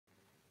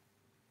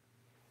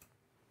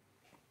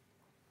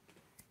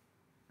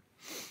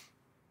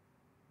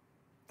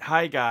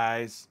Hi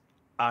guys,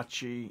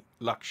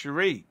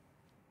 ArchieLuxury.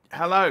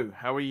 Hello,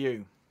 how are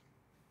you?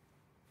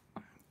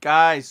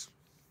 Guys,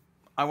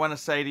 I want to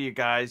say to you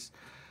guys,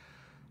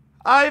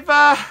 I've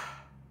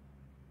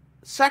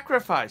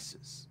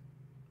sacrifices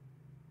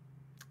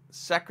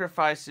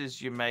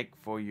you make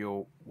for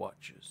your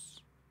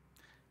watches.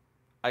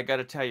 I got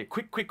to tell you,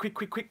 quick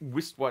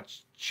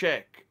wristwatch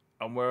check.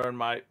 I'm wearing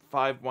my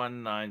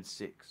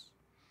 5196.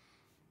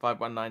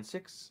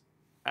 5196.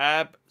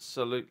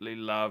 Absolutely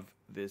love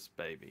this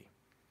baby.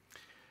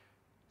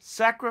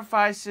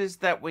 Sacrifices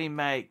that we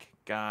make,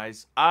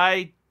 guys.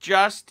 I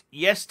just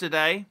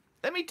yesterday,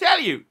 let me tell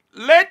you,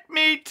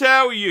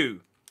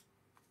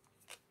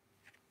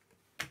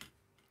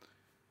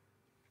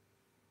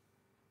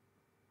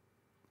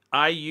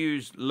 I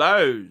used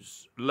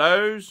Lowe's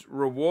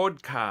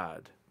reward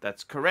card.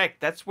 That's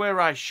correct. That's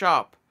where I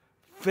shop.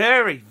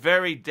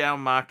 Very down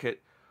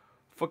market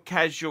for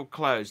casual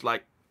clothes.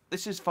 Like,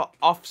 this is for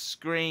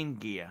off-screen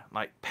gear,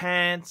 like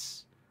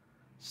pants,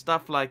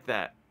 stuff like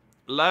that.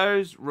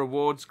 Lowe's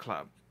Rewards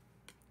Club.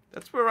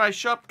 That's where I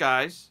shop,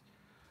 guys.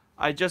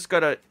 I just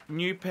got a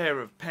new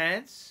pair of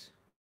pants.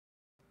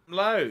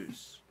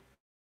 Lowe's.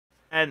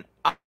 And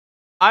I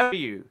tell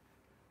you,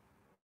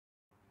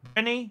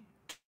 journey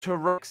to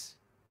ROLEX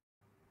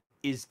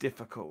is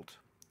difficult.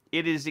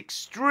 It is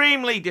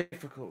extremely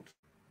difficult.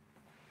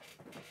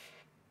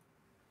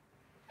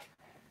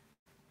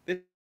 This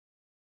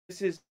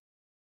is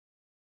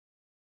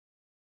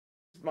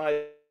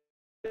my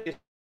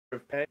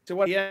so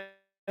what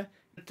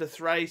to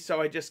 3,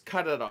 so I just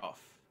cut it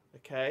off.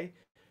 Okay,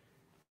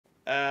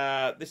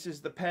 this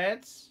is the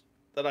pants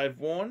that I've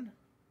worn.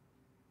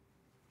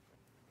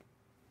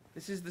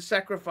 This is the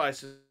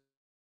sacrifices.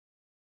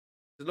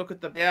 Look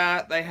at them.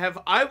 Yeah, they have.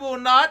 I will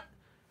not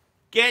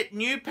get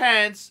new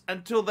pants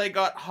until they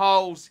got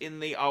holes in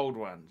the old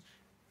ones.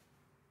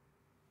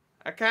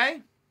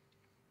 Okay,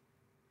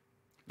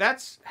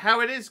 that's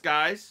how it is,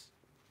 guys.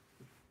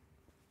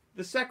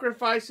 The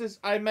sacrifices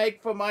I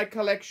make for my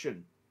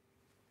collection.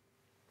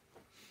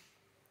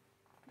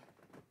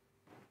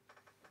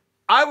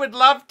 I would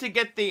love to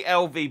get the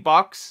LV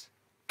box.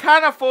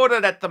 Can't afford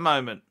it at the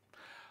moment.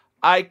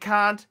 I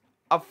can't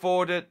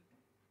afford it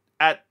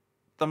at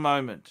the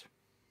moment.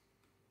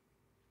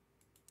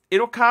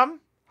 It'll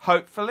come,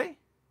 hopefully.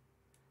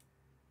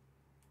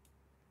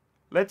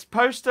 Let's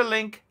post a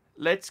link.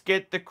 Let's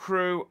get the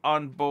crew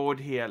on board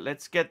here.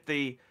 Let's get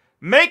the...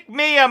 Make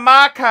me a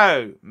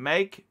Marco.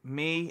 Make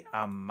me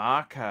a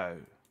Marco.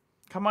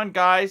 Come on,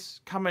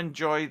 guys. Come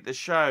enjoy the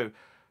show.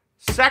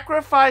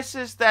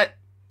 Sacrifices that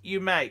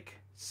you make.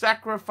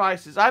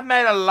 Sacrifices. I've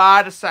made a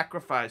lot of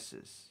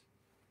sacrifices.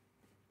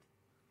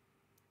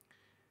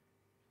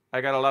 I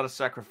got a lot of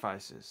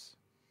sacrifices.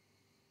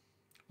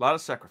 A lot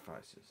of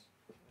sacrifices.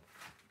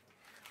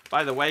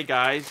 By the way,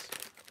 guys,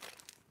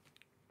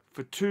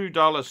 for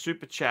 $2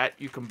 super chat,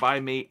 you can buy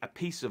me a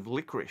piece of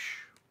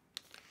licorice.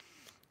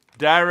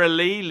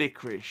 Darrelly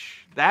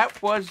licorice.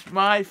 That was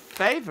my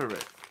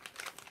favorite.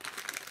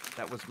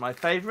 That was my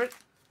favorite.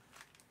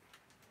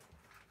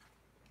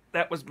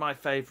 That was my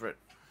favorite.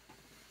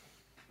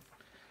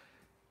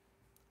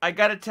 I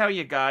gotta tell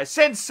you guys,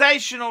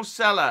 sensational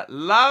seller.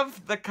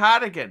 Love the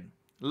cardigan.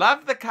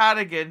 Love the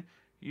cardigan.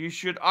 You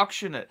should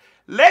auction it.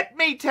 Let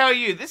me tell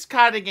you, this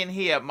cardigan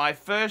here, my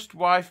first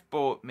wife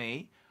bought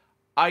me.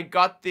 I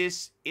got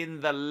this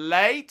in the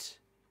late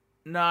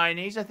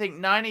 90s, I think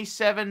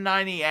 97,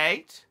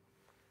 98.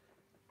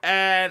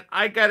 And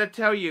I gotta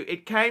tell you,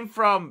 it came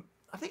from,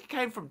 I think it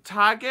came from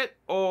Target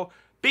or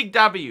Big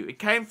W. It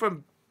came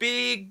from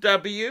Big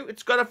W.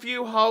 It's got a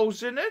few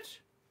holes in it.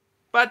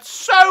 But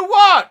so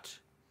what?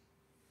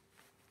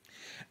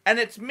 And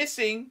it's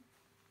missing.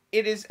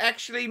 It is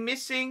actually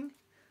missing.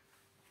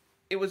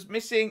 It was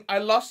missing. I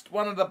lost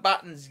one of the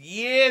buttons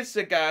years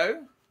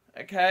ago.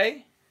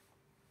 Okay.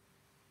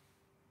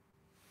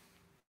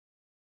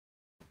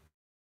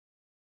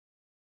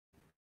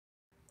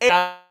 It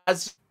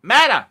does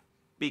matter.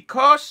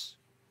 Because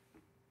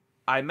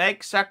I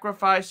make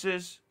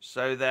sacrifices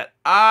so that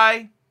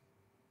I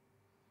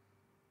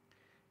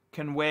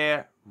can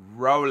wear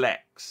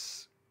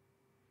Rolex.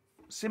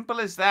 Simple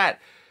as that.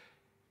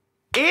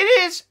 It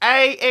is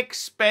an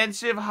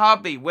expensive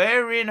hobby.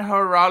 We're in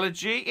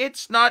horology.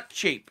 It's not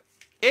cheap.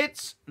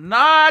 It's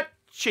not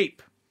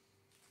cheap.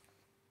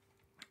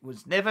 It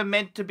was never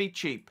meant to be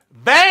cheap.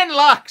 Van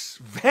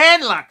Lux,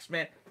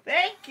 man.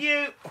 Thank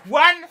you.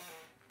 One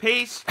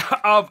piece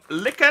of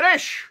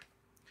licorice.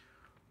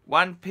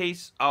 One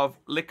piece of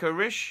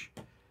licorice.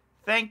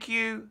 Thank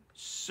you,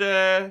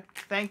 sir.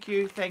 Thank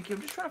you. I'm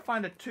just trying to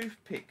find a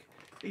toothpick.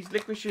 These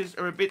licorices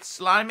are a bit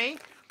slimy.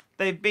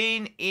 They've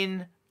been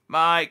in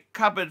my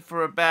cupboard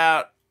for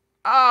about,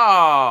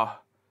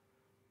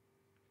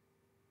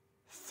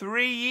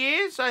 3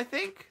 years, I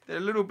think. They're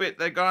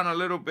gone a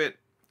little bit.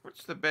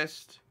 What's the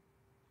best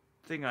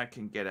thing I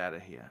can get out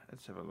of here?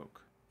 Let's have a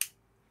look.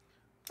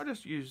 I'll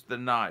just use the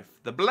knife.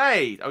 The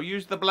blade. I'll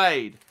use the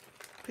blade.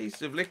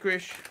 Piece of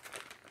licorice.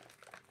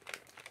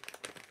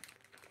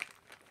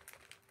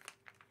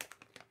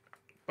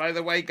 By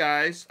the way,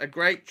 guys, a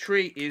great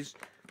treat is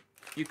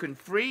you can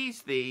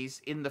freeze these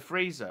in the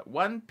freezer.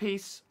 One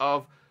piece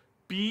of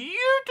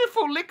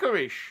beautiful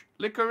licorice.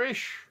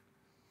 Licorice.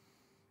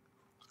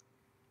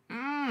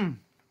 Mmm.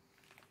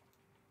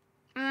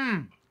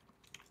 Mmm.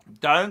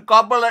 Don't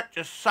gobble it,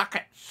 just suck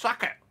it.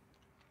 Suck it.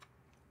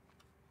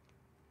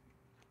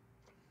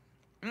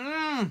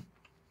 Mmm.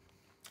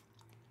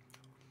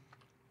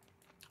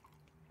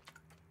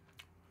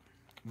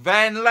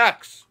 Van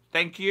Lux,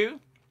 thank you.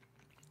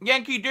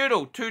 Yankee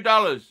Doodle,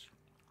 $2.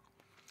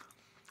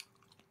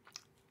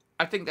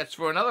 I think that's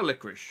for another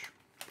licorice.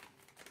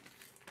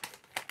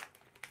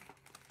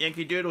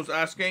 Yankee Doodle's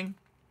asking,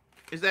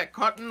 is that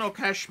cotton or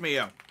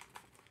cashmere?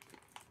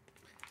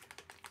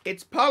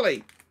 It's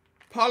poly.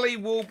 Poly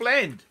wool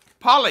blend.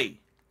 Poly.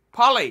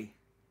 Poly.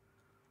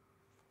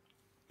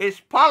 It's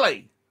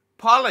poly.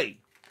 Poly.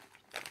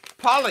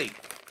 Poly.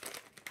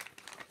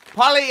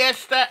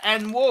 Polyester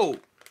and wool.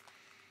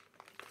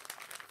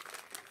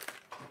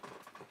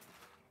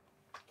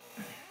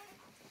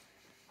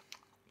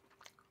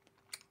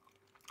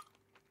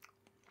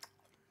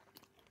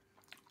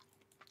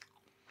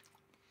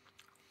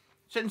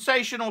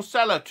 Sensational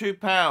Seller,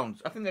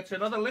 £2. I think that's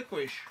another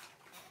licorice.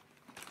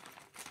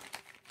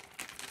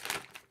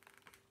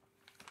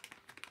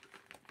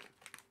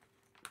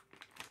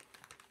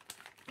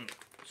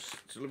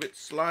 It's a little bit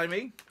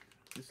slimy,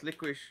 this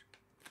licorice.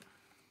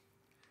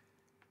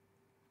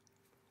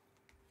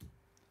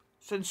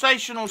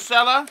 Sensational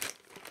Seller,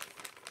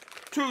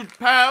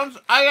 £2.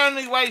 I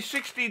only weigh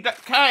 60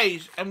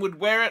 Ks and would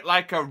wear it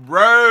like a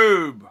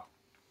robe.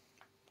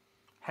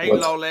 Hey,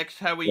 ROLEX,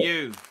 how are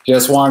you?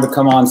 Just wanted to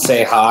come on and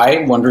say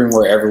hi. Wondering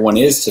where everyone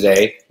is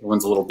today.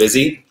 Everyone's a little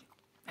busy.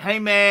 Hey,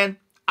 man.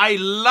 I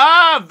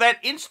love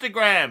that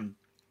Instagram.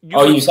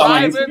 You saw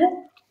my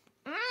Instagram?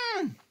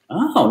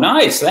 Oh,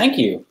 nice. Thank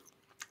you.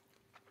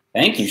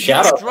 Thank you.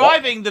 Shout out.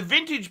 Driving the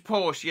vintage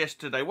Porsche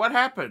yesterday. What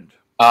happened?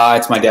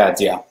 It's my dad's,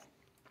 yeah.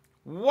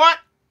 What?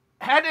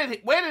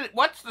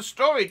 What's the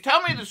story?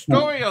 Tell me the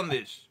story on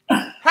this.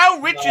 How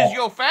rich is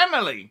your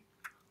family?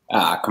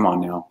 Come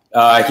on now.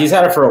 He's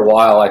had it for a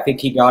while. I think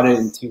he got it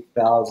in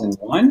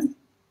 2001,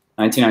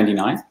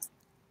 1999.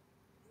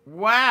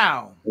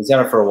 Wow. He's had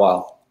it for a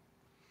while.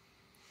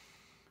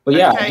 But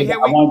yeah, okay,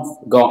 go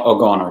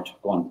on, Arch.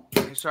 Go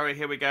on. Sorry,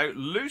 here we go.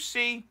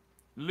 Lucy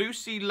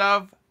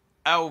Love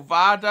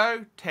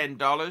Alvado,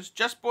 $10.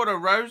 Just bought a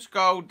rose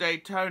gold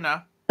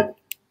Daytona.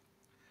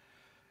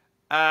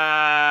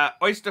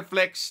 Oyster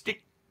Flex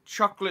stick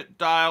chocolate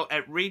dial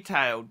at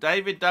retail.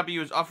 David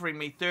W is offering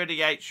me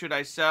 38. Should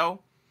I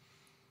sell?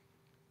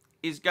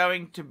 Is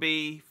going to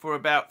be for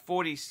about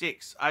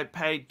 46. I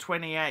paid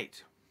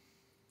 28.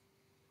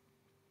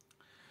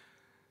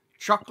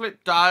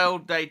 Chocolate dial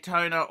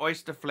Daytona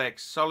Oyster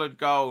Flex solid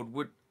gold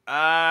would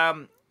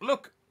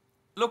look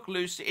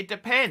Lucy, it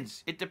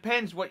depends. It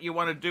depends what you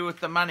want to do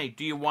with the money.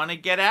 Do you want to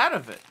get out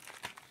of it?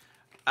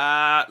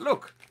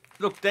 Look,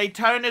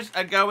 Daytonas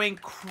are going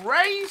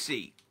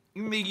crazy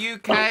in the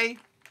UK.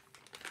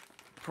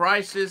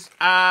 Prices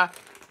are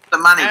the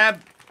money.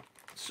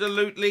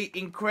 Absolutely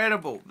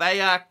incredible. They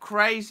are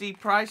crazy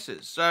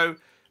prices. So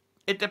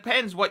it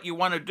depends what you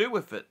want to do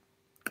with it.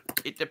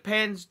 It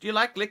depends. Do you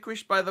like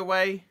licorice, by the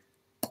way?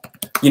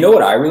 You know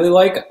what I really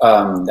like?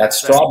 That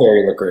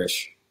strawberry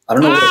licorice. I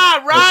don't know.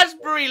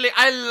 Raspberry.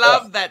 I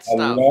love that stuff.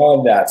 I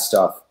love that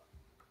stuff.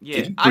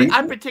 Yeah,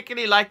 I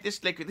particularly like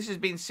this liquid. This has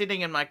been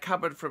sitting in my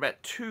cupboard for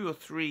about 2 or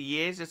 3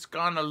 years. It's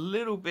gone a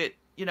little bit,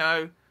 you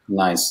know.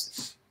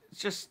 Nice. It's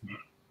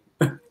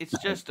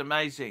just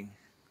amazing.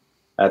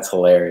 That's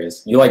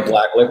hilarious. You like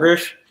black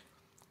licorice?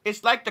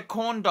 It's like the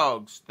corn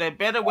dogs. They're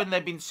better when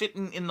they've been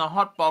sitting in the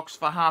hot box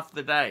for half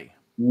the day.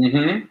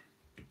 Mm-hmm. You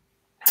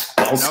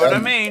know what I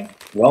mean?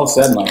 Well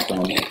said, my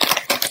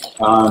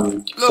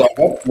friend. So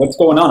what's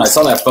going on? I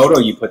saw that photo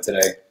you put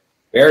today.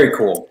 Very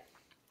cool.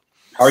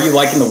 How are you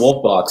liking the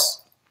wolf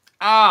box?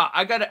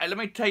 Let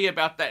me tell you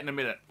about that in a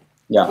minute.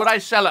 Yeah. Would I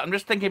sell it? I'm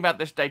just thinking about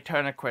this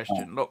Daytona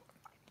question. Look,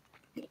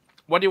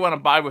 what do you want to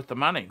buy with the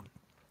money?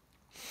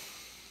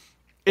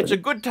 It's a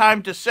good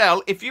time to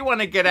sell. If you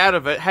want to get out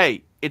of it,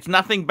 hey, it's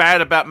nothing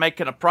bad about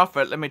making a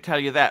profit, let me tell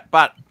you that.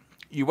 But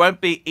you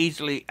won't be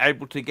easily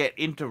able to get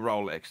into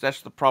ROLEX. That's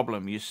the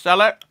problem. You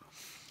sell it.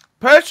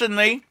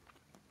 Personally,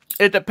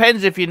 it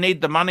depends if you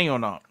need the money or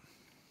not.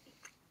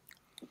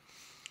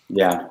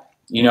 Yeah.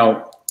 You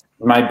know,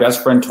 my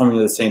best friend told me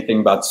the same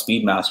thing about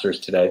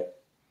Speedmasters today.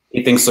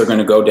 He thinks they're going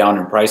to go down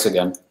in price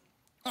again.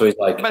 So he's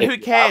like, but who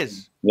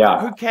cares? Yeah.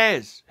 Who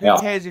cares? Who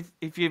cares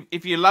if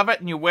you love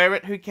it and you wear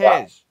it? Who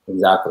cares? Yeah,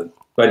 exactly.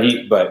 But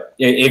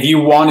if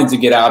you wanted to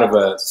get out of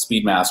a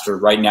Speedmaster,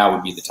 right now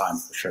would be the time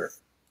for sure.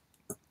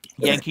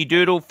 Yankee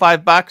Doodle,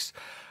 $5.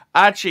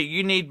 Archie,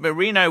 you need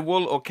merino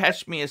wool or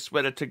cashmere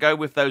sweater to go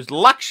with those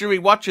luxury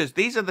watches.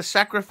 These are the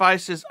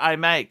sacrifices I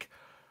make.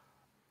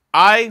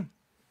 I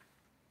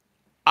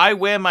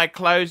wear my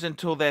clothes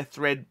until they're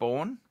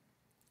thread-borne.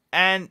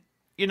 And,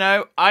 you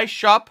know, I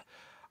shop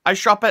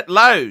at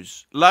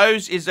Lowe's.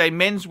 Lowe's is a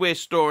menswear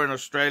store in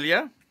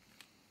Australia.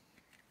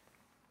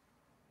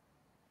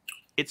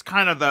 It's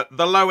kind of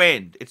the low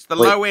end. It's the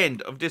Wait, low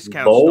end of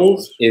discount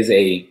Lowe's stores.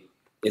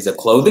 is a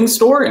clothing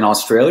store in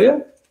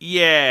Australia?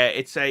 Yeah,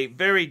 it's a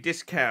very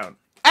discount.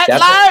 At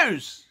That's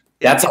Lowe's!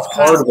 That's a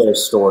hardware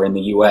store in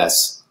the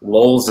U.S.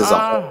 Lowe's is a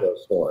Ah. hardware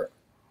store.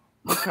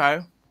 Okay.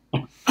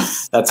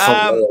 That's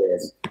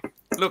hilarious.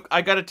 Look,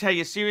 I got to tell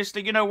you,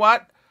 seriously, you know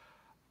what?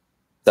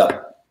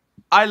 So,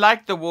 I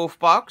like the Wolf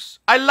box.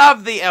 I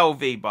love the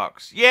LV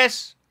box.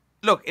 Yes.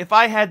 Look, if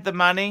I had the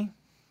money,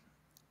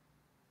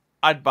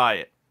 I'd buy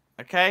it.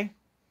 Okay?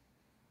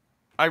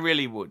 I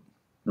really would.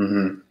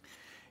 mm-hmm.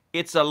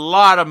 It's a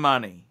lot of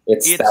money.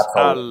 It's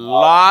a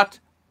lot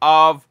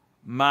of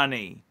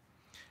money.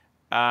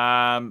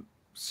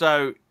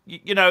 So,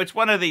 you know, it's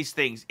one of these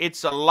things.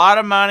 It's a lot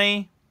of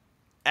money,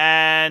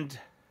 and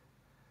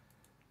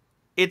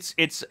it's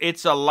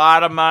a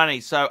lot of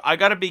money. So I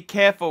got to be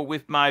careful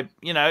with my,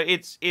 you know,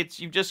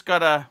 you've just got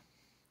to,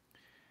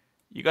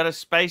 you got to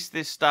space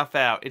this stuff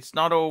out. It's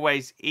not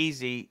always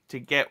easy to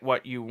get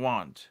what you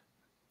want.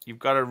 You've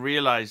got to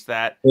realize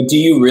that. But do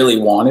you really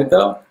want it,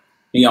 though?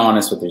 Be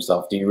honest with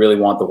yourself. Do you really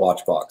want the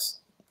watch box?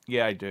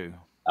 Yeah, I do.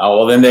 Oh,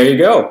 well, then there you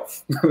go.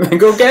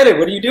 Go get it.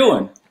 What are you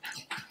doing?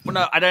 Well,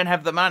 no, I don't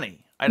have the money.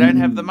 I don't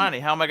have the money.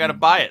 How am I going to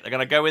buy it? They're going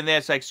to go in there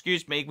and say,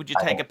 excuse me, would you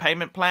take a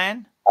payment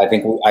plan? I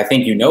think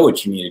you know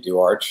what you need to do,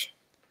 Arch.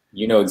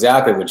 You know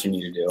exactly what you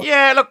need to do.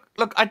 Yeah,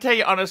 look, I tell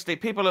you honestly,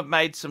 people have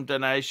made some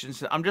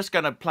donations. I'm just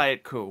going to play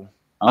it cool.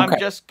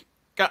 Okay.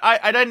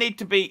 I don't need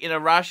to be in a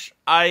rush.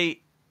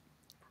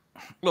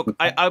 Look,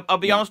 I'll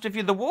be honest with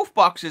you, the Wolf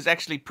box is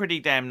actually pretty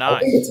damn nice. I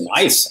think it's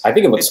nice. I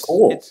think it looks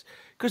cool.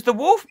 Because the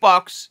Wolf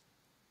box,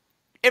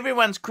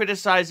 everyone's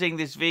criticizing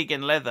this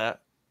vegan leather.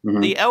 Mm-hmm.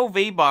 The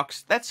LV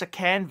box, that's a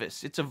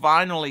canvas. It's a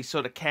vinyl-y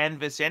sort of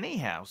canvas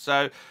anyhow.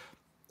 So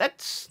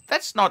that's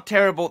not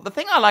terrible. The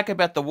thing I like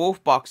about the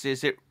Wolf box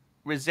is it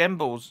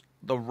resembles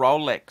the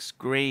Rolex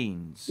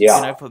greens. Yeah.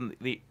 You know, from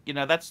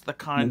that's the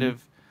kind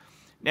of.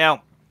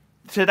 Now,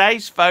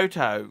 today's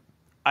photo,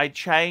 I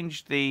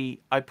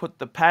put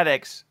the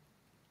Patex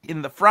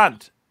in the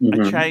front.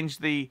 I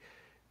changed the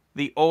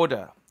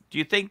order. Do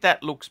you think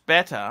that looks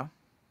better?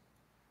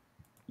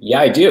 Yeah,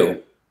 I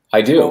do.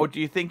 Or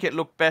do you think it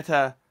looked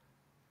better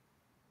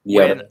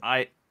when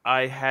I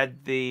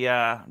had the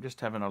I'm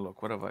just having a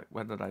look.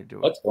 What did I do?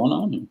 What's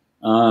going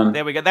on?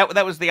 There we go.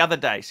 That was the other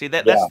day. See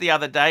that's the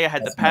other day. I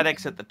had the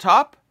Patex at the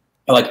top.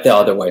 I like it the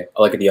other way.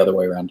 I like it the other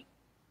way around.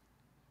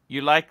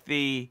 You like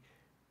the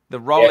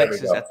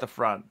Rolex is at the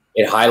front.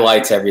 It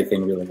highlights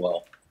everything really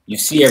well. You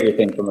see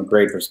everything from a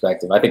great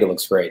perspective. I think it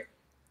looks great.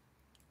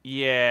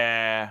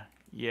 Yeah.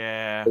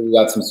 So we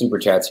got some super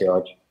chats here,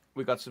 Arch.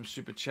 We got some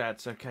super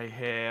chats. Okay,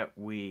 here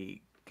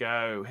we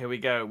go.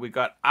 We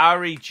got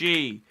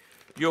REG.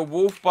 Your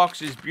Wolf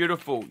box is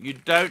beautiful. You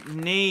don't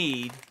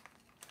need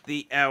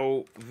the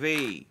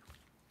LV.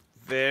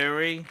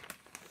 Very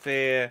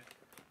fair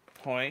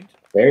point.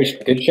 Very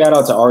good shout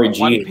out to REG.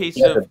 One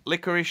piece of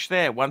licorice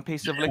there. One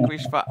piece of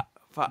licorice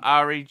for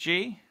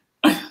REG.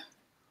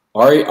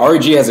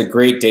 REG has a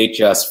great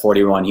Datejust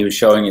 41. He was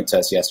showing it to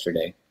us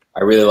yesterday.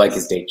 I really like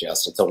his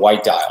Datejust. It's a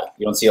white dial.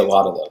 You don't see a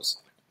lot of those.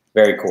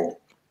 Very cool.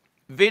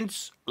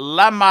 Vince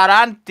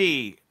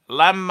Lamaranti.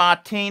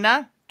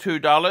 Lamartina,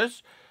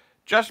 $2.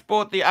 Just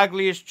bought the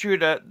ugliest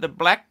Tudor, the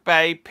Black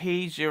Bay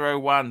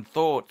P01.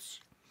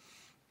 Thoughts?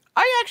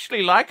 I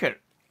actually like it.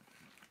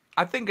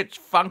 I think it's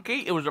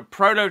funky. It was a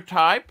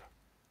prototype.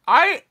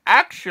 I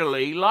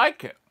actually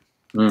like it.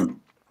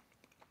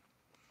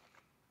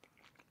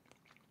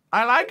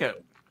 I like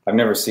it. I've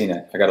never seen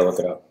it. I got to look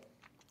it up.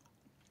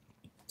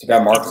 It's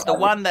got Mark. It's the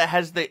one that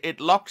has it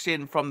locks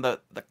in from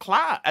the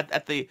claw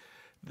at the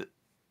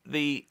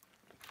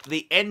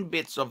end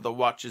bits of the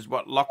watch is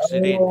what locks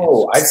it in.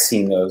 Oh, I've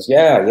seen those.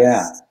 Yeah.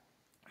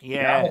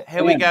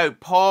 Here we go.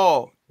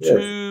 Paul,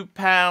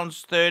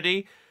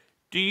 £2.30.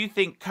 Do you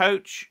think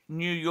Coach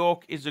New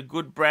York is a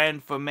good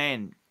brand for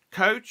men?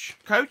 Coach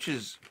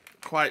is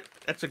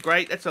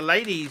that's a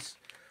ladies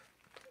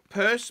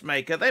purse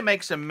maker. They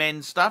make some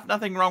men's stuff.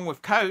 Nothing wrong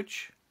with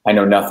Coach. I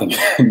know nothing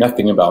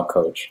about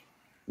Coach.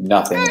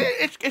 Nothing.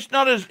 It's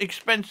not as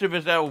expensive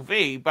as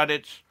LV, but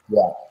it's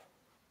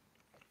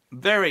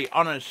very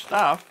honest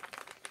stuff.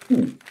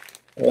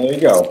 There you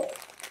go.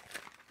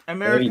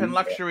 American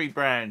luxury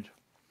brand.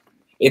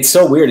 It's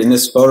so weird. In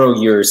this photo,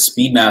 your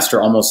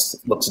Speedmaster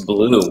almost looks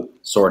blue,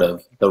 sort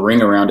of. The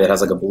ring around it has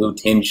like a blue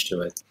tinge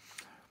to it.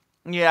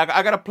 Yeah,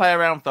 I got to play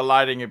around with the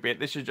lighting a bit.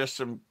 This is just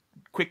some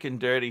quick and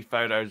dirty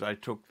photos I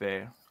took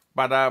there.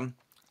 But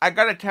I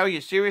got to tell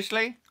you,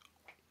 seriously,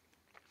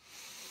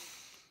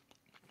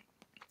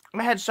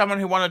 I had someone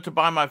who wanted to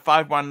buy my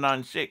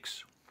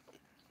 5196.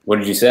 What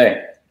did you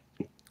say?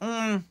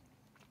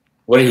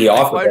 What did he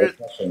offer?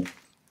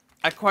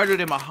 I quoted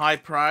him a high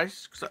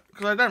price because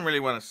I don't really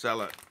want to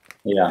sell it.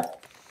 Yeah.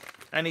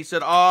 And he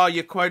said, oh,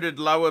 you quoted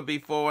lower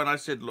before. And I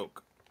said,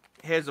 look,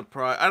 here's a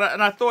price.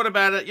 And I thought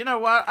about it. You know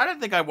what? I don't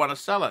think I want to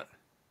sell it.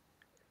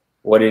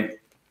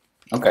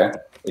 Okay.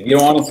 If you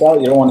don't want to sell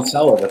it, you don't want to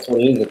sell it. That's what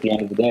it is at the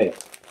end of the day.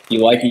 If you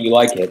like it, you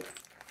like it.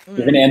 You're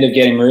going to end up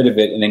getting rid of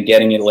it and then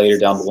getting it later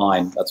down the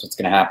line. That's what's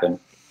going to happen.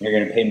 You're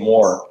going to pay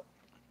more.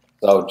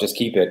 So just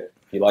keep it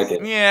if you like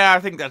it. Yeah, I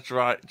think that's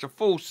right. It's a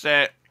full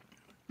set.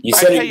 You I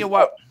said tell you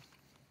what.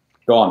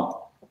 Go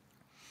on.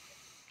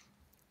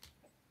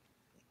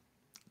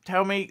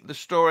 Tell me the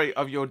story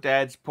of your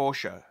dad's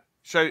Porsche.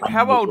 So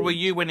how old were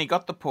you when he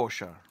got the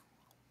Porsche?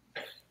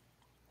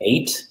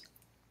 8?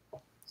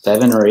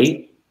 7 or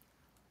 8?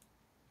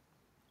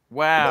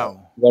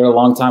 Wow. Got it a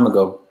long time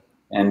ago.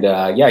 And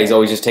yeah, he's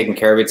always just taken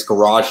care of it. It's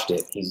garaged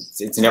it.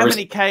 It's never.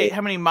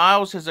 How many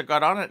miles has it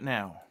got on it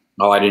now?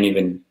 Oh, I didn't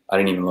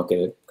even look at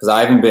it because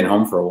I haven't been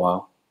home for a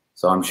while.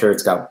 So I'm sure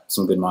it's got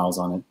some good miles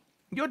on it.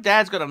 Your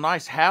dad's got a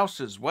nice house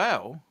as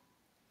well.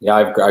 Yeah,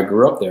 I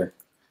grew up there.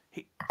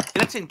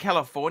 That's in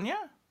California?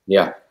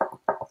 Yeah.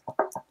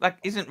 Like,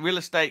 isn't real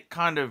estate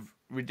kind of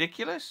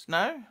ridiculous?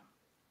 No?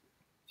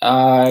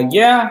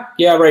 Yeah.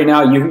 Right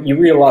now, you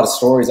read a lot of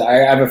stories. I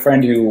have a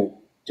friend who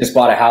just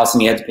bought a house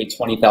and he had to pay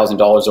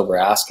 $20,000 over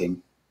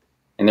asking,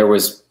 and there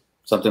was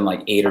something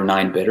like 8 or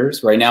 9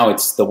 bidders. Right now,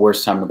 it's the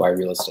worst time to buy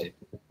real estate.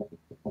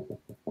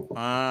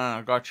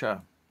 Ah,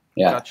 gotcha.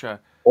 Yeah. Gotcha.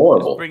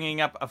 Horrible. Just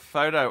bringing up a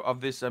photo of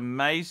this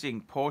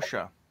amazing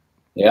Porsche.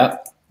 Yeah.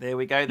 There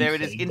we go. There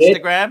it is.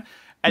 Instagram.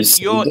 And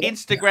your it?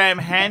 Instagram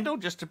handle,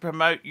 just to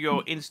promote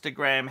your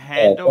Instagram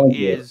handle,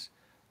 is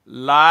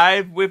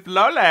Live with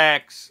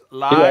Rolex.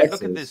 Live.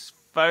 Look at this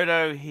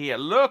photo here.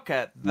 Look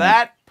at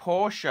that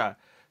Porsche.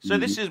 So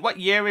this is, what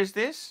year is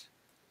this?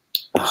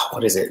 Oh,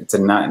 what is it? It's a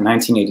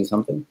 1980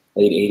 something,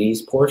 late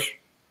 80s Porsche.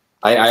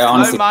 I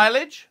honestly. No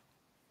mileage?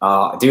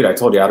 Dude, I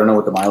told you I don't know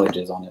what the mileage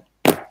is on it.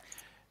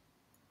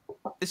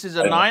 This is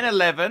a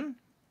 911.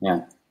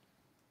 Yeah.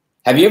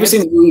 Have you ever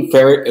seen the movie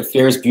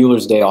Ferris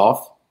Bueller's Day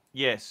Off?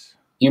 Yes.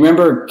 You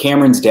remember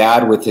Cameron's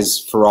dad with his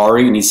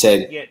Ferrari, and he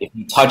said, "If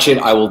you touch it,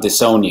 I will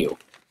disown you."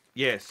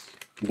 Yes.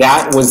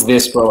 That was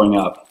this growing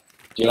up.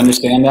 Do you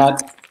understand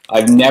that?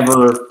 I've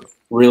never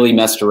really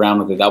messed around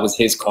with it. That was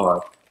his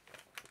car.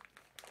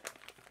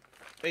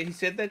 He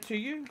said that to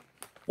you?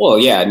 Well,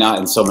 yeah, not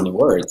in so many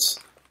words.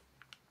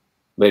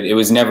 But it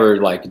was never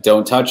like,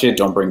 don't touch it,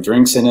 don't bring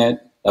drinks in it.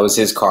 That was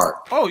his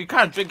car. Oh, you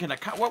can't drink in a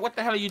car. What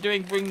the hell are you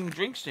doing bringing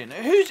drinks in?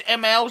 Whose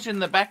ML's in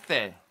the back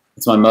there?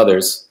 It's my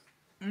mother's.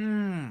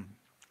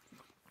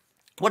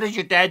 What does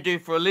your dad do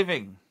for a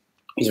living?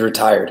 He's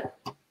retired.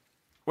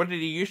 What did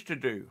he used to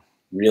do?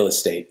 Real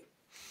estate.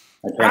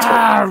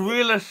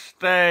 Real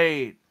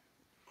estate.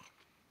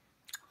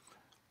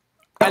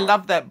 I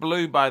love that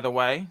blue, by the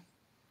way.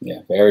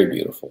 Yeah, very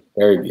beautiful.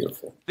 Very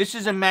beautiful. This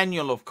is a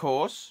manual, of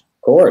course.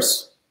 Of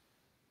course.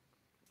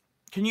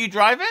 Can you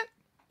drive it?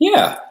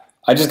 Yeah.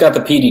 I just got the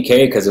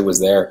PDK because it was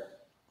there.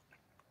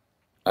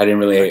 I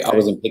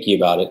wasn't picky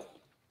about it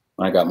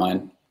when I got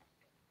mine.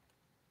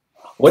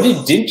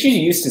 Didn't you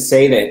used to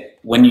say that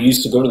when you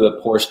used to go to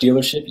the Porsche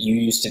dealership, you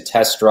used to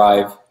test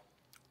drive,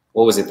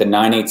 what was it, the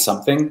 9.8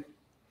 something?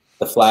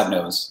 The flat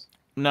nose.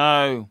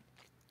 No.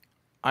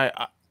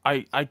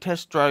 I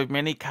test drove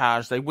many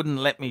cars. They wouldn't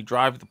let me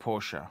drive the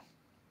Porsche.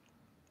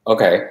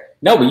 Okay.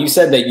 No, but you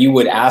said that you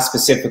would ask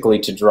specifically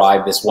to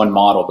drive this one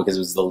model because it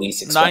was the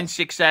least expensive.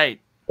 968.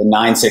 The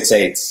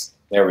 968s.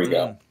 There we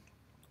go.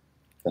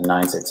 The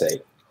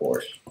 968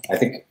 Porsche. I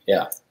think,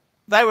 yeah.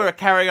 They were a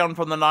carry-on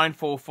from the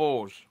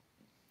 944s.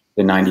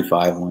 The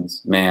 95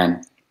 ones.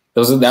 Man.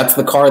 That's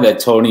the car that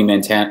Tony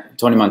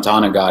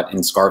Montana got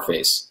in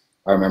Scarface.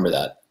 I remember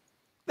that.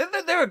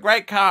 They're a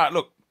great car.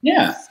 Look.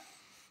 Yeah.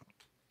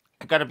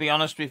 I got to be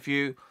honest with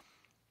you.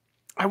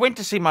 I went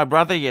to see my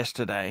brother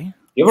yesterday.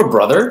 You have a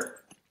brother?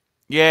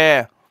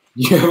 Yeah.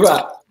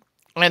 Yeah.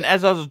 And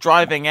as I was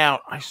driving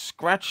out, I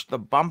scratched the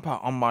bumper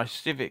on my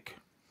Civic.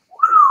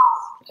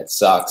 It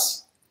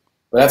sucks.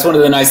 But that's one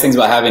of the nice things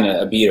about having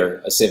a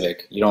beater, a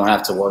Civic. You don't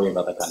have to worry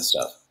about that kind of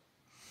stuff.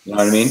 You know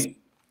what I mean?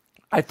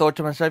 I thought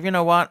to myself, you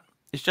know what?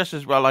 It's just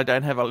as well I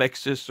don't have a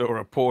Lexus or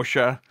a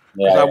Porsche.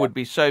 Because I would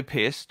be so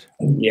pissed.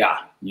 Yeah,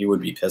 you would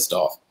be pissed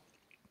off.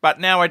 But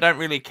now I don't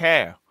really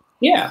care.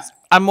 Yeah.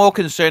 I'm more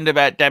concerned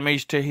about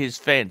damage to his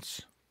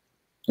fence.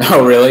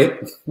 Oh, really?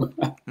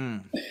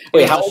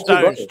 Wait, how old's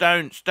your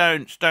brother?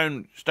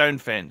 Stone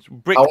fence.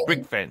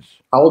 Brick fence.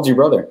 How old's your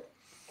brother?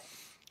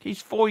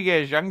 He's 4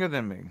 years younger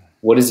than me.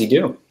 What does he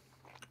do?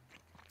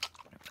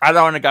 I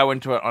don't want to go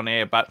into it on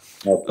air, but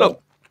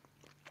look,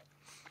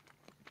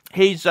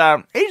 he's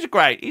a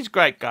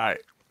great guy.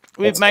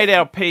 We've made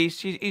our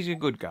peace. He's a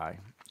good guy.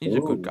 He's a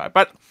good guy.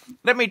 But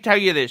let me tell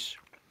you this.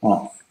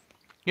 Oh.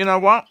 You know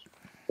what?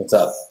 What's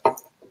up?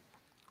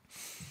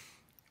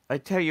 I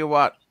tell you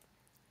what.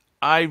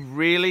 I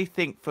really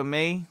think for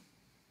me,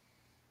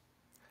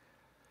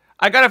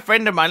 I got a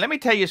friend of mine. Let me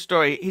tell you a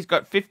story. He's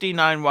got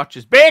 59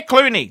 watches. Bear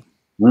Clooney.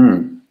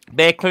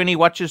 Bear Clooney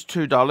watches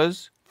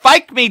 $2.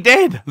 Fake me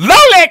dead.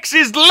 Rolex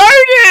is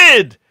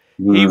loaded.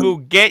 He will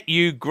get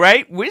you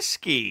great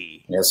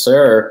whiskey. Yes,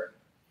 sir.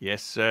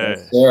 Yes, sir.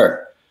 Yes,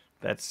 sir.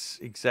 That's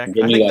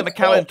exactly. I think the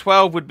Macallan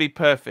 12 would be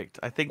perfect.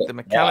 I think the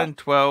Macallan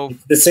 12.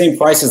 It's the same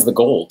price as the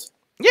gold.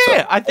 Yeah,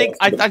 so, I think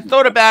I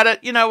thought about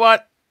it. You know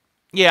what?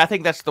 Yeah, I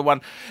think that's the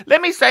one.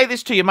 Let me say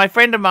this to you. My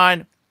friend of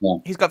mine,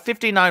 he's got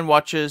 59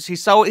 watches.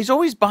 He's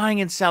always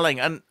buying and selling.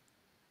 And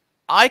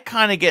I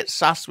kind of get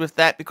sus with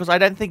that because I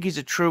don't think he's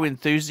a true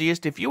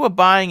enthusiast. If you were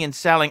buying and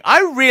selling, I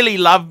really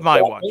love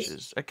my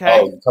watches. Okay.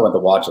 Oh, you're talking about the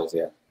watches,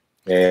 yeah.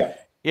 Yeah.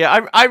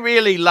 Yeah, I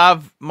really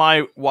love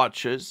my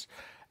watches.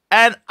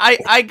 And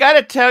I got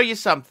to tell you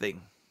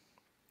something.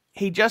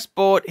 He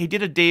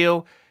did a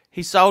deal.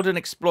 He sold an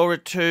Explorer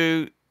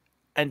 2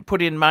 and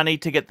put in money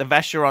to get the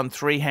Vacheron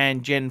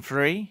 3-hand Gen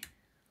 3.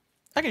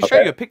 I can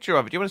show you a picture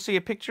of it. Do you want to see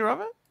a picture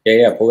of it?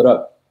 Yeah, pull it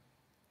up.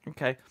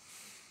 Okay.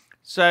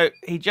 So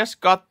he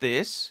just got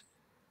this.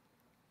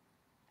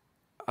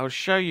 I'll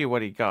show you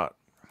what he got.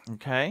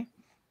 Okay.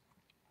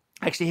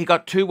 Actually, he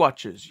got 2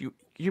 watches. You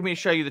want me to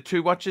show you the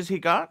 2 watches he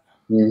got?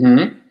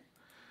 Mm-hmm.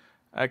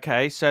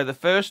 Okay, so the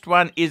first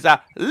one is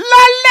a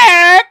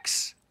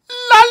ROLEX.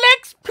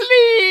 ROLEX,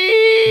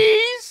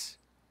 please.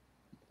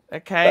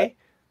 Okay.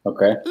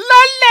 Okay.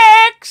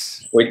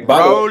 ROLEX. Wait, by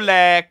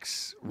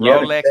ROLEX.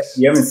 ROLEX.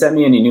 You haven't sent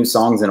me any new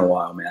songs in a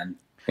while, man.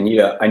 I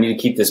need to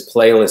keep this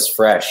playlist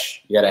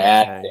fresh. You got to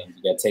add things.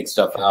 You got to take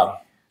stuff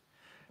out.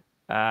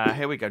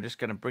 Here we go. Just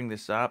going to bring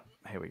this up.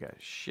 Here we go.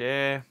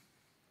 Share.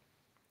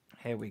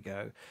 Here we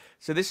go.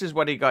 So this is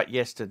what he got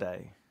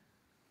yesterday.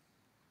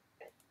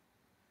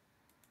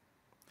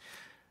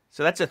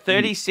 So that's a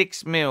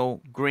 36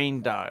 mil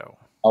green dial.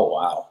 Oh,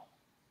 wow.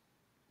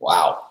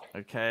 Wow.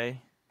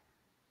 Okay.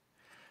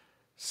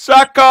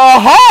 Sucker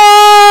horn!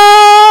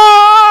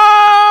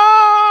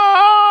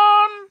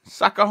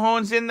 Sucker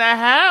horn's in the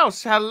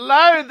house.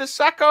 Hello, the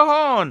sucker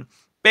horn.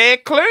 Bear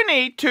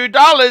Clooney,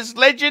 $2.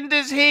 Legend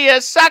is here.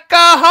 Sucker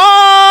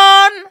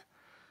horn!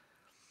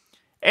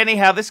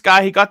 Anyhow, this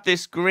guy, he got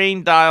this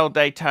green dial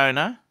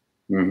Daytona.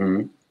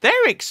 Mm-hmm.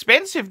 They're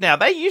expensive now.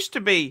 They used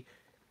to be...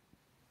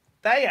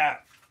 They are...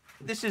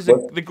 This is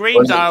the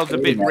green dial's a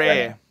bit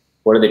rare.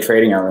 What are they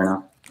trading at right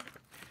now?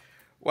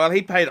 Well,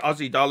 he paid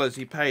Aussie dollars.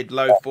 He paid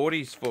low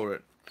 40s for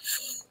it.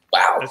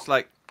 Wow. It's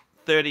like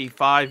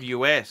 35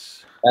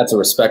 US. That's a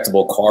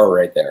respectable car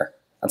right there.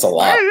 That's a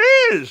lot. It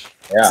is.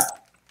 Yeah.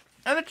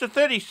 And it's a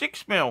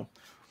 36 mil.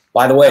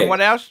 By the way. And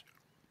what else?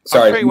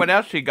 Sorry. I'll show you what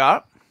else he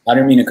got. I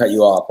didn't mean to cut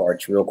you off,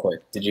 Arch, real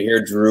quick. Did you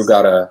hear Drew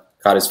got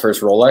his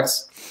first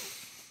Rolex?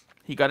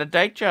 He got a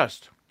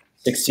Datejust.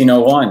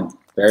 1601.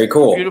 Very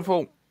cool.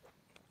 Beautiful.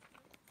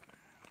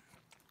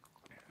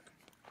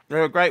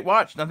 They're a great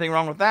watch. Nothing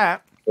wrong with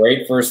that.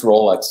 Great first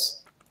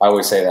Rolex. I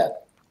always say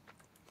that.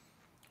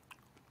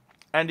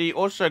 And he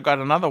also got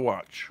another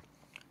watch.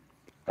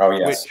 Oh,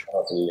 yes.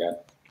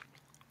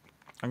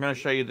 I'm going to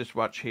show you this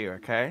watch here,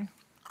 okay?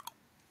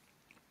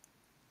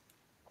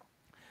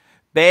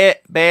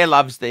 Bear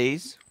loves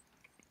these.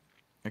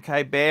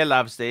 Okay, Bear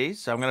loves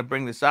these. So I'm going to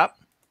bring this up.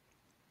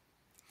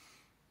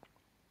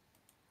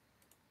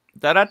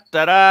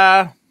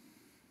 Da-da-da-da.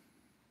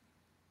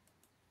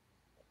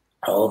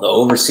 Oh, the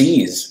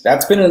overseas.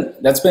 That's been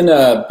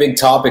a big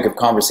topic of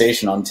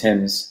conversation on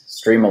Tim's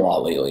stream a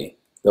lot lately.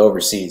 The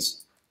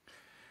overseas.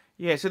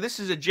 Yeah, so this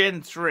is a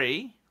Gen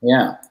 3.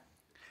 Yeah.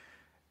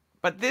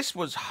 But this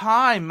was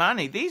high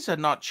money. These are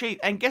not cheap.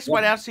 And guess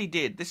what else he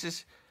did?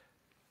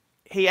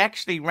 He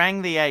actually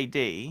rang the AD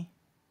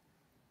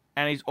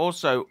and he's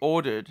also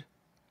ordered.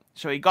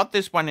 So he got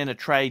this one in a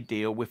trade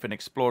deal with an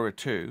Explorer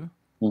 2.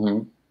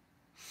 Mm-hmm.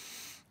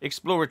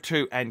 Explorer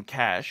 2 and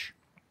cash.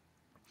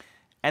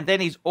 And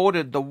then he's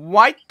ordered the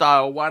white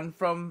dial one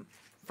from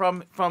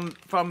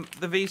the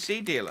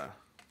VC dealer.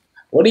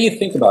 What do you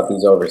think about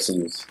these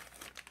overseas?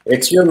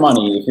 It's your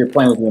money. If you're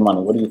playing with your money,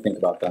 what do you think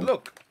about them?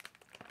 Look,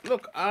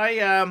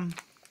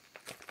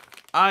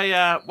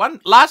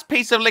 one last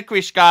piece of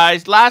licorice,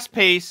 guys. Last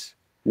piece.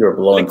 You're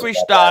blowing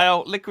licorice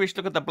dial. Licorice.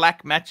 Look at the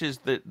black matches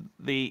the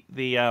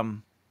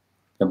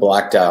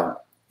black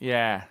dial.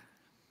 Yeah.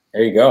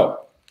 There you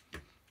go.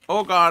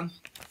 All gone.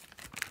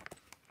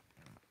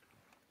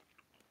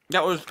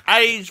 That was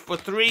aged for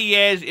 3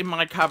 years in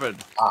my cupboard.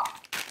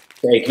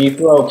 Hey, can you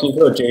throw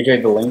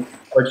JJ the link,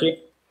 Archie?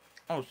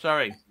 Oh,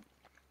 sorry.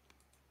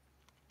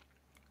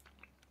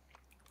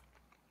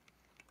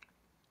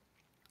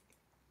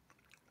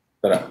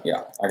 But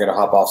yeah, I gotta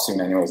hop off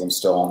soon anyways. I'm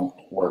still on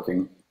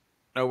working.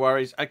 No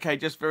worries. Okay,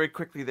 just very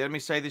quickly, let me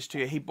say this to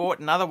you. He bought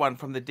another one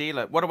from the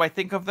dealer. What do I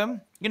think of them?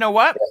 You know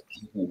what?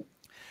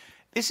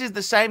 This is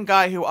the same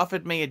guy who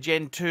offered me a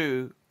Gen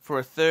 2 for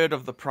a third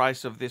of the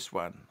price of this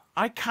one.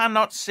 I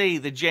cannot see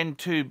the Gen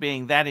 2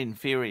 being that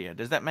inferior.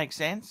 Does that make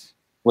sense?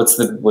 What's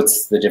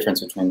the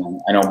difference between them?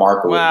 I know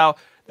Mark. Well,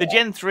 the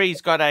Gen 3's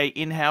got a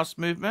in-house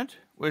movement,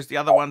 whereas the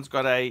other one's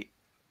got a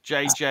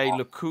JJ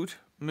LeCoultre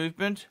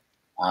movement.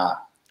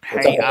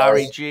 Hey,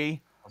 REG.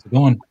 How's it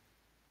going?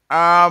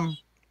 I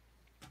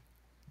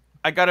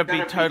got to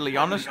be totally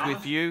honest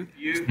with you.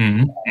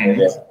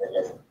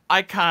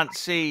 I can't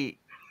see.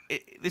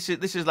 This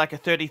is like a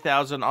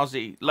 30,000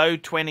 Aussie, low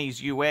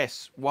 20s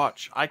US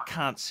watch. I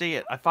can't see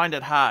it. I find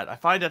it hard.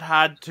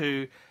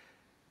 To.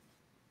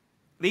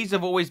 These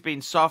have always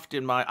been soft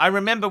in my. I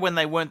remember when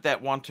they weren't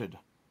that wanted.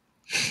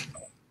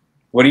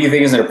 What do you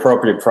think is an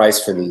appropriate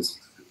price for these?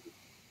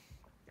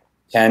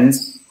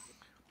 10s?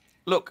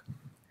 Look,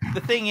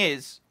 the thing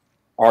is.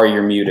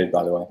 You're muted,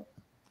 by the way.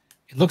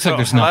 It looks like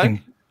there's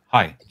nothing.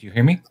 Hi, do you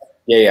hear me?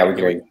 Yeah, we can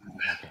hear you.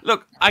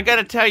 Look, I got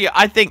to tell you,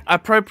 I think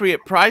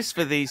appropriate price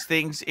for these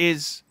things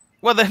is,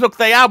 well,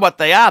 they are what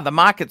they are. The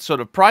market sort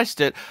of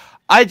priced it.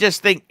 I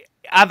just think,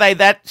 are they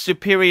that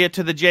superior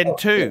to the Gen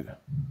 2?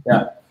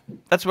 Yeah.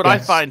 That's what I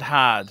find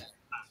hard.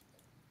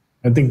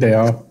 I think they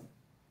are.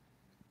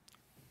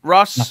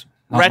 Ross, Not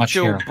much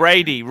Rachel here.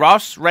 Brady.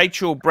 Ross,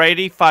 Rachel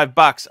Brady,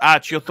 $5.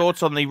 Arch, your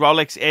thoughts on the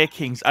Rolex Air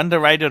Kings,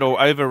 underrated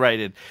or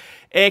overrated?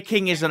 Air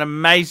King is an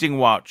amazing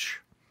watch.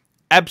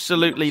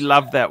 Absolutely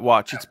love that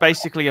watch. It's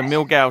basically a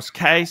Milgauss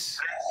case.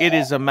 It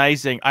is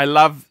amazing. I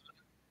love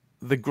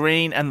the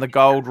green and the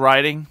gold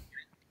writing.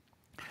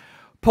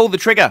 Pull the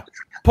trigger.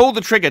 Pull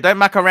the trigger. Don't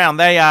muck around.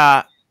 They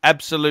are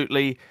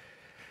absolutely...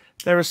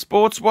 They're a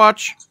sports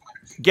watch.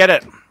 Get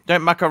it.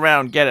 Don't muck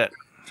around. Get it.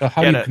 So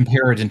how do you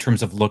compare it in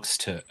terms of looks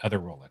to other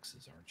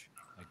Rolexes, Arch?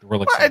 Like the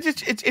Rolex. Well,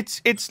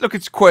 it's look,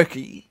 it's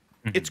quirky.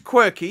 It's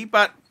quirky,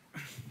 but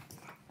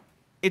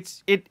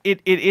it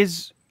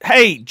is.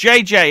 Hey,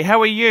 JJ,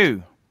 how are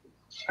you?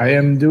 I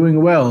am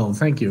doing well,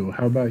 thank you.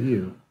 How about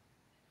you?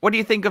 What do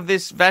you think of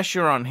this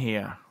Vacheron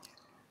here?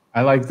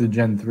 I like the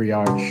Gen 3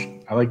 Arch.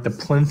 I like the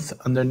plinth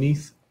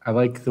underneath. I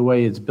like the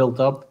way it's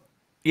built up.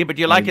 Yeah, but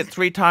you like it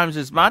 3 times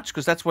as much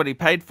because that's what he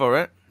paid for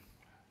it.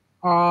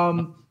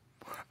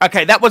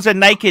 Okay, that was a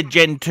naked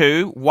Gen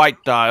 2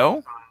 white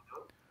dial,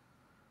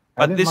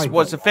 but this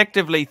was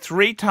effectively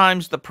 3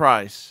 times the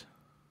price.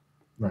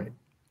 Right.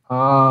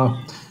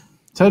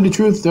 Tell you the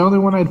truth, the only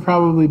one I'd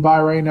probably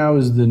buy right now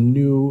is the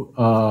new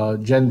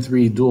Gen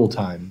 3 dual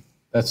time.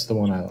 That's the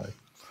one I like.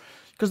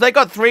 Because they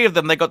got 3 of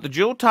them. They got the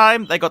dual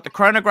time, they got the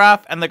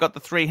chronograph, and they got the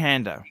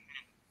 3-hander.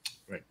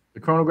 Right. The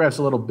chronograph's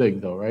a little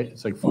big, though, right?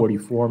 It's like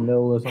 44 mil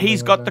or something.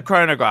 He's got the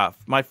chronograph.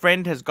 My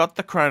friend has got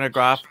the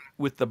chronograph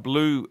with the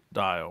blue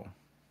dial.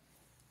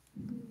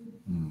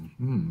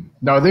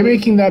 Now, are they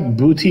making that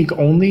boutique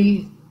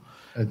only?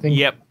 I think.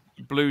 Yep.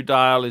 Blue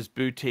dial is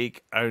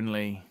boutique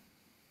only.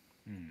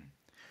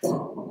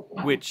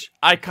 Which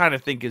I kind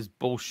of think is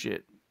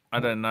bullshit. I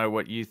don't know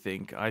what you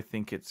think. I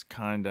think it's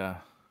kind of...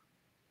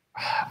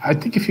 I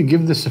think if you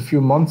give this a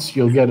few months,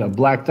 you'll get a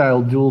black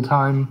dial dual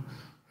time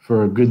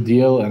for a good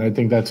deal, and I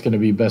think that's going to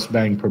be best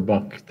bang per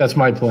buck. That's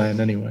my plan,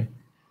 anyway.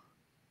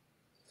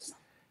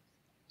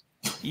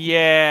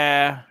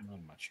 Yeah. Not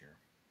much here.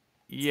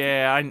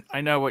 Yeah,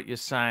 I know what you're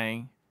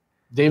saying.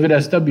 David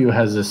SW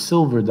has a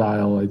silver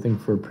dial, I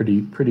think, for a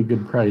pretty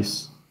good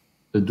price.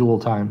 The dual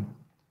time.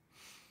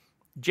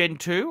 Gen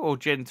 2 or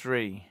Gen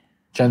 3?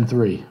 Gen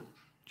 3.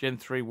 Gen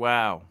 3,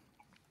 wow.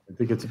 I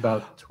think it's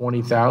about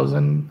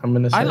 20,000, I'm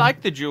going to say. I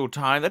like the dual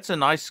time. That's a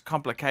nice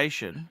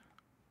complication.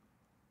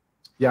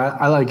 Yeah,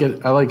 I like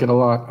it. I like it a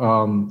lot.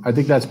 I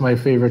think that's my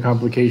favorite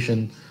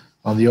complication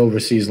on the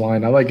overseas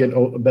line. I like it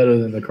better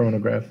than the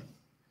chronograph.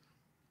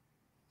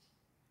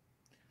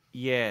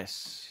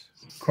 Yes.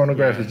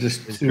 Chronograph is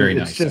just too. It's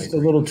nice, just a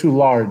little too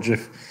large.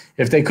 If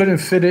they couldn't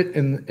fit it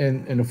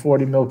in a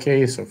 40 mil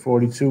case or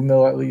 42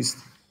 mil at least,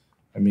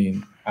 I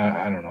mean,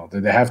 I don't know.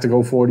 Did they have to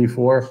go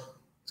 44?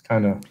 It's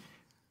kind of.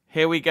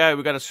 Here we go.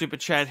 We've got a super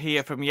chat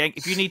here from Yank.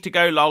 If you need to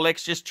go,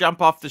 Lolex, just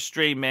jump off the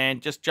stream, man.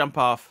 Just jump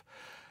off.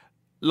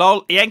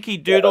 Yankee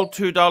Doodle,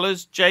 $2.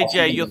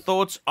 JJ, your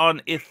thoughts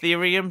on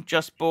Ethereum?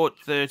 Just bought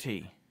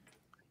 30.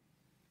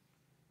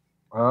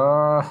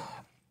 Well,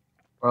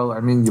 I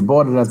mean, you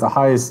bought it at the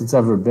highest it's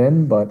ever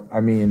been, but I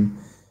mean,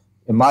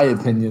 in my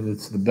opinion,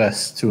 it's the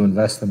best to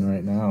invest in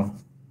right now.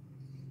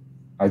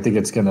 I think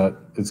it's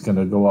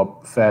gonna go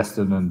up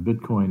faster than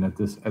Bitcoin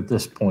at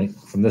this point.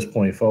 From this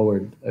point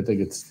forward, I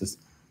think it's the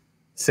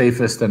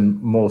safest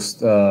and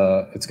most.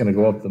 It's gonna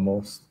go up the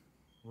most.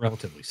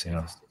 Relatively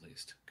safest, at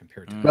least,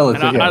 compared to...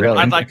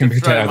 I'd like to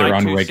throw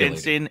my 2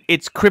 cents in.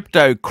 It's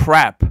crypto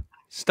crap.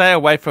 Stay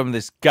away from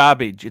this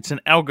garbage. It's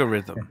an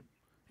algorithm.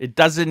 It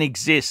doesn't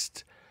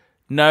exist.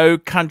 No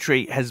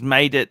country has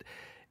made it.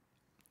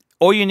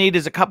 All you need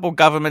is a couple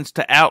governments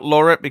to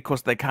outlaw it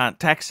because they can't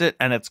tax it,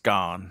 and it's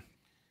gone.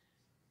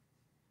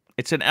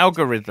 It's an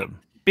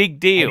algorithm. Big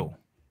deal.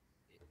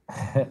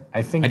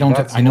 I think I know.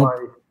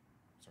 Sorry,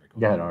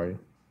 go ahead, Ari.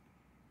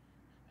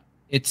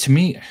 It, to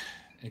me,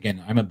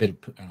 again, I'm a bit of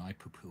I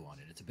poo-poo on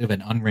it. It's a bit of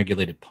an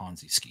unregulated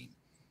Ponzi scheme,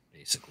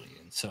 basically.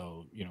 And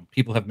so,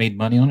 people have made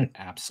money on it.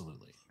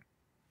 Absolutely.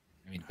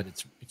 I mean, but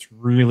it's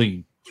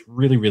really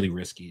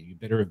risky. You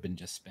better have been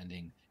just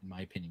spending, in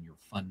my opinion, your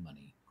fun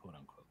money, quote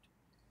unquote,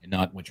 and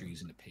not what you're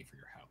using to pay for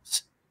your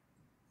house.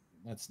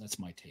 That's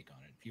my take on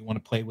it. If you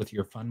want to play with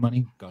your fun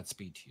money,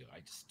 Godspeed to you.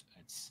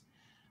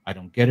 I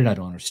don't get it. I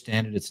don't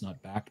understand it. It's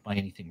not backed by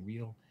anything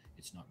real.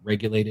 It's not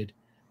regulated.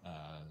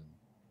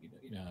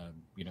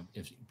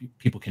 If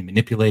people can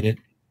manipulate it,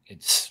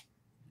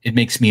 it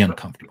makes me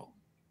uncomfortable.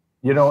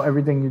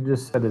 Everything you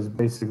just said is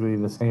basically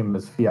the same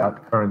as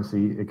fiat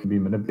currency. It can be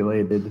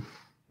manipulated. It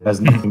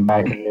has nothing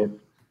backing it.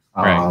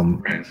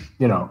 Right.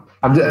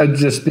 I'm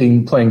just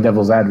playing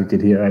devil's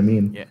advocate here. I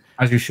mean, Yeah.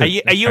 As you should.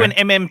 Are you an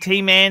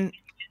MMT man,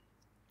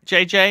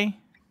 JJ?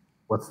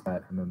 What's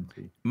that,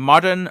 MMT?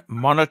 Modern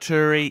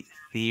monetary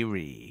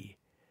theory.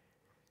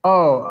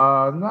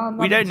 Oh, no.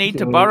 We don't need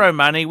to borrow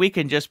money. We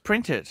can just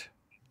print it.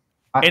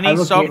 Any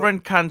sovereign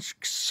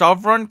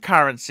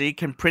currency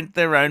can print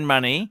their own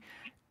money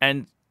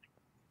and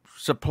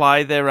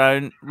supply their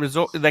own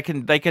resort. They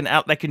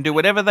can do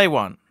whatever they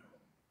want.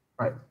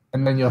 Right.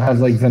 And then you'll have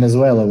like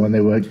Venezuela when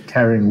they were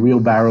carrying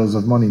wheelbarrows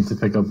of money to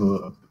pick up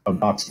a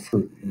box of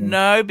fruit. You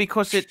know? No,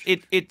 because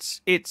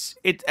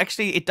it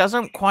actually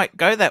doesn't quite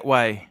go that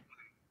way.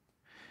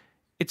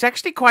 It's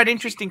actually quite an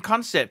interesting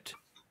concept.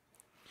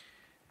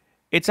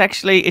 It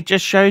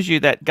just shows you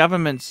that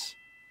governments.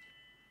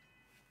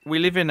 We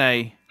live in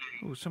a.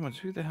 Oh,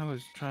 who the hell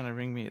is trying to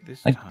ring me at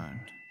this time?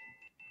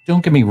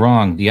 Don't get me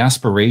wrong. The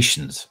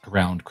aspirations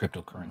around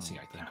cryptocurrency,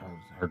 I think,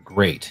 are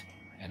great,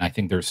 and I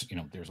think there's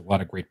a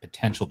lot of great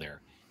potential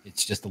there.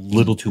 It's just a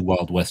little too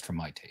Wild West for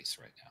my taste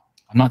right now.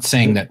 I'm not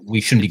saying that we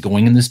shouldn't be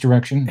going in this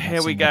direction.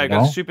 Here we go.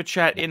 Got a super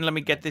chat in. Let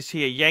me get this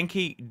here.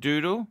 Yankee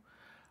Doodle.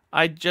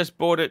 I just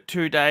bought it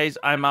 2 days.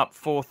 I'm up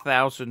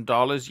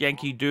 $4,000.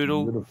 Yankee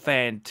Doodle,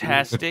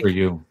 fantastic. Good for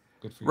you.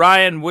 Good for you.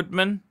 Ryan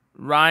Woodman,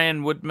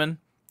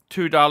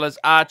 $2.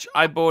 Arch,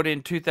 I bought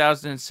in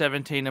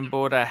 2017 and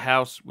bought a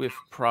house with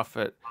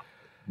profit.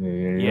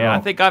 Yeah,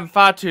 I think I'm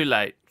far too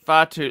late.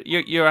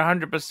 You're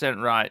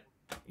 100% right.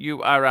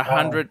 You are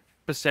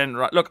 100%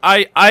 right. Look,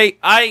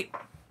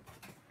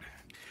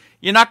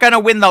 you're not going to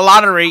win the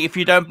lottery if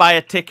you don't buy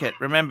a ticket.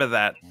 Remember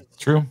that. It's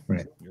true.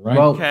 Right. You're right.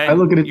 Well, okay. I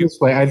look at it this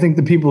way. I think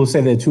the people who say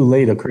they're too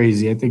late are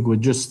crazy. I think we're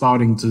just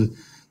starting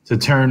to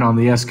turn on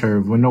the S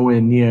curve. We're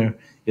nowhere near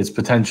its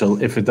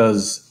potential if it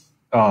does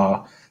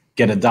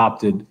get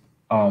adopted.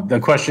 The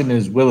question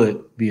is, will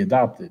it be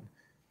adopted?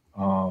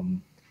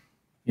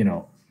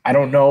 I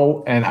don't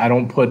know, and I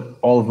don't put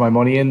all of my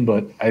money in,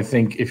 but I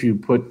think if you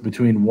put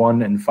between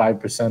 1% and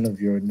 5%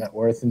 of your net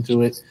worth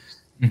into it,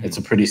 it's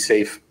a pretty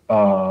safe.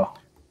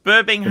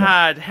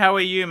 Birbinghard, how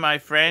are you, my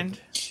friend?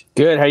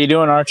 Good. How you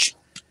doing, Arch?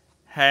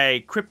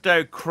 Hey,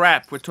 crypto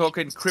crap. We're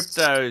talking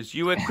cryptos.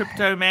 You a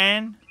crypto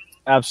man?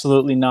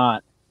 Absolutely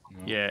not.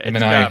 Yeah, him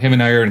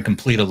and I are in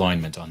complete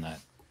alignment on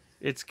that.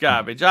 It's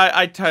garbage.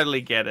 I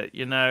totally get it.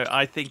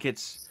 I think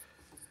it's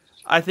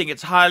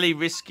highly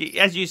risky.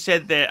 As you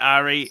said there,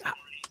 Ari,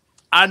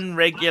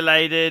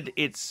 unregulated.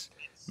 It's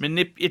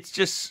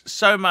just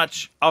so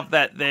much of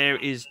that there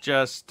is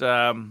just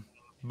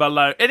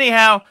below.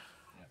 Anyhow,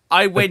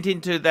 I went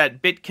into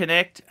that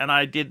BitConnect and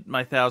I did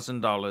my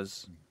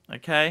 $1,000.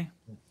 Okay?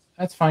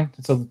 That's fine.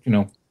 It's if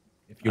you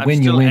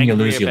win, you win. You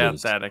lose, you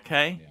lose. That,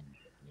 okay?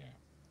 Yeah.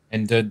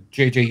 And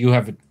JJ, you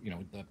have the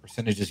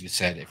percentages you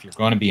said. If you're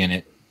going to be in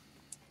it,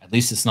 at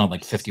least it's not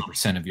like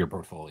 50% of your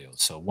portfolio.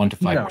 So 1 to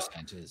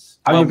 5% is.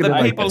 Well, the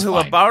people who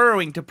are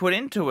borrowing to put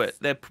into it,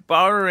 they're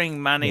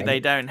borrowing money they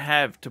don't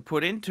have to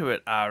put into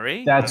it,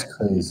 Ari. That's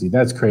crazy.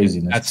 That's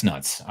craziness. That's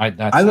nuts. I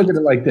look at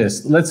it like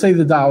this. Let's say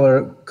the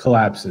dollar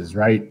collapses,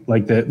 right?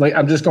 Like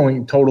I'm just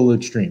going total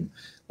extreme.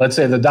 Let's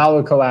say the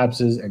dollar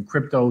collapses and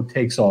crypto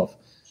takes off.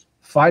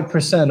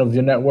 5% of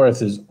your net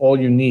worth is all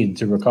you need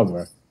to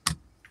recover.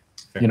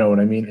 You know what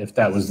I mean? If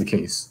that was the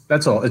case,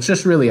 that's all. It's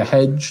just really a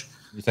hedge.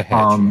 It's a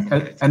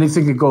hedge.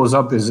 Anything that goes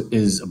up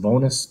is a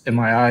bonus in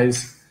my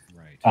eyes.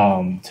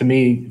 Right. To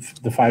me,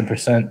 the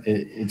 5%,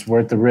 it's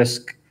worth the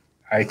risk.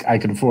 I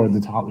can afford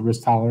the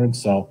risk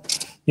tolerance. So,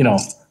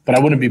 but I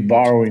wouldn't be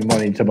borrowing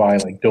money to buy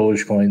like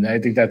Dogecoin. I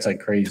think that's like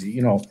crazy.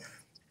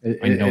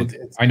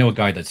 I know a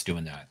guy that's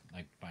doing that,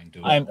 like buying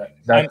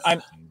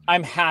Dogecoin.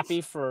 I'm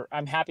happy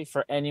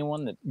for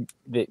anyone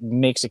that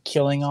makes a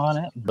killing on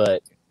it,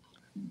 but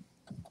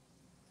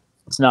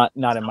it's not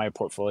in my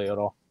portfolio at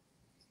all.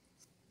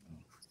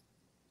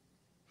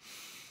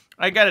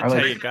 I gotta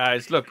tell you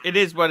guys, look, it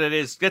is what it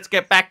is. Let's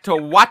get back to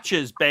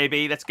watches,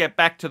 baby. Let's get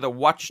back to the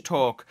watch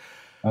talk.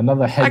 I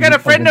got a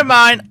friend of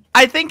mine.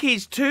 I think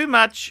he's too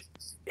much.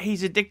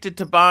 He's addicted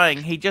to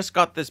buying. He just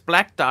got this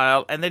black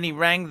dial, and then he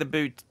rang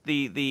the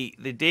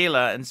dealer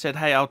and said,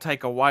 "Hey, I'll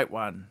take a white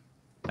one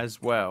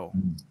as well."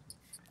 And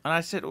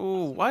I said,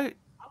 "Oh, why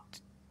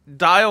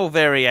dial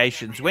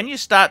variations? When you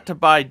start to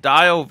buy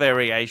dial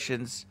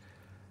variations,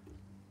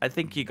 I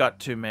think you got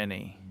too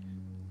many."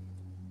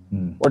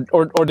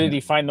 Or did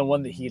he find the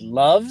one that he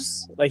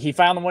loves? Like he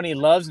found the one he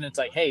loves, and it's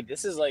like, hey,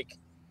 this is like,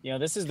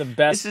 this is the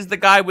best. This is the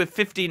guy with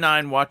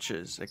 59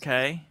 watches.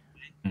 Okay.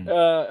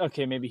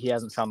 Okay, maybe he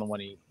hasn't found the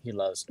one he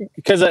loves.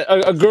 Because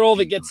a girl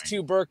that gets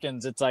 2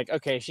 Birkins, it's like,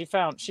 okay, she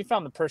found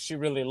the purse she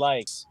really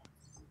likes.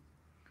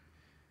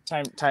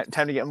 Time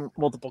to get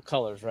multiple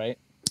colors, right?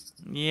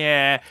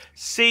 Yeah.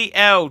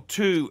 CL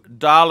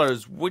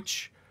 $2.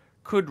 Which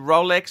could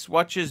Rolex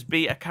watches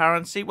be a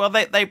currency? Well,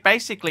 they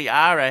basically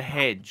are a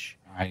hedge.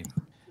 Right.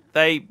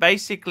 They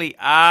basically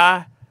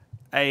are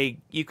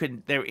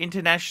they're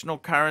international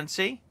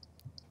currency.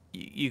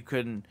 You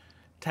can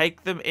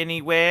take them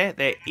anywhere.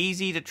 They're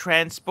easy to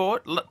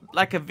transport.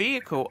 Like a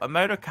vehicle, a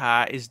motor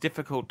car is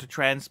difficult to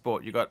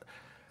transport. You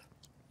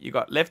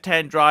got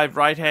left-hand drive,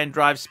 right-hand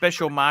drive,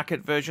 special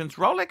market versions.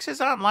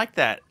 Rolexes aren't like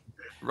that.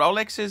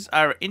 Rolexes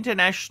are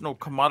international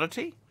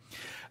commodity.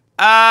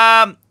 It's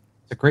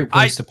a great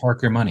place to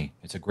park your money.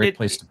 It's a great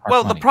place to park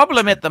money. Well, the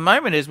problem at the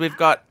moment is we've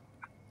got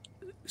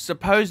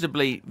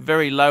supposedly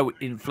very low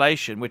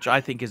inflation, which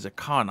I think is a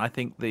con. I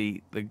think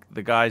the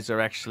guys are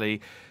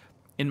actually,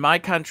 in my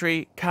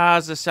country,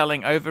 cars are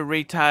selling over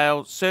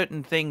retail.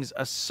 Certain things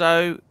are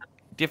so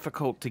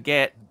difficult to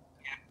get.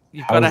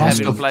 You've got to have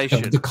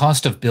inflation. The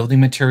cost of building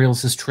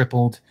materials has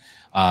tripled.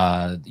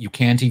 You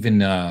can't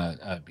even,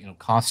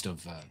 cost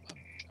of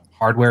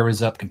hardware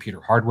is up. Computer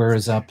hardware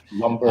is up.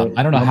 Lumber.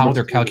 I don't know how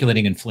they're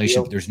calculating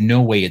inflation, but there's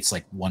no way it's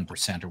like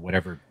 1% or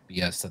whatever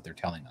BS that they're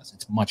telling us.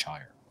 It's much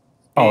higher.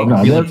 Oh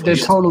no, they're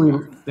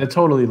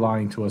totally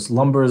lying to us.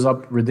 Lumber is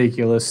up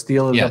ridiculous.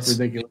 Steel is up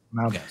ridiculous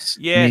amounts.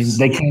 Yes. I mean,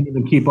 they can't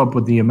even keep up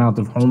with the amount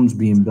of homes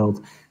being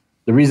built.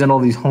 The reason all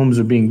these homes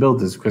are being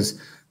built is because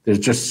there's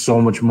just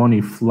so much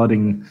money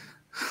flooding,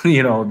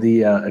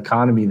 the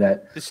economy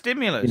that the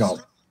stimulus.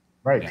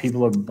 Right.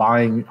 People are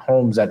buying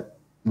homes at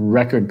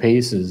record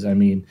paces. I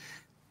mean,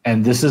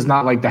 and this is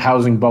not like the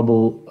housing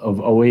bubble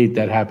of '08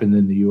 that happened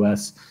in the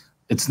U.S.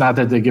 It's not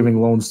that they're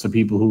giving loans to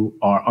people who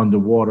are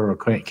underwater or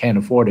can't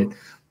afford it.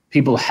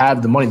 People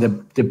have the money.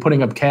 They're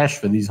putting up cash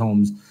for these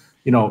homes.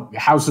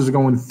 Houses are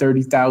going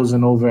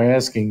 30,000 over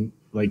asking,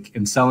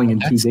 and selling in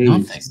 2 days.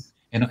 Nothing.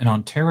 In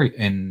Ontario,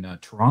 in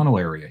Toronto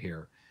area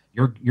here,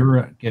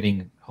 you're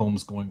getting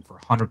homes going for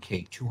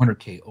 100K,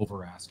 200K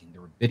over asking.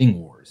 There were bidding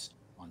wars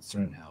on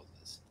certain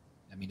houses.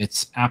 I mean,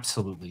 it's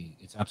absolutely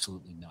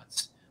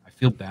nuts. I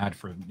feel bad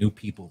for new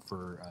people,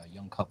 for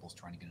young couples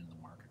trying to get into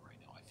the market right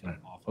now. I feel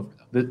awful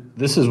for them.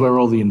 This is where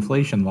all the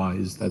inflation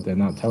lies that they're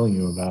not telling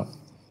you about.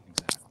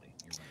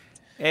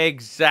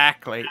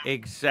 Exactly.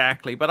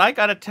 Exactly. But I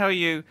got to tell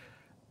you,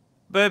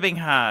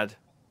 Birminghard.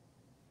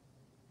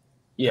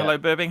 Yeah. Hello,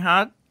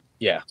 Birminghard.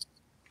 Yeah.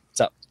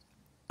 What's up?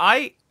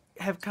 I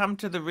have come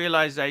to the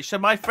realization. So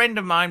my friend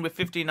of mine with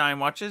 59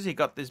 watches, he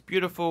got this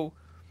beautiful,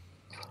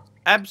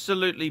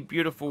 absolutely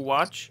beautiful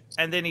watch,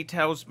 and then he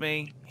tells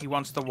me he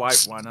wants the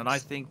white one, and I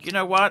think, you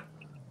know what?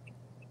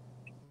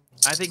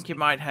 I think you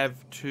might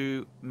have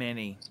too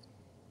many.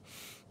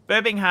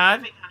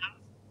 Birminghard,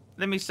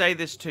 let me say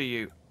this to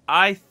you.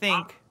 I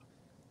think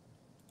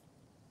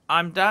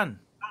I'm done.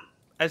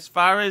 As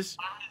far as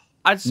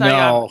I'd say,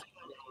 no,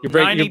 you're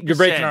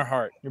breaking our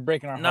heart. You're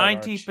breaking our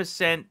heart.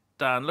 90%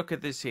 done. Look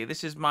at this here.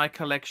 This is my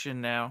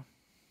collection now.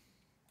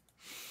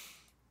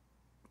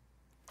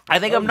 I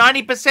think I'm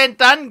 90%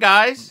 done,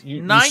 guys.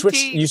 You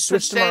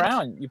switched them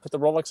around. You put the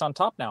Rolex on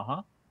top now,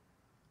 huh?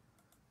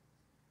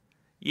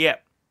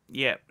 Yep.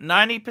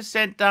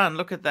 90% done.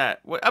 Look at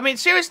that. I mean,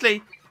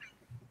 seriously,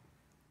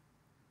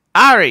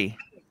 Ari,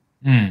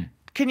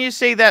 can you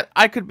see that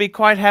I could be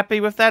quite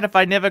happy with that if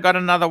I never got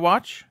another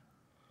watch?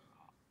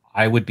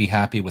 I would be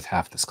happy with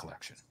half this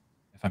collection,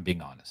 if I'm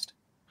being honest.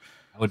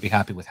 I would be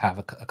happy with half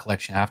a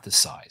collection, half this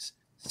size.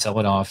 Sell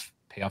it off,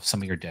 pay off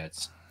some of your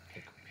debts,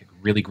 pick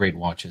really great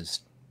watches,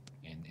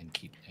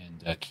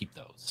 and keep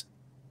those.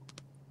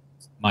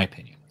 My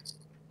opinion.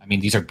 I mean,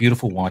 these are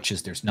beautiful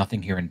watches. There's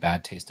nothing here in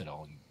bad taste at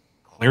all.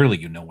 Clearly,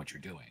 you know what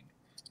you're doing,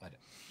 but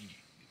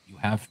you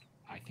have.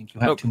 I think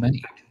you have too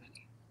many.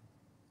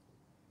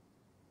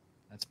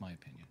 That's my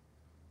opinion.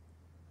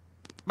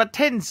 But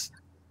 10s,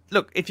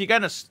 look, if you're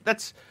gonna,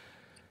 that's.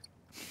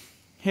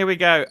 Here we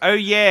go. Oh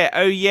yeah.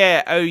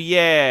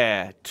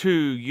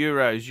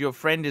 €2. Your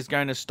friend is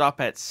going to stop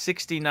at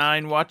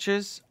 69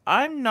 watches.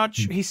 I'm not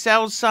sure. He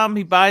sells some,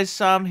 he buys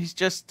some. He's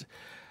just.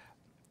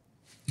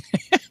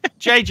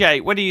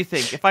 JJ, what do you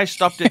think? If I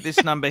stopped at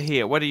this number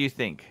here, what do you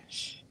think?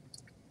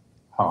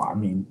 Oh, I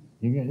mean,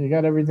 you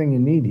got everything you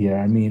need here.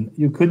 I mean,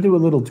 you could do a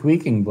little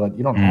tweaking, but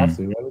you don't have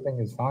to. Everything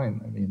is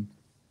fine. I mean,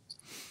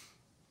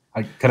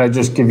 could I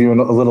just give you a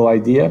little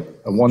idea?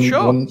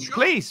 Sure.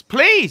 Please,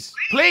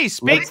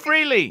 speak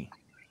freely.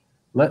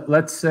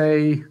 Let's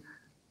say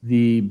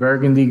the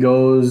Burgundy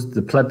goes,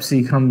 the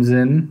Plebsy comes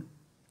in.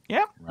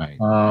 Yeah. Right.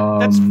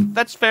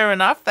 That's fair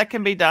enough. That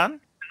can be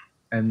done.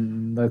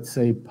 And let's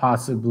say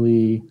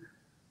possibly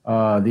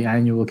the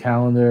annual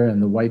calendar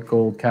and the white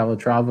gold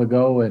Calatrava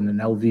go, and an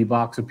LV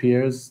box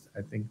appears.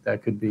 I think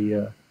that could be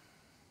a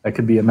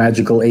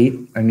magical 8.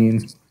 I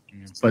mean,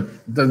 but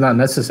that's not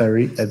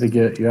necessary. I think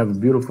you have a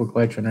beautiful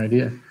collection right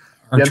here.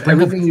 You have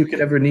everything you could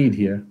ever need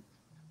here.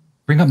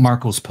 Bring up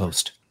Marco's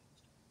post.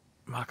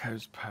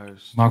 Marco's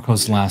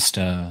last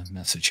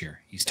message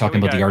here. He's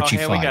talking about the Archie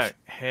 5.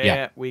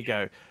 Here we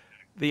go.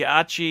 The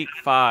Archie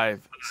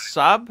 5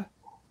 sub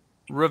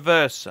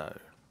reverso.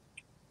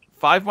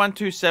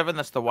 5127,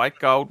 that's the white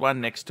gold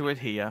one next to it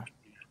here.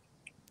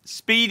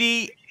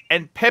 Speedy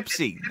and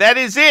Pepsi. That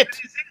is it.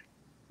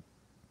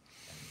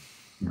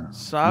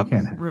 Sub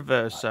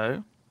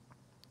reverso.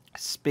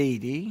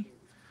 Speedy.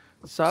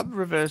 Sub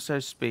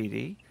reverso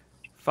speedy.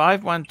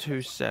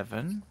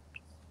 5127.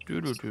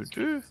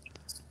 Pepsi.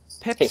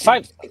 Hey,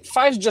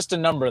 five's just a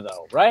number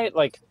though, right?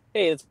 Like,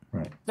 hey, let's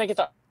make it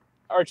the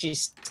Archie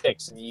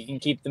 6 and you can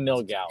keep the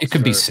Milgauss. It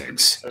could be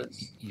 6.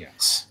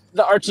 Yes.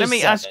 The Archie let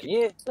me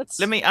 7.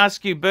 Let me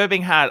ask you,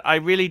 Birminghard, I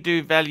really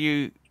do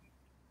value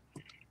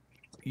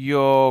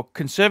your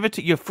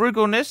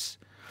frugalness.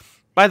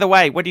 By the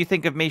way, what do you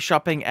think of me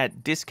shopping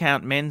at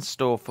Discount Men's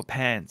Store for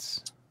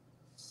pants?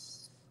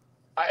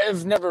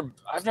 I've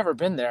never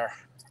been there.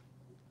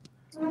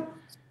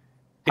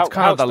 It's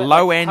kind of the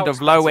low end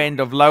of low end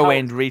of low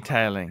end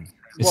retailing.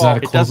 Is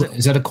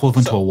that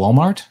equivalent to a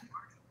Walmart?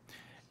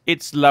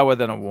 It's lower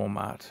than a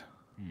Walmart.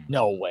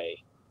 No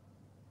way.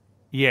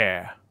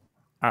 Yeah.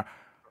 But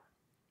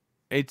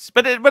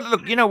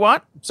look, you know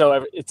what?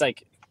 So it's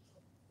like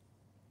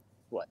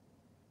what?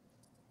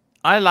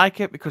 I like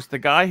it because the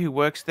guy who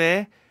works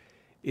there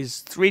is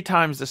 3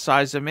 times the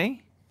size of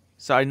me,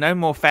 so no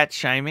more fat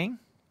shaming.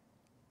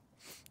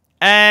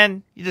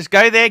 And you just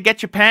go there,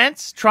 get your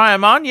pants, try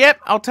them on.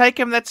 Yep, I'll take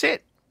them. That's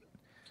it.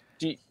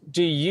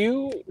 Do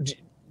you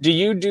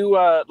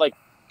do like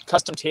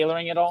custom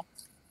tailoring at all?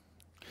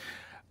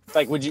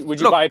 Like, would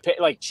you buy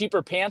like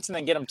cheaper pants and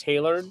then get them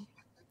tailored?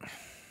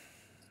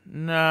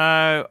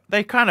 No,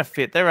 they kind of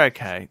fit. They're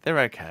okay. They're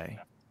okay.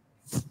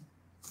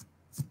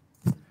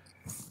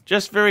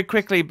 Just very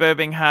quickly,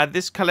 Birmingham,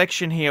 this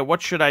collection here, what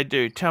should I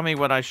do? Tell me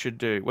what I should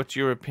do. What's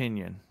your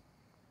opinion?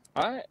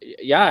 I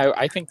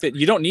think that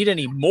you don't need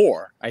any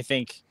more. I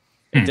think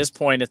at this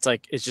point,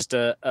 it's just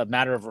a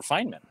matter of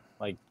refinement.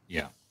 Like,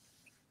 yeah.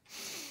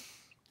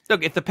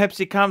 Look, if the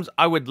Pepsi comes,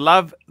 I would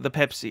love the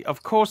Pepsi.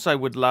 Of course, I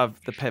would love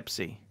the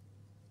Pepsi.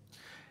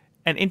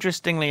 And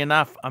interestingly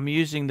enough, I'm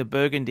using the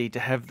burgundy to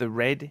have the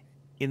red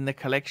in the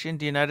collection.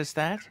 Do you notice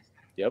that?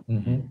 Yep.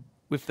 Mm-hmm.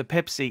 With the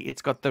Pepsi,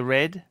 it's got the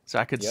red, so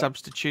I could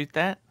substitute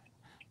that.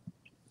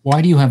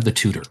 Why do you have the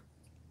Tudor?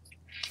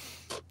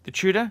 The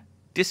Tudor?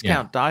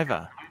 Discount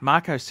diver.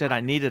 Marco said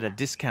I needed a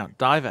discount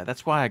diver.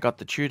 That's why I got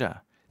the Tudor.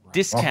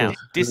 Discount.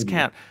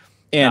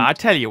 And I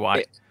tell you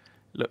what.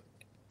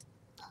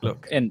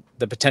 Look. And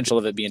the potential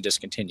of it being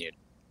discontinued.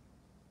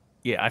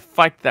 Yeah, I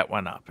fiked that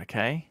one up,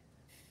 okay?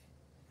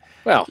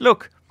 Well,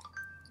 look,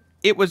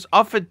 it was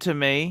offered to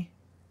me,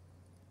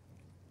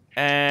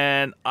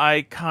 and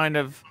I got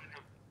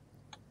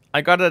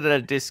it at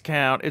a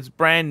discount. It's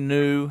brand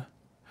new.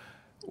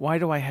 Why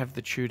do I have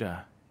the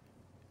Tudor?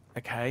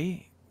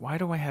 Okay, why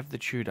do I have the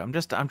Tudor?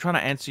 I'm trying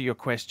to answer your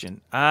question.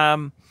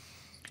 Well,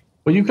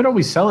 you could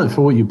always sell it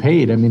for what you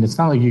paid. I mean, it's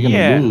not like you're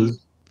gonna lose.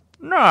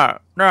 No,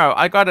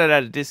 I got it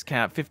at a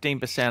discount,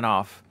 15%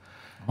 off.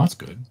 Well, that's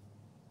good.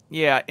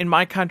 Yeah, in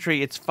my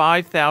country, it's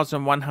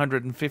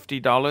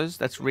 $5,150.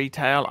 That's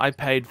retail. I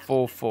paid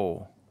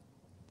 $4,400.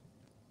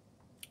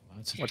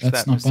 What's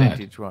that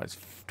percentage-wise?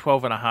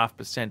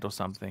 12.5% or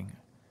something.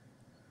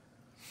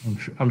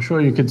 I'm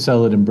sure you could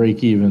sell it and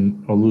break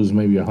even or lose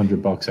maybe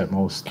 $100 at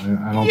most. I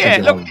don't think. Yeah,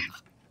 look,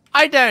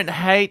 I don't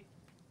hate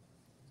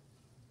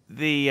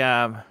the.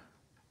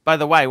 By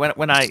the way,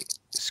 when I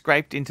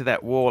scraped into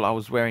that wall, I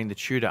was wearing the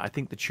Tudor. I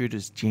think the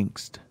Tudor's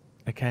jinxed.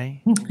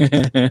 Okay.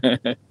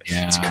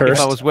 It's cursed. If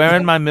I was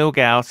wearing my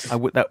Milgauss,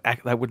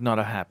 that would not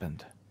have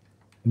happened.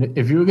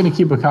 If you were going to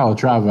keep a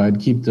Calatrava, I'd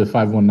keep the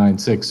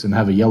 5196 and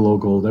have a yellow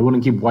gold. I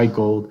wouldn't keep white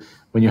gold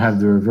when you have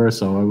the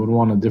Reverso. I would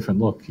want a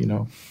different look, you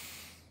know.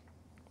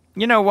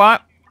 You know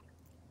what?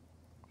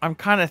 I'm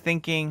kind of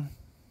thinking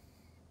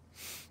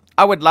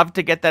I would love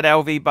to get that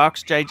LV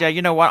box, JJ.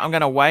 You know what? I'm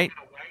going to wait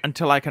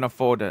until I can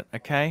afford it,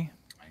 okay?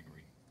 I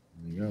agree.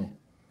 There you go.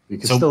 You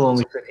can still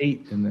only fit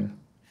 8 in there.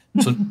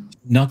 So,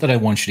 not that I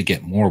want you to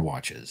get more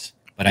watches,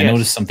 but I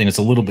noticed something that's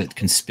a little bit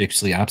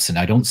conspicuously absent.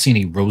 I don't see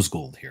any rose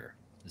gold here.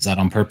 Is that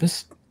on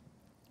purpose?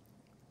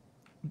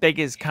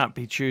 Beggars can't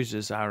be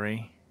choosers,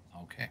 Ari.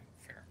 Okay,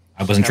 fair.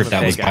 I wasn't sure if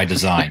that was by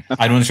design.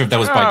 I wasn't sure if that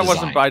was by design. It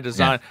wasn't by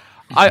design.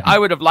 Yeah. I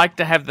would have liked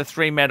to have the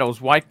 3 metals,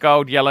 white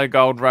gold, yellow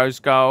gold, rose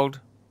gold,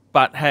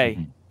 but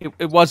hey,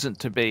 it wasn't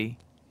to be.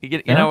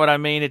 You know what I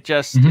mean? It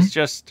just,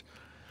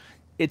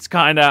 it's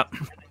kind of...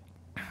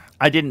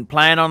 I didn't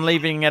plan on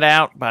leaving it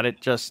out, but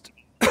it just,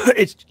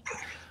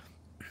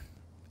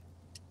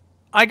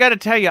 I got to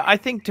tell you, I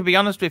think, to be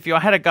honest with you,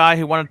 I had a guy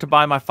who wanted to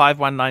buy my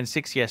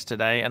 5196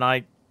 yesterday, and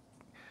I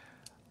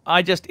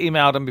just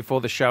emailed him before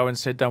the show and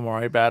said, don't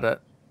worry about it.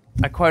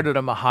 I quoted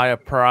him a higher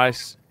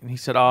price, and he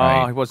said,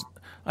 he wasn't.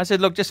 I said,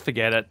 look, just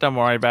forget it. Don't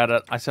worry about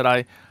it. I said,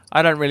 I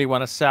don't really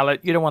want to sell it.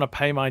 You don't want to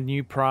pay my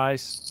new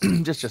price.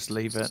 just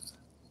leave it.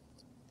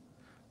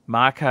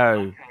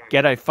 Marco,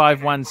 get a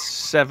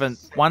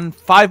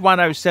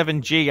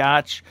 5107G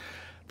Arch.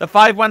 The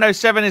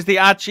 5107 is the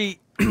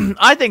Archie.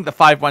 I think the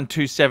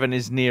 5127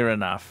 is near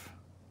enough.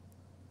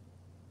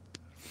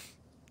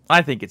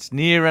 I think it's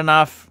near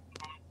enough.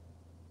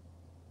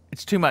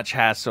 It's too much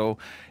hassle.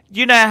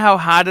 You know how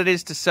hard it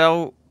is to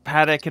sell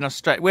Patek in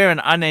Australia? We're an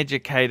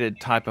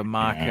uneducated type of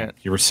market.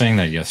 You were saying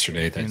that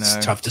yesterday. That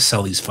it's tough to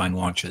sell these fine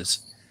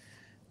watches.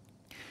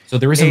 So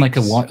there isn't like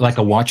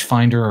a watch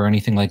finder or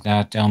anything like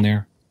that down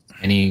there?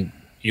 I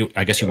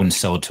guess you wouldn't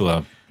sell it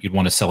to you'd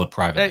want to sell it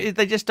privately.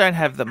 They just don't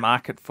have the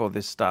market for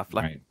this stuff.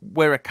 Like,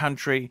 we're a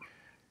country,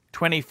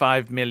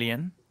 25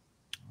 million.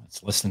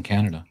 That's less than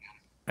Canada.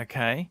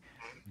 Okay.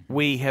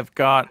 We have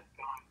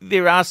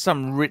there are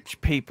some rich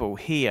people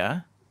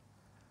here,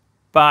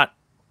 but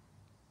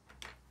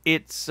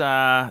it's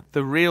the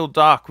real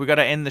doc. We've got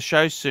to end the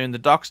show soon. The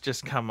doc's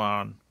just come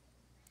on.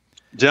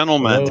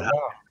 Gentlemen.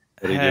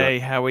 Hey,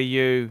 how are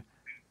you?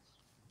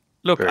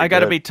 Look, I got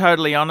to be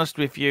totally honest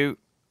with you.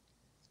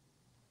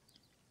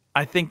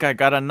 I think I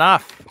got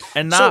enough.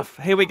 Enough.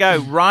 Here we go.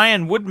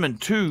 Ryan Woodman,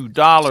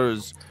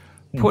 $2.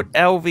 Put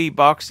LV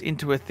box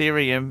into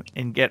Ethereum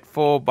and get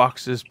 4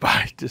 boxes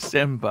by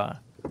December.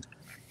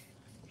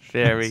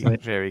 Very,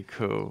 very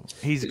cool.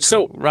 He's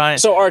So cool. Ryan.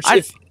 So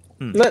Archie,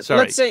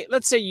 sorry.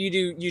 let's say you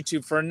do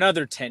YouTube for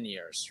another 10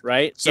 years,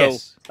 right? So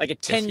Yes. like a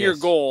 10-year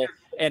goal,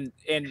 and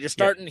you're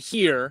starting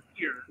here.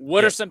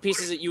 What are some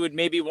pieces that you would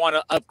maybe want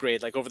to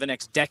upgrade, like over the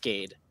next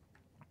decade?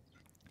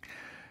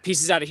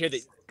 Pieces out of here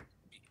that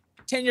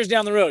 10 years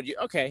down the road,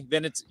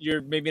 then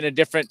you're maybe in a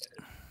different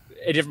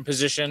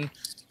position.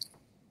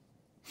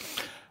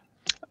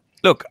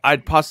 Look,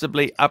 I'd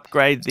possibly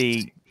upgrade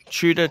the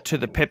Tudor to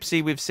the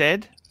Pepsi. We've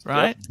said,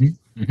 right?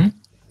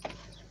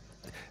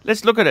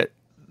 Let's look at it.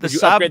 Would you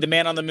upgrade the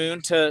Man on the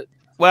Moon to?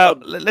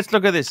 Well, let's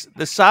look at this.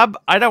 The sub.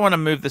 I don't want to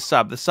move the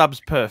sub. The sub's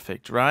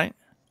perfect, right?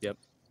 Yep.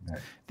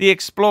 The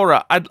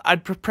Explorer.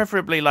 I'd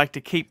preferably like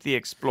to keep the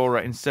Explorer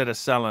instead of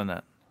selling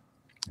it.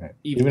 Right.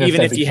 Even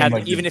if you had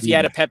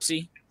a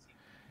Pepsi.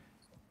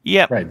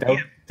 Yep. Right.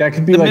 That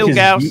could be The like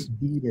Milgauss. his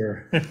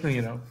beater,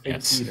 you know.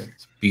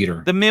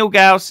 Beater. The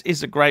Milgauss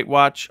is a great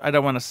watch. I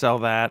don't want to sell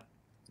that.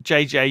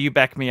 JJ, you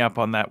back me up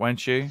on that,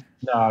 won't you?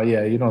 No,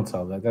 yeah, you don't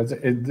sell that. That's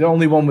the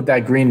only one with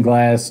that green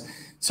glass.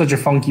 Such a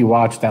funky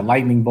watch. That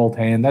lightning bolt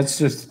hand. That's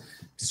a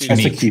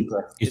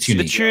keeper. It's The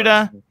unique.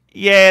 Tudor.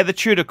 Yeah, the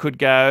Tudor could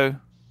go.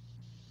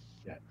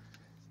 Yeah.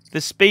 The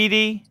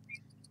Speedy.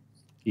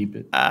 Keep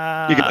it. You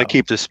got to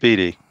keep the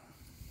Speedy.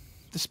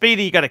 The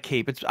Speedy you got to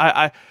keep. It's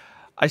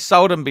I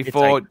sold them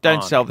before. It's Don't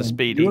iconic. sell the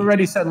Speedy. You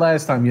already said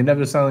last time you're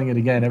never selling it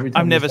again. Every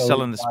time I'm you never sell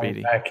selling it, the you buy it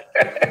Speedy.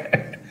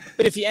 back.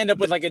 But if you end up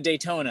with like a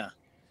Daytona,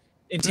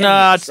 in 10 No, years,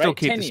 I'd still right?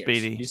 keep 10 the years.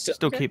 Speedy. You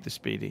Still keep the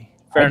Speedy.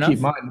 Fair I'd enough. keep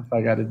mine if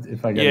I got it.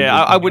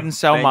 Yeah, I wouldn't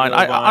sell mine.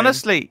 Manual bind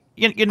Honestly,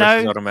 you versus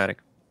know, automatic.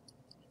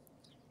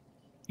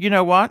 you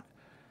know what?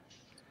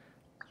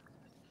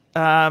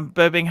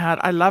 Birmingham,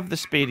 I love the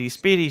Speedy.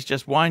 Speedy's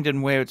just wind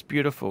and wear. It's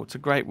beautiful. It's a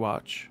great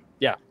watch.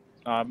 Yeah.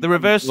 The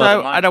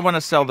Reverso, I don't want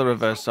to sell the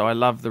Reverso. I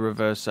love the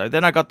Reverso.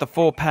 Then I got the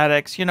 4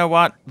 Paddocks. You know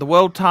what? The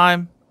World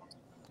Time,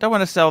 don't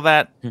want to sell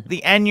that.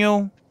 The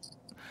Annual,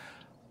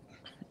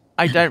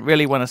 I don't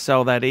really want to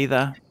sell that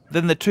either.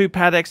 Then the 2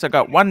 Paddocks, I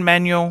got 1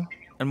 manual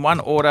and 1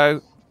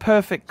 auto.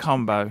 Perfect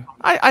combo.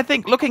 I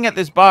think looking at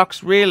this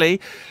box, really,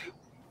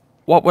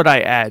 what would I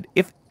add?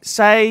 If,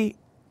 say,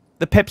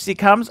 the Pepsi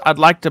comes, I'd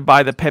like to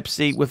buy the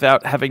Pepsi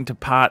without having to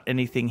part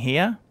anything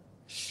here.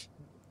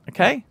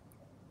 Okay?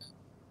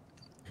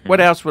 What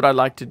else would I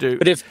like to do?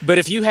 But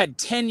if you had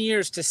 10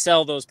 years to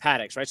sell those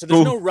Paddocks, right? So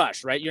there's no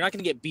rush, right? You're not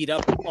going to get beat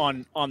up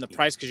on the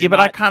price because Yeah, but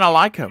I kind of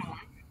like them.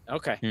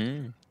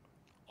 Okay.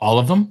 All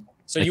of them?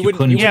 So Like you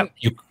wouldn't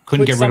you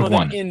couldn't get rid of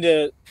one.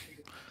 into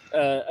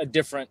a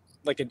different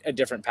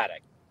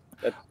paddock.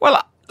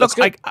 Well, That's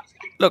look,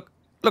 good.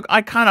 look,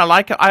 I kind of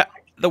like it.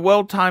 The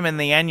World Time and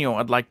the Annual,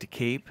 I'd like to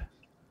keep.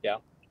 Yeah.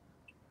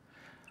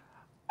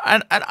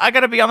 And I got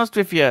to be honest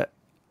with you.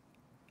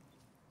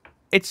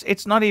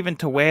 It's not even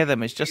to wear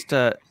them. It's just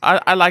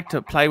I like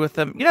to play with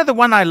them. You know, the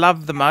one I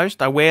love the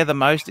most, I wear the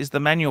most, is the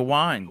manual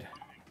wind.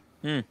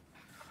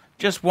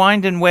 Just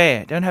wind and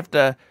wear. Don't have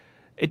to.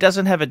 It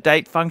doesn't have a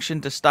date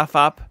function to stuff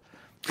up.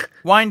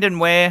 Wind and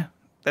wear.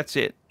 That's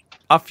it.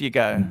 Off you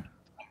go.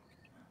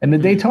 And the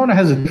Daytona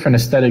has a different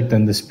aesthetic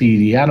than the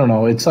Speedy. I don't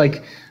know. It's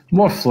like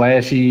more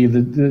flashy.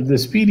 The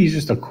Speedy is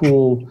just a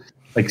cool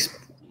like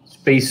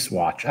space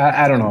watch.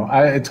 I don't know.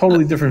 A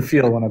totally different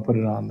feel when I put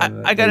it on.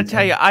 I got to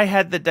tell you, I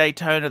had the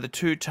Daytona, the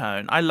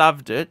 2-tone. I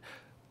loved it,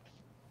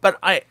 but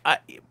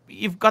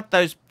you've got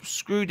those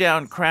screw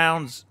down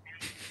crowns,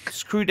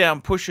 screw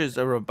down pushers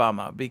are a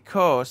bummer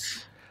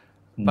because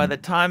by the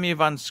time you've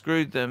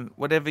unscrewed them,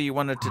 whatever you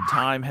wanted to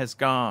time has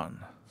gone.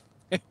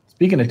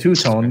 Speaking of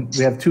 2-tone,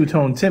 we have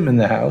 2-tone Tim in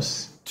the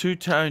house.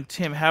 2-tone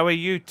Tim, how are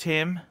you,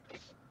 Tim?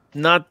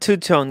 Not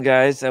two-tone,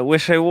 guys. I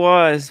wish I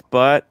was,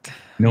 but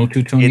No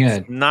two-tone it's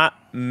yet. not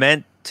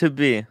meant to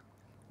be.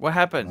 What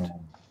happened?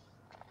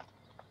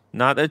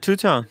 Not a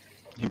two-tone.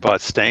 You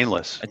bought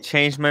stainless. I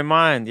changed my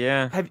mind.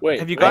 Yeah. Have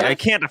Wait, you got I it?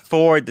 can't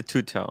afford the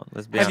two-tone.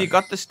 Let's be Have you honest.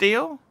 got the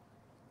steel?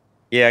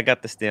 Yeah, I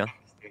got the steel.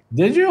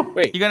 Did you?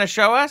 Wait. You gonna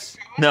show us?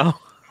 No.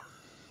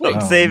 I'm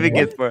Oh, saving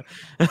what? it for.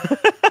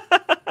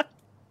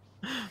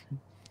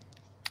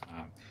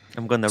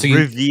 I'm gonna So you-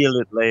 reveal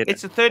it later.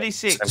 It's a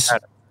 36. It's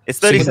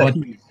So you 36. bought-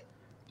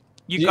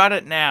 You got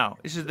it now.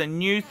 This is the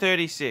new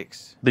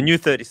 36. The new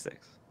 36.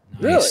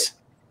 Nice.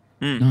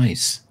 Mm.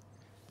 Nice.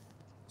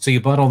 So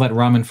you bought all that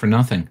ramen for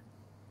nothing.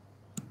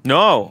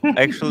 No,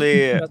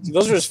 actually,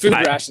 Those are his food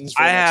rations.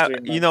 For I the next have.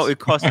 3 You know, months. it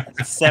cost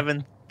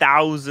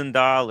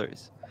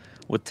 $7,000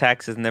 with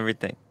taxes and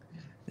everything.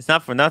 It's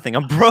not for nothing.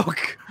 I'm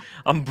broke.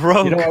 I'm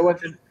broke. You know,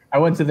 I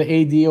went to the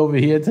AD over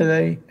here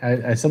today.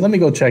 I said, let me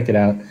go check it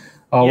out.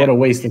 Oh, Yeah. what a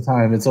waste of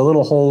time! It's a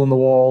little hole in the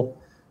wall.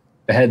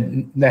 They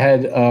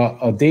had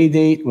a day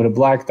date with a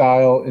black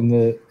dial in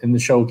the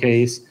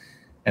showcase,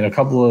 and a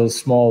couple of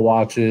small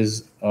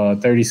watches.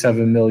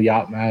 37 mil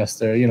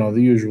Yachtmaster. You know,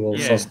 the usual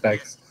Yeah.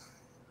 suspects.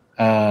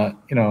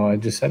 You know, I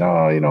just said,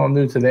 oh, you know, I'm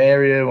new to the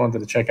area. Wanted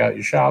to check out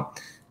your shop.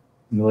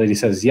 And the lady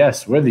says,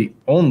 yes, we're the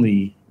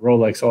only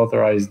Rolex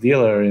authorized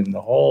dealer in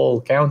the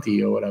whole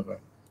county or whatever.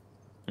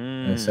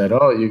 And I said,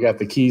 oh, you got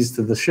the keys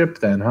to the ship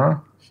then, huh?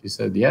 She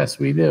said, yes,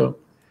 we do.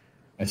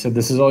 I said,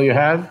 this is all you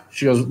have?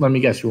 She goes, let me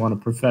guess, you want a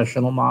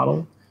professional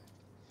model?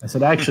 I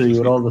said, actually,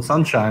 with all the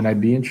sunshine, I'd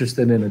be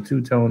interested in a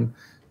two-tone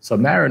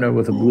Submariner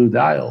with a blue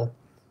dial.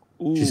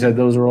 Ooh. She said,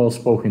 those are all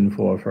spoken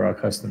for our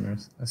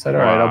customers. I said,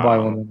 all right, I'll buy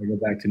one when I go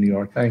back to New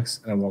York. Thanks.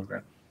 And I walked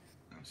out.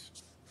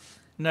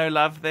 No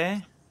love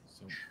there?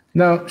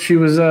 No, she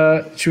was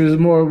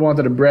more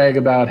wanted to brag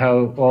about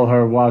how all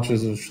her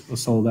watches are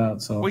sold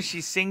out. So was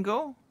she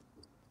single?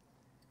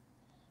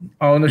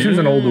 Oh no, she was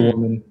an older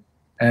woman.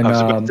 And I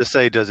was about to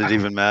say, does it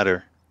even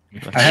matter?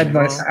 I had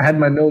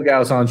my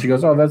Milgauss on. She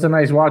goes, "Oh, that's a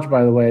nice watch,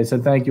 by the way." I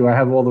said, "Thank you. I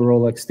have all the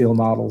Rolex steel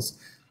models,"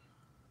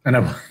 and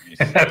I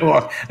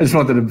just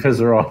wanted to piss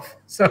her off.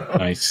 So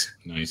nice.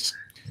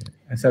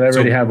 I said, "I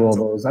already have all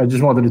those. I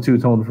just wanted a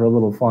two-tone for a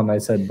little fun." I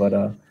said, "But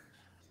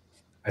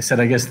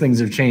I guess things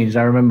have changed.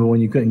 I remember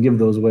when you couldn't give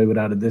those away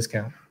without a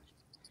discount."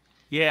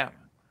 Yeah,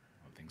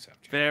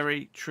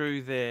 very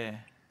true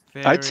there.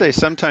 I'd say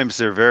sometimes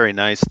they're very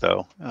nice,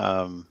 though.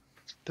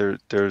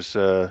 There's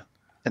an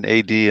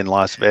AD in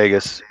Las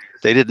Vegas.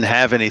 They didn't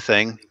have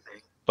anything,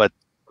 but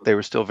they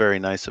were still very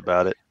nice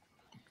about it.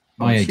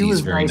 My AD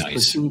is very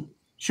nice.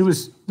 She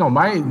was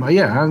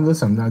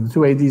listen, the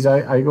two ADs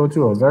I go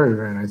to are very,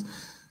 very nice.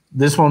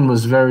 This one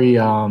was very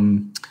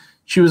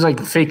she was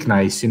like fake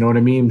nice, you know what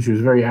I mean? She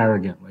was very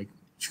arrogant. Like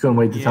she couldn't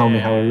wait to tell me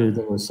how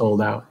everything was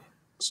sold out.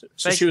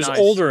 So she was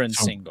older and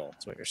single,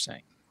 that's what you're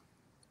saying.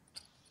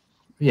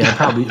 Yeah,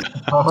 probably.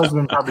 Her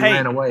husband probably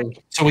ran away.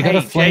 So we got a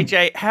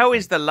JJ, how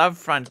is the love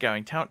front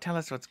going? Tell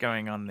us what's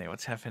going on there.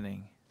 What's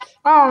happening?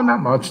 Oh,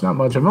 not much.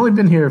 I've only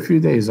been here a few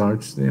days,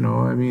 Arch. You know,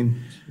 I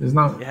mean, there's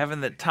not. You're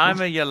having the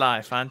time of your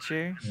life, aren't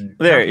you?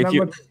 There,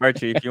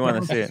 Archie, if you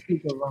want to see it.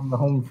 Speak on the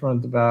home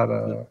front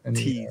about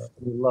any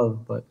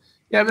love, but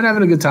yeah, I've been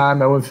having a good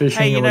time. I went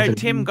fishing. Hey, you know,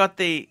 Tim got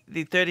the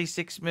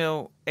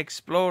 36mm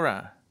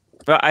Explorer.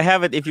 But I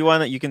have it. If you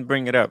want it, you can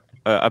bring it up.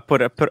 I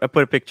put a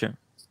picture.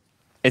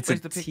 It's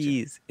Where's a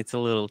tease. It's a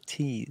little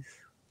tease.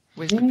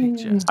 Where's the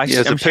picture?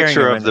 It's a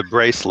picture of the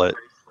bracelet.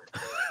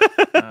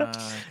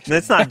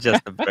 It's not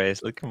just a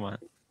bracelet. Come on.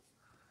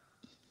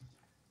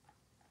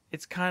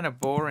 It's kind of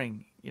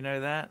boring. You know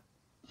that?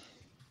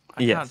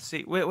 I can't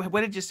see.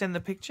 Where did you send the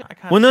picture? I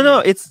can't. Well,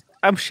 no.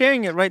 I'm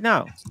sharing it right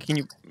now. Can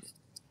you?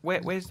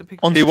 Where's the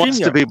picture? He wants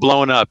to be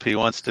blown up. He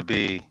wants to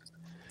be.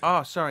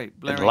 Oh, sorry.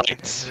 Blaring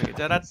lights.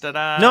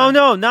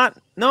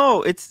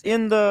 No.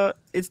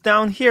 It's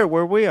down here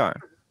where we are.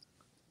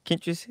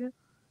 Can't you see it?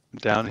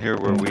 Down here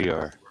where we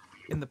are.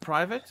 In the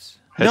privates?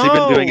 Has he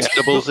been doing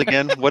edibles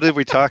again? What are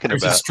we talking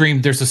about? There's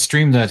a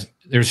stream that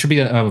there should be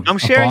I'm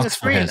sharing a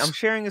screen. I'm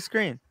sharing a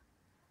screen.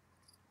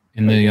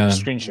 In the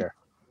screen share.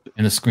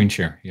 In the screen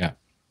share, yeah.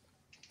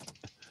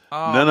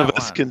 Oh, none of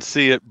us can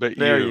see it, but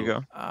there you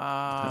go.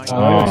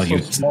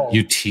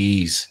 You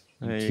tease.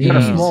 You got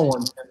a small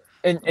one.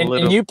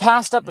 And you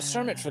passed up a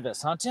Sermit for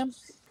this, huh, Tim?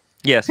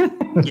 Yes.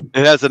 It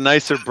has a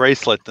nicer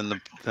bracelet than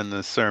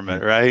the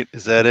Sermit, right?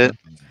 Is that it?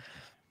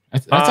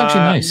 That's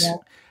actually nice. Yeah.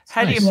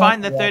 How do you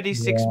find the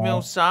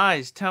 36mm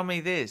size? Tell me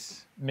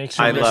this. Make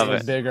sure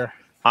it's bigger.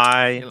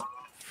 I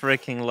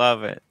freaking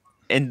love it.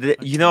 And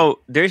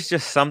there's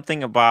just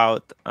something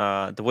about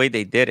the way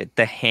they did it.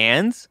 The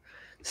hands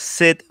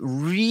sit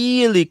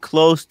really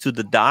close to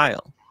the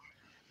dial.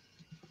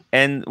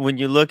 And when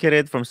you look at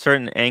it from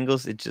certain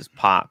angles, it just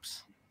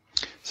pops.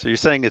 So you're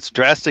saying it's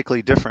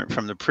drastically different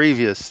from the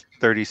previous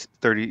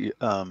 36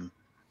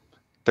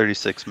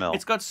 mil.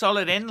 It's got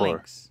solid end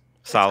links.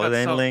 Solid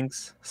end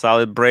links,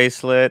 solid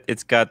bracelet.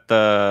 It's got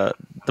the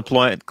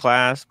deployment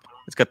clasp.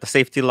 It's got the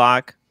safety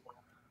lock.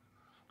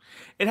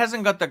 It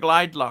hasn't got the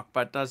glide lock,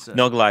 but does it?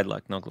 No glide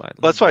lock. No glide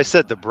lock. Well, that's why I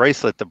said the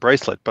bracelet.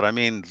 But I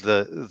mean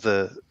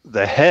the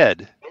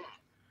head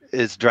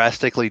is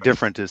drastically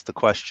different. Is the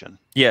question?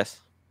 Yes,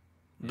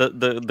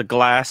 the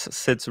glass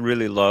sits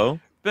really low.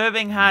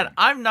 Birmingham,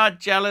 I'm not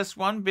jealous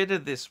one bit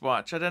of this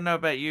watch. I don't know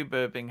about you,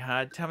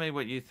 Birmingham. Tell me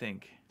what you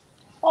think.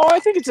 Oh,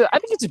 I think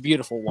it's a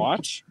beautiful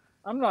watch.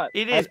 I'm not.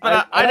 It is,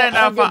 but I don't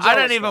know if I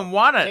don't even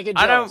want it.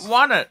 I don't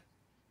want it.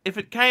 If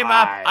it came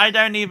up, I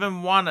don't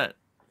even want it.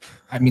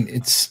 I mean,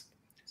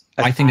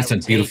 I think it's a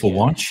beautiful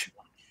watch.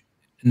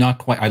 Not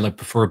quite. I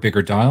prefer a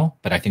bigger dial,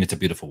 but I think it's a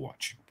beautiful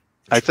watch.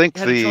 I think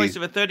you had a choice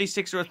of a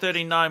 36 or a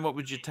 39. What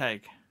would you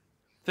take?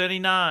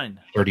 39.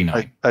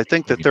 39. I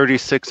think the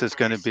 36 is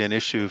going to be an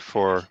issue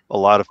for a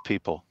lot of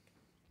people.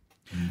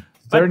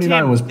 But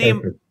 39 Tim, was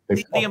perfect.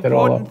 the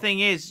important thing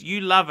is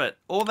you love it.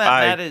 All that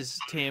matters,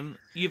 Tim.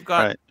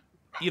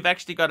 You've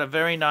actually got a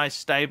very nice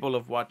stable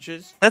of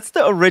watches. That's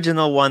the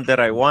original one that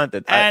I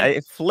wanted. I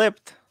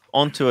flipped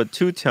onto a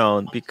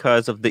two-tone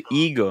because of the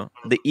ego.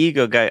 The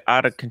ego got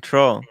out of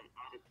control.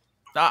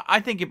 I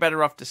think you're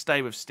better off to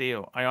stay with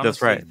steel. I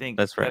honestly think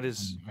that's right. That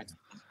is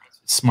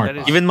smart.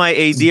 Even my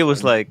AD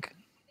was like,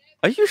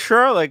 "Are you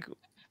sure? Like,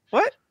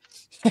 what?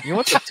 You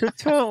want the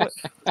two-tone?"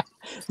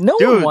 No one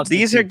Dude, wants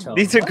these the are two-tone.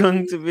 these are What?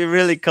 going to be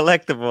really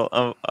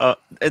collectible.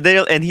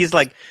 And he's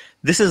like,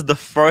 this is the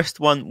first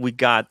one we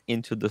got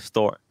into the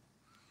store.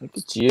 Look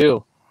at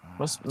you.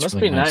 Must That's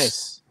be really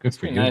nice. Good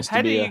for Be you. nice How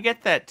to do be you a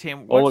get that,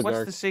 Tim? What's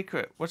oligarch. the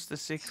secret? What's the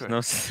secret?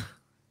 No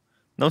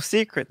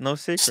secret, no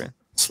secret.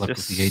 Sluck with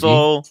Just the AD.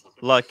 so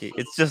lucky.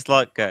 It's just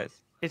luck, guys.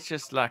 It's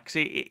just luck.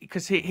 See,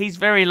 because he's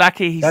very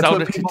lucky he That's sold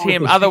what it to people with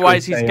Tim. the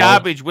Otherwise, secrets his say,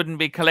 garbage wouldn't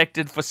be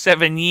collected for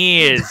 7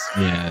 years.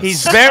 Yes.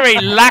 He's very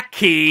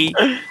lucky.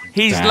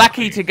 He's Exactly.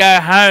 lucky to go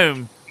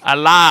home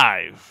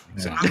alive.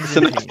 Exactly. It's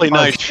an awfully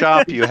nice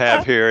shop you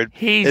have here.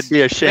 He's It'd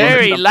be a shame if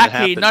very something lucky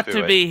happened not to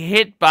to it. be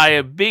hit by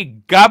a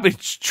big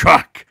garbage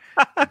truck.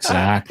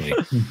 Exactly.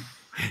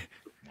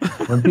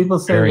 When people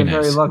say Very they're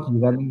very nice. lucky,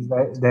 that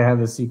means they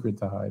have a secret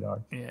to hide.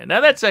 Archie. Yeah, no,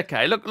 that's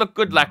okay. Look,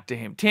 good luck to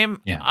him, Tim.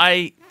 Yeah.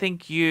 I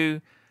think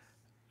you.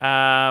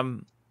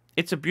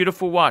 It's a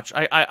beautiful watch.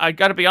 I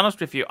got to be honest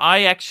with you.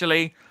 I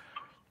actually,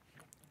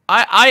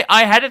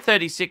 I had a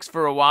 36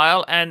 for a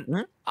while,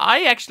 and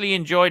I actually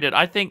enjoyed it.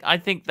 I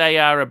think they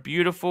are a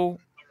beautiful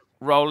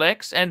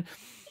Rolex. And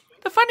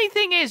the funny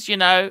thing is, you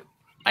know,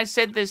 I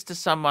said this to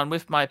someone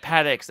with my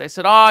Patek's. They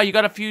said, "Oh, you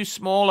got a few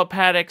smaller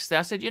Patek's there."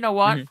 I said, "You know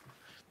what?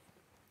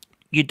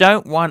 You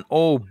don't want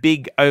all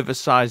big,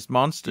 oversized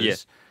monsters. Yeah.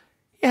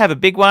 You have a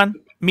big one,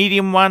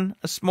 medium one,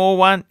 a small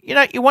one. You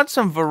know, you want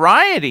some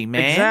variety,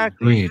 man.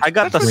 Exactly. Agreed. I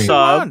got the That's what you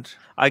sub. want.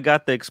 I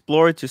got the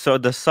Explorer 2. So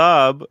the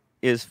sub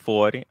is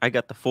 40. I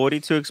got the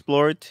 42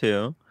 Explorer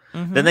 2.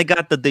 Then I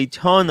got the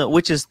Daytona,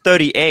 which is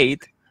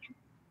 38.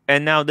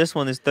 And now this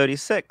one is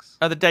 36.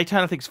 Oh, the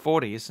Daytona, I think, is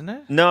 40, isn't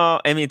it?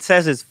 No, I mean, it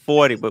says it's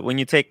 40, but when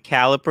you take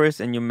calipers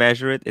and you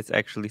measure it, it's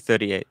actually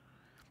 38.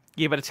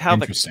 Yeah, but it's how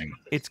Interesting.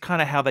 it's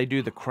kind of how they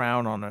do the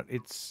crown on it.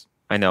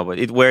 I know, but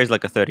it wears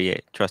like a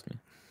 38. Trust me.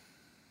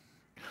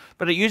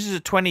 But it uses a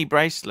 20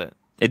 bracelet.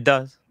 It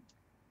does.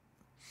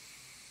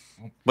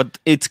 But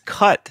it's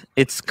cut.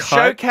 It's cut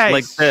Showcase,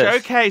 like this.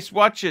 showcase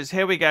watches.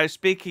 Here we go.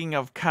 Speaking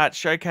of cut,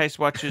 showcase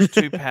watches,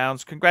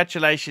 £2.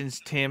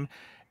 Congratulations, Tim.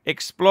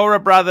 Explorer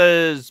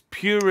Brothers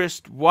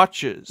Purist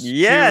Watches.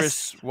 Yes.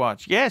 Purist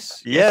watch.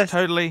 Yes. Yes.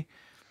 Totally.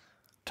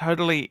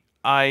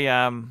 I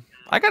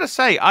gotta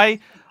say, I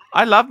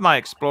love my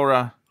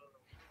Explorer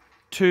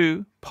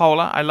 2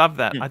 Polar. I love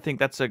that. I think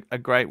that's a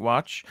great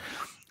watch.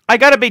 I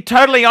gotta be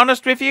totally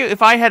honest with you.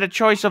 If I had a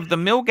choice of the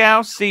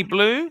Milgauss Sea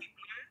Blue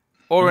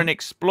or an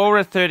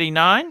Explorer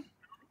 39,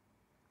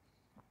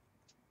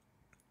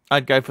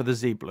 I'd go for the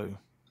Z Blue.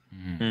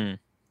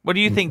 What do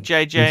you think,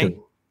 JJ?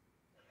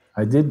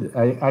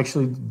 I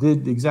actually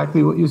did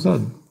exactly what you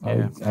said.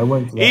 Yeah. I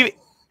went to that.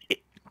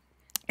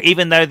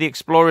 Even though the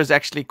Explorer is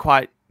actually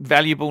quite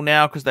valuable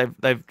now because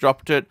they've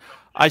dropped it,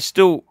 I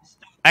still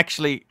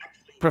actually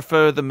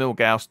prefer the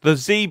Milgauss. The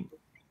Z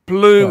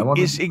Blue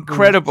is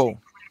incredible.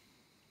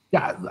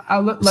 Yeah,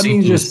 let Z me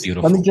Blue is just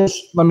beautiful.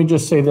 let me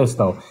just say this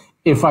though.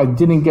 If I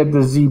didn't get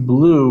the Z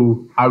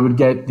Blue, I would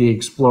get the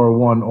Explorer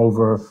 1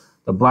 over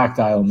the black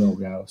dial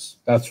Milgauss.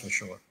 That's for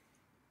sure.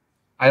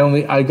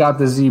 I got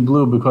the Z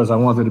Blue because I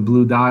wanted a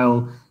blue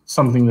dial,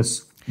 something to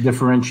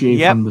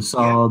differentiate from the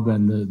sub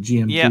and the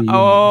GMT. Yeah.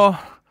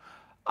 Oh,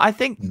 I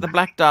think the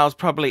black dial is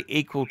probably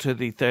equal to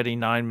the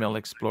 39mm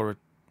Explorer.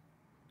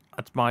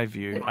 That's my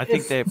view. I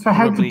think they're If I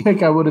had probably. to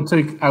pick, I would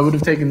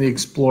have taken the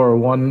Explorer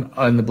 1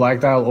 on the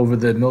black dial over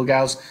the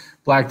Milgauss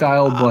black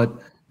dial, but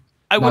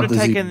I would not have the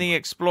Z taken Blue. the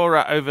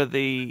Explorer over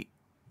the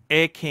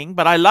Air King,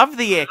 but I love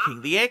the Air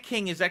King. The Air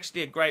King is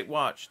actually a great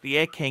watch. The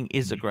Air King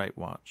is a great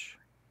watch.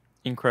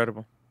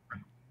 Incredible.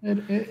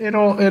 It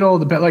all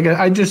depends. Like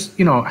I just,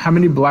 you know, how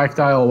many black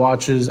dial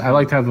watches? I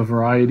like to have a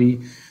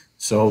variety.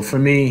 So for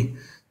me,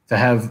 to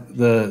have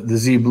the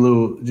Z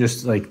Blue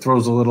just like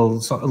throws a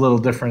little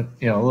different,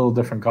 you know, a little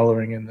different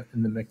coloring in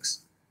the mix.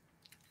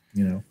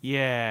 You know.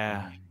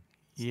 Yeah.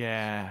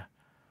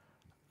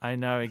 I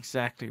know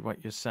exactly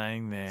what you're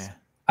saying there.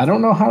 I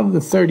don't know how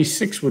the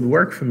 36 would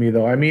work for me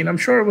though. I mean, I'm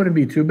sure it wouldn't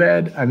be too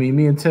bad. I mean,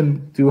 me and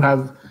Tim do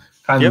have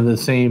kind of the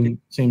same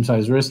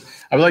size wrist.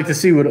 I would like to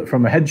see what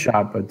from a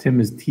headshot, but Tim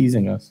is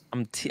teasing us.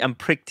 I'm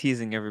prick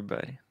teasing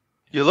everybody.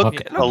 You look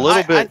Yeah, a little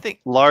I bit think-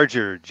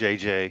 larger,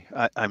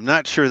 JJ. I'm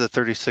not sure the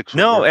 36 would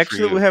No, work for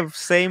actually, you. we have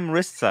same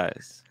wrist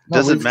size. No,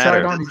 Doesn't we've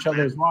matter. tried on each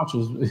other's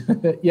watches.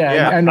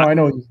 Yeah, I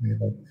know what you're saying.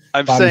 But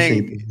I'm body saying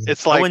shape is-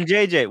 it's So like when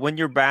JJ, when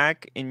you're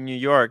back in New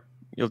York,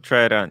 you'll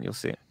try it on. You'll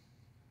see.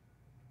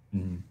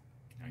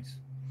 Nice.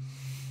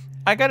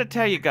 I got to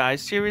tell you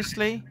guys,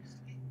 seriously,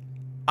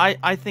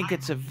 I think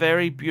it's a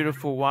very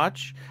beautiful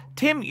watch.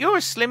 Tim, you're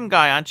a slim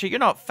guy, aren't you? You're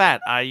not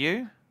fat, are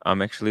you?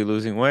 I'm actually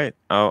losing weight.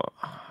 Oh,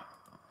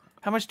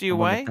 How much do you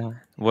I'm on weigh? the-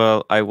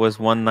 well, I was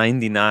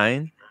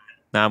 199.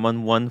 Now I'm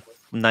on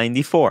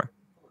 194.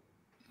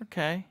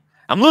 Okay.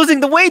 I'm losing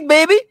the weight,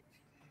 baby.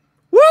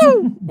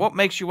 Woo! What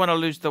makes you want to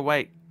lose the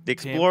weight? The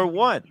Tim? Explorer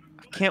 1.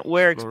 I can't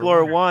wear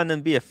Explorer Explorer 1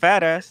 and be a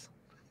fat ass.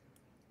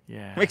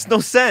 Yeah. Makes no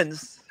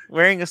sense.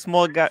 Wearing a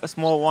small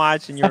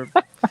watch and you're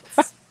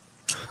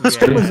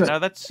No,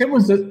 that's Tim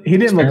he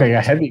didn't look like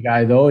a heavy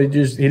guy though. He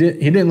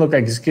didn't look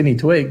like a skinny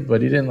twig,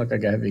 but he didn't look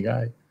like a heavy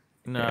guy.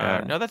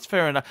 No, that's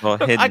fair enough. Well,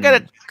 Look, I hidden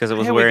got it. because I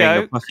was Here we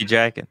wearing go. a puffy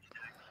jacket.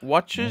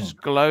 Watches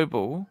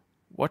Global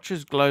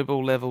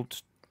level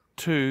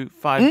 2,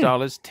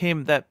 $5.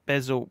 Tim, that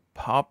bezel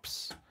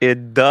pops.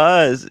 It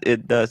does.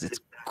 It does. It's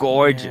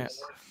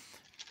gorgeous.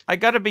 I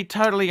got to be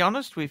totally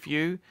honest with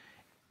you.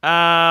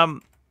 I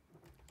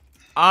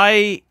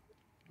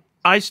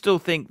still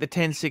think the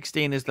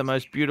 1016 is the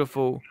most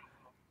beautiful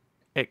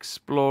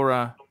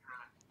Explorer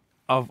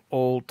of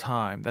all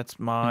time. That's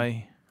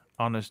my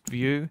honest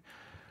view.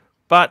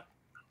 But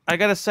I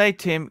got to say,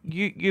 Tim,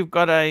 you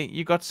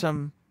got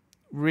some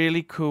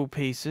really cool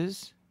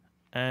pieces,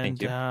 and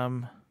Thank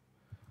you.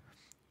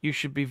 You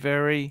should be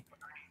very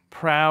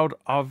proud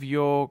of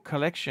your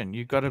collection.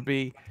 You've got to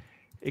be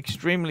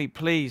extremely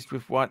pleased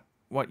with what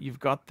you've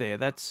got there.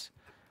 It's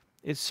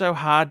so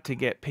hard to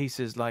get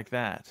pieces like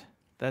that.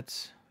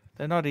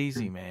 They're not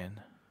easy, man.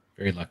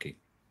 Very lucky.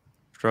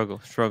 Struggle.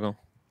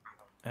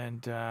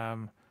 And I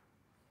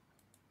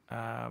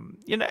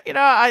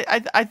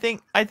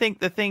think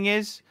the thing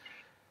is,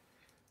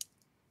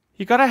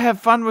 you got to have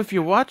fun with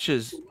your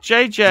watches.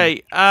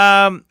 JJ,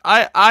 I'm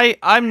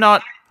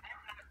not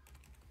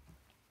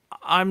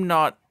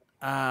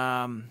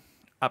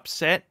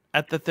upset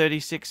at the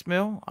 36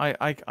 mil.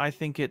 I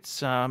think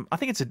it's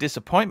a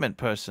disappointment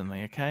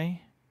personally.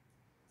 Okay.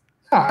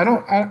 I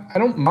don't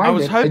mind. I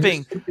was it.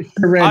 hoping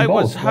I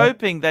was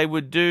hoping they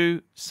would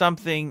do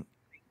something.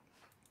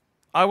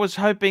 I was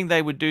hoping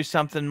they would do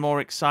something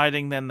more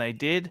exciting than they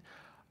did.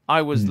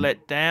 I was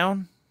let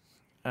down.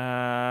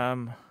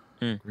 But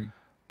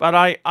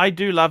I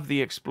do love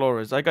the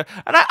Explorers. I got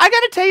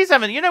to tell you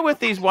something. You know, with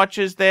these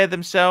watches, they're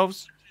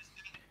themselves.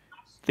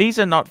 These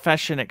are not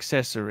fashion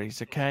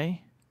accessories,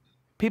 okay?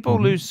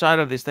 People lose sight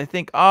of this. They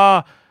think,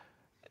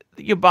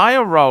 you buy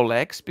a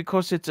Rolex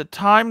because it's a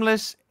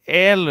timeless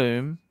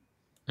heirloom.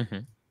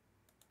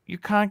 You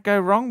can't go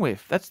wrong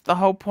with. That's the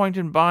whole point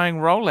in buying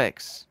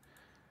Rolex.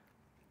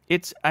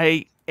 It's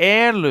a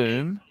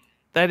heirloom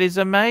that is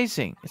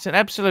amazing. It's an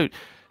absolute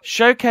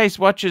showcase.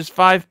 Watches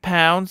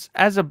 £5.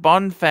 As a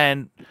Bond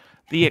fan,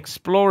 the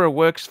Explorer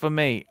works for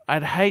me.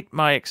 I'd hate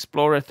my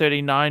Explorer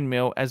 39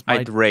 mil as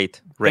my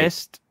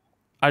best.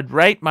 I'd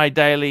rate my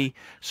daily.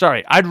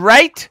 Sorry, I'd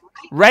rate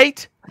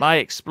my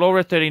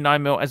Explorer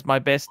 39 mil as my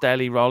best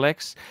daily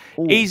Rolex.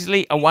 Ooh.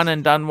 Easily a one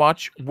and done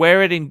watch.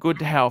 Wear it in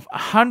good health.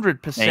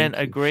 100%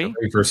 agree.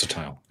 Very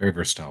versatile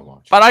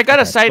watch. But I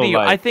gotta say to you,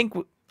 I think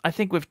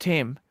with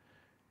Tim,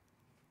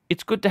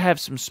 it's good to have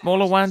some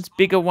smaller ones,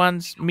 bigger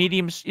ones,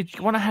 mediums. You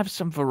want to have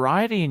some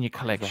variety in your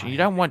collection. You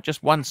don't want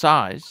just one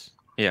size.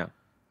 Yeah,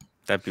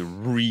 that'd be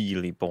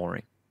really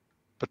boring.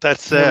 But that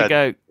said, here we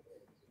go.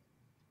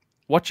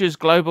 Watches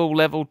Global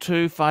level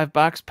 2,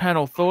 $5.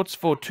 Panel thoughts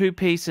for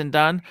 2-piece and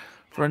done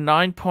for a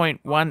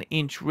 9.1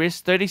 inch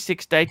wrist,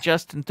 36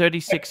 Datejust and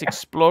 36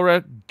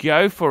 Explorer.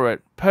 Go for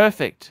it.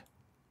 Perfect.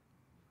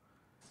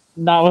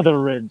 Not with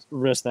a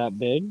wrist that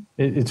big.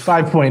 It's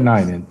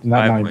 5.9 inch,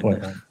 not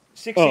 9.9.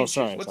 6 inches.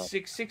 Sorry, What's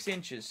sorry. 6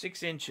 inches?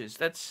 6 inches.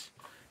 That's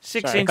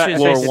 6 Sorry, inches.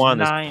 Explorer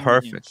 1 is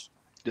perfect.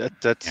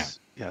 That's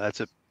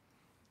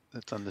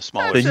on the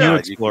smaller The new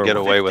side. You Explorer can get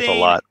away with a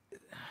lot.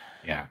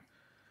 Yeah.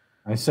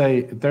 I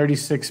say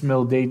 36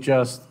 mil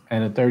Datejust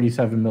and a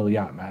 37 mil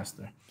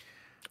Yachtmaster.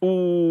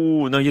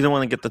 Ooh, no, you don't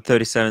want to get the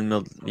 37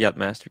 mil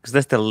Yachtmaster because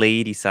that's the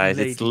lady size.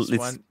 It's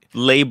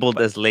labeled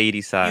as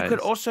lady size. You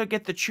could also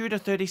get the Tudor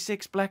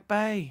 36 Black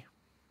Bay.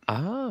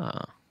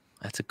 Ah,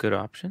 that's a good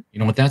option. You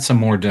know what? That's a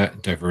more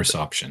diverse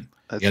option.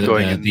 That's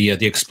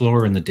the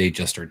Explorer and the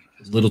Datejust are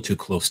a little too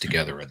close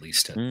together, at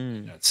least at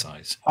that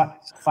size.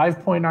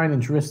 5.9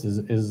 inch wrist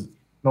is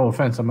no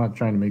offense. I'm not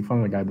trying to make fun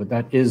of the guy, but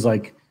that is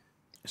like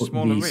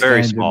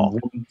very small.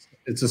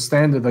 It's a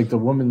standard, like the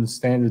woman's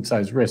standard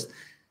size wrist.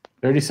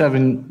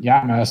 37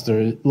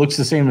 Yachtmaster, it looks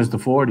the same as the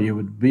 40. It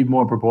would be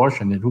more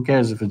proportionate. Who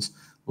cares if it's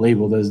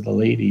labeled as the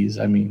ladies?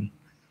 I mean,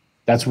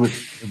 that's what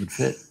it would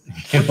fit.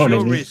 What's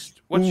your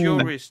wrist? What's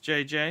your wrist,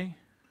 JJ?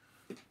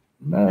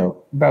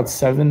 No, about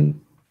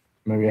 7,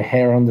 maybe a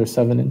hair under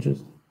 7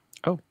 inches.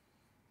 Oh.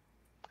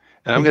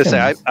 And I'm going to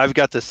say, I've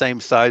got the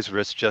same size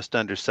wrist, just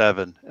under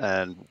 7.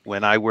 And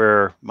when I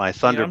wear my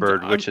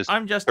Thunderbird, which is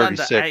I'm just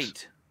 36, under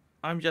 8.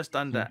 I'm just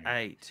under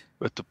 8.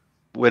 But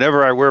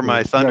whenever I wear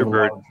my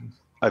Thunderbird,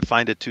 I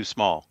find it too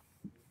small.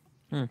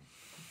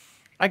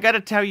 I got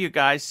to tell you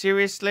guys,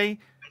 seriously,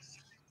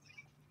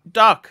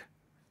 Doc,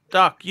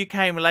 you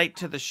came late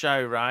to the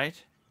show,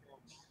 right?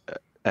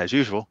 As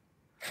usual.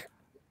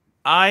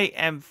 I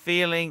am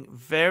feeling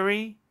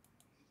very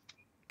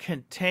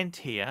content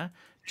here.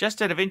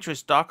 Just out of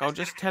interest, Doc, I'll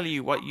just tell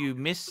you what you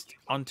missed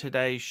on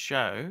today's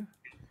show.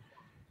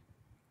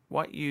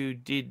 What you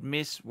did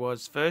miss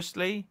was,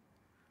 firstly,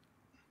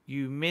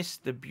 you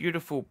missed the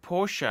beautiful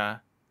Porsche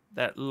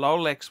that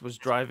Rolex was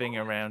driving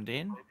around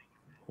in.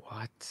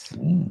 What?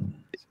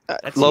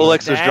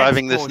 Rolex was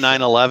driving this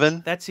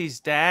 911? That's his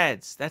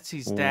dad's. That's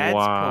his dad's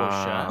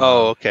Porsche.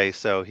 Oh, okay.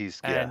 So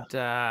he's, And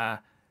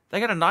they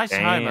got a nice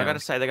home, I got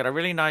to say. They got a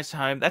really nice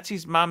home. That's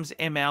his mum's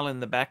ML in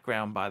the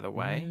background, by the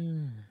way.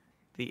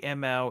 The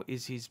ML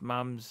is his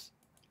mum's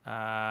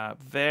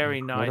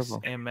Very nice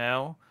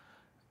Incredible.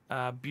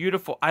 ML.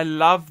 Beautiful. I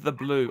love the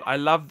blue. I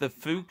love the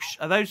Fuchs.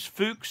 Are those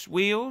Fuchs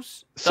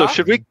wheels? So Doc?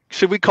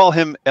 should we call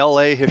him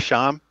L.A.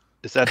 Hisham?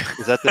 Is that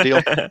the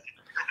deal?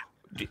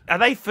 Are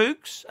they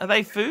Fuchs? Are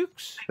they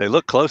Fuchs? They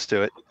look close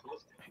to it.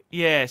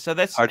 Yeah. So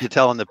that's Hard to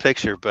tell in the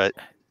picture, but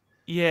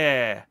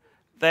yeah.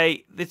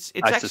 It's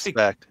I actually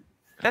suspect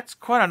that's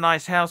quite a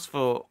nice house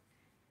for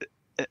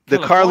the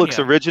car looks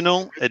California.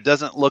 original. It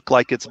doesn't look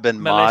like it's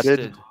been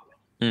molested.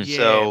 modded. Yeah,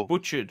 So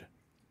butchered.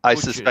 I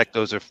Butchered. suspect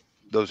those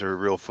are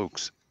real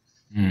Fuchs.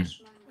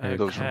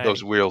 Okay.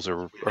 Those wheels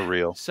are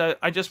real. So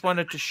I just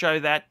wanted to show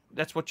that.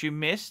 That's what you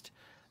missed.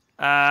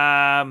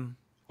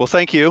 Well,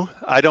 thank you.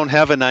 I don't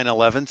have a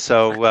 911,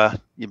 so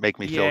you make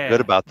me feel good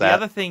about that.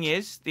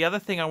 The other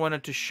thing I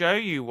wanted to show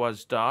you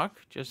was, Doc,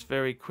 just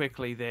very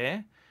quickly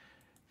there.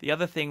 The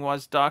other thing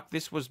was, Doc,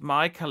 this was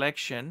my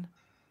collection,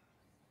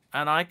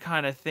 and I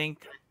kind of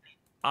think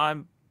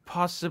I'm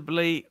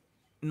possibly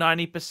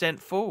 90%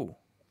 full.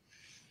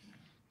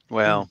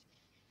 Well,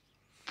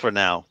 for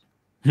now.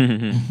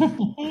 No,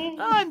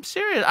 I'm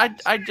serious.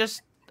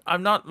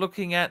 I'm not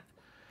looking at,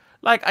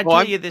 like, I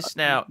tell you this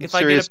now. If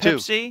I get a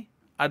Pepsi,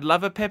 I'd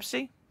love a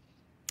Pepsi.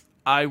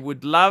 I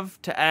would love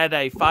to add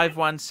a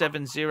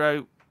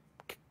 5170,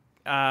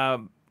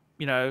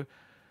 you know,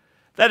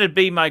 that'd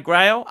be my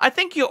grail. I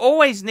think you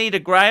always need a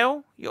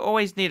grail. You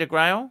always need a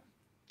grail.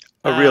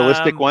 A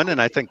realistic one,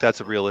 and I think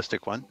that's a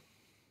realistic one.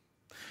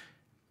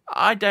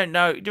 I don't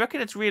know. Do you reckon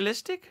it's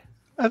realistic?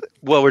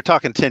 Well, we're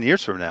talking 10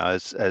 years from now,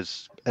 as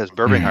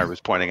Berbenheimer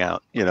was pointing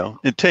out. You know,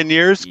 in 10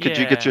 years, could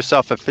you get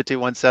yourself a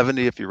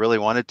 5170 if you really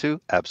wanted to?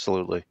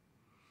 Absolutely.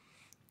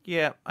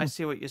 Yeah, I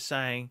see what you're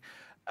saying.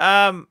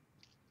 I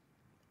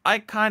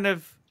kind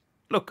of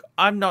look.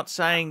 I'm not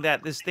saying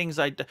that there's things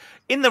I do.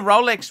 In the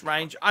Rolex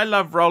range, I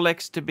love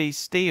Rolex to be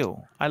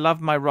steel. I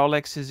love my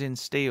Rolexes in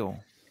steel.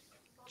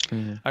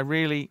 I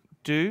really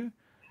do.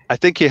 I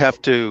think you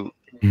have to.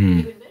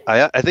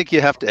 I think you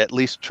have to at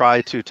least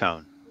try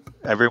two-tone.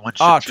 Everyone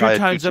should try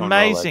two-tone's two-tone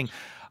amazing. Rolex.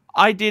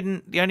 I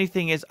didn't. The only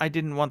thing is, I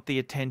didn't want the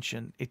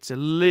attention. It's a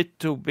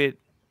little bit.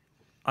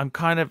 I'm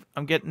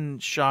getting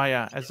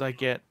shyer as I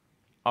get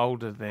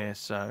older there.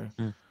 So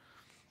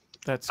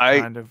that's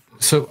kind of.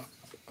 So,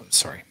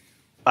 sorry.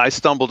 I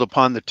stumbled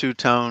upon the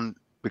two-tone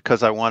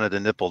because I wanted a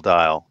nipple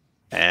dial,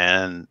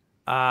 and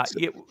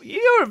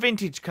you're a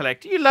vintage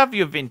collector. You love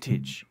your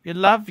vintage. You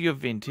love your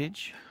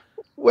vintage.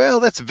 well,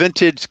 that's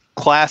vintage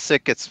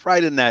classic. It's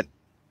right in that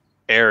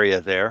area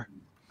there.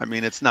 I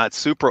mean, it's not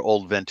super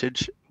old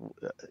vintage,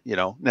 you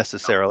know,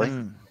 necessarily.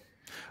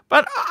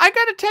 But I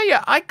got to tell you,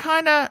 I'm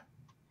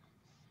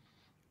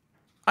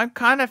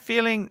kind of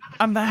feeling,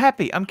 I'm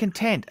happy. I'm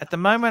content. At the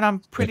moment, I'm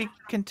pretty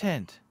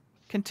content.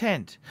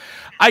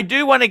 I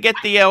do want to get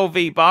the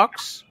LV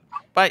box,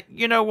 but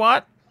you know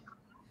what?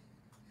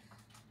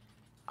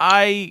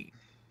 I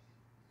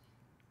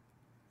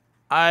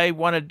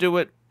want to do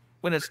it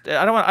when it's.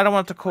 I don't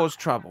want it to cause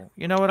trouble.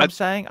 You know what I'm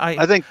saying?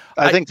 I think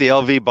the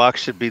LV box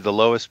should be the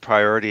lowest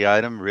priority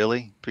item,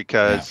 really,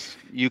 because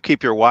you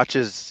keep your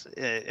watches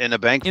in a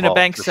bank vault a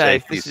bank for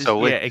safe.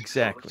 safety.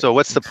 Exactly. So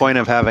what's the point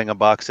of having a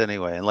box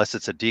anyway, unless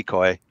it's a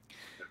decoy?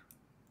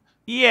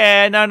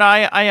 Yeah, no,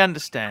 I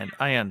understand.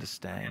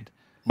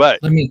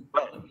 But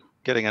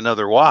getting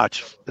another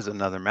watch is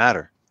another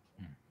matter.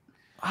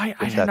 I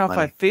don't know if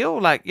I feel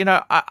like, you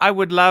know, I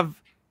would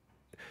love.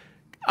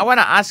 I want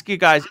to ask you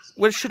guys,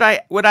 would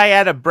I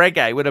add a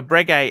Breguet? Would a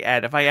Breguet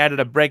add if I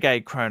added a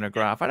Breguet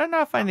chronograph? I don't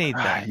know if I need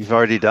that. You've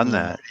already done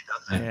that.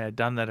 Yeah,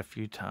 done that a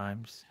few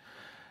times.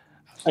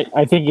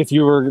 I think if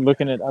you were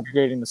looking at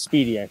upgrading the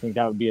Speedy, I think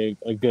that would be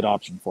a good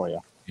option for you.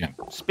 Yeah.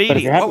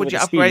 Speedy. What would you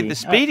upgrade the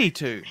Speedy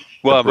to?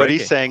 Well, what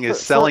he's saying is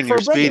selling your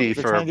Speedy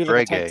Breguet, for a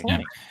Breguet. Yeah.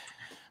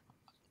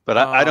 But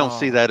I don't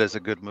see that as a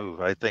good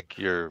move. I think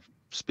your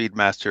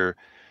Speedmaster,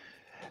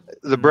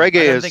 the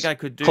Breguet is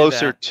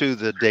closer to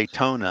the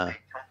Daytona,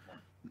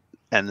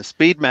 and the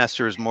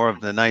Speedmaster is more of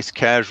the nice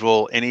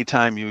casual.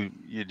 Anytime you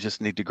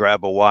just need to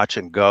grab a watch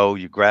and go,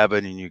 you grab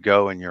it and you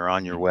go and you're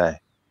on your way.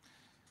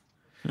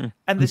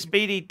 And the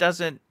Speedy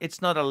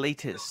it's not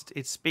elitist.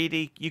 It's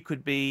Speedy. You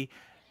could be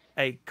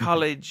a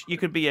college, you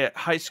could be a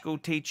high school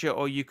teacher,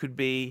 or you could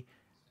be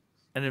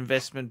an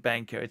investment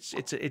banker.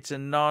 It's a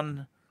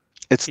non.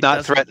 It's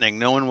not threatening.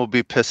 No one will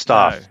be pissed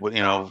off. You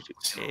know,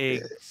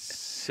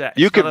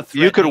 exactly. You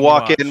could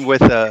walk in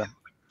with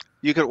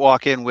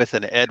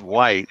an Ed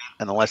White,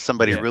 and unless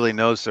somebody really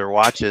knows their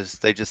watches,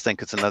 they just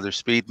think it's another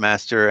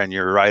Speedmaster, and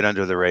you're right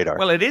under the radar.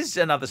 Well, it is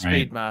another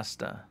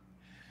Speedmaster.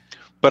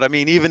 But I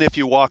mean, even if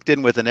you walked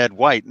in with an Ed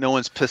White, no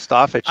one's pissed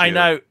off at you.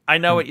 I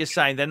know what you're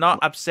saying. They're not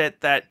upset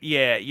that.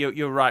 Yeah,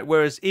 you're right.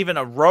 Whereas even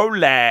a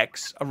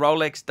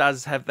Rolex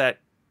does have that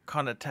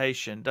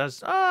connotation.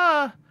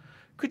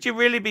 Could you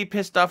really be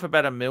pissed off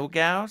about a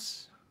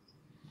Milgauss?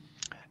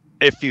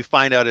 If you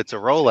find out it's a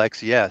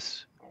Rolex,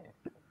 yes.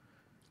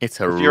 It's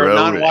a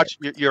Rolex.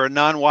 You're a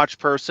non-watch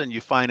person.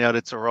 You find out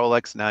it's a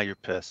Rolex. Now you're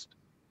pissed.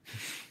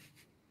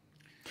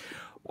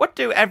 What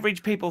do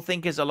average people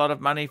think is a lot of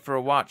money for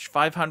a watch?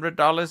 $500,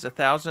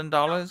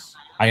 $1,000?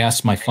 I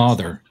asked my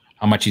father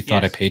how much he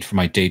thought I paid for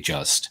my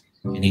Datejust,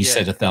 and he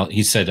said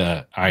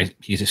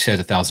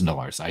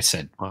 $1,000. I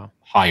said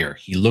higher.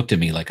 He looked at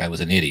me like I was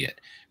an idiot,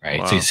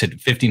 right? Wow. So he said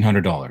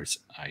 $1,500.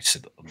 I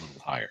said a little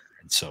higher,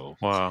 and so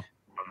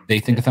they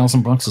think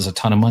 $1,000 is a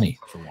ton of money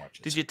for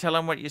watches. Did you tell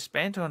him what you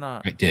spent or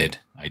not? I did.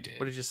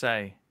 What did you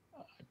say?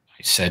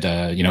 I said,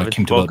 it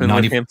came to about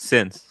 90. Him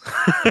since.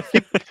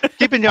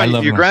 Keep in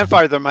mind, your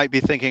grandfather might be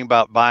thinking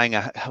about buying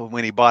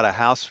when he bought a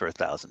house for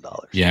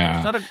 $1,000.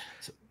 Yeah.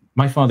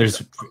 My father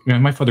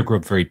grew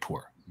up very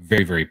poor,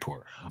 very, very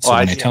poor. So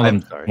when I tell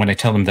him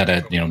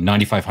that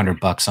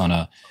 $9,500 on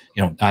a,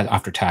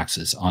 after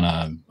taxes on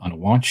a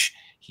watch,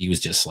 he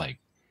was just like,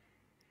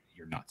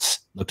 "You're nuts."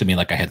 Looked at me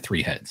like I had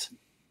 3 heads.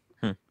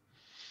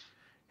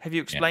 Have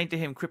you explained to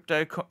him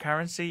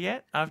cryptocurrency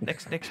yet?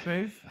 Next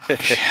move.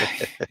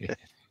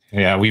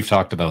 Yeah, we've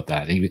talked about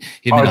that. He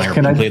and I are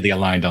completely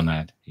aligned on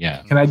that.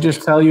 Yeah. Can I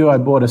just tell you, I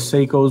bought a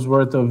Seiko's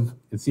worth of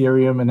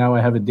Ethereum, and now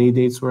I have a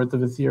Day-Date's worth of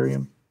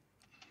Ethereum.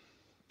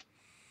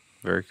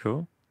 Very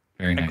cool.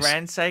 Very nice. A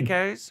Grand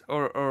Seiko's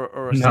or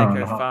a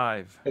Seiko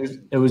 5?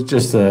 It was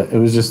just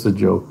a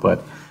joke,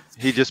 but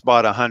he just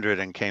bought 100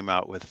 and came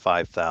out with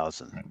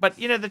 5,000. But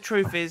the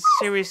truth is,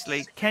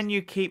 seriously, can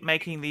you keep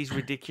making these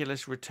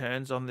ridiculous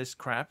returns on this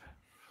crap?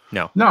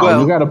 No. Well,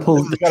 you got to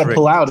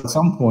pull out at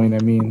some point. I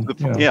mean,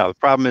 the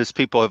problem is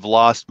people have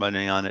lost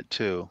money on it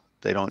too.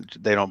 They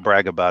don't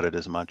brag about it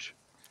as much.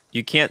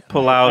 You can't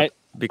pull out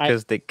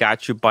because they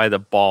got you by the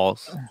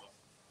balls.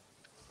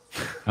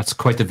 That's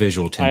quite the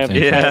visual, Tim.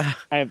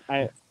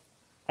 I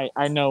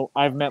know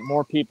I've met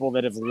more people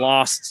that have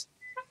lost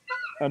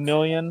 $1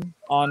 million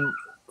on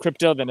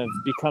crypto than have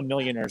become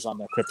millionaires on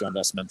their crypto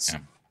investments.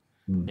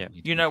 Yeah.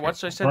 You know what?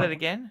 So say that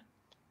again.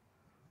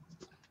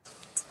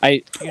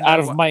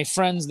 Out of my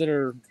friends that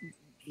are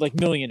like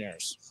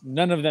millionaires,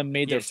 none of them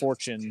made their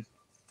fortune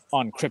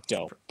on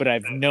crypto, but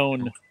I've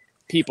known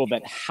people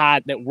that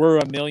were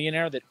a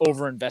millionaire that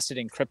overinvested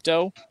in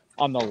crypto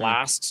on the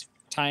last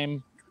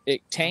time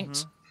it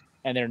tanked,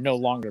 and they're no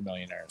longer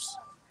millionaires.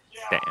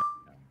 Damn.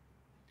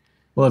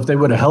 Well, if they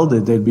would have held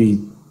it,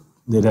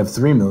 they'd have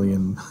 3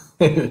 million.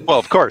 Well,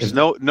 of course,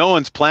 no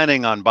one's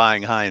planning on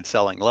buying high and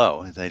selling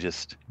low. They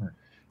just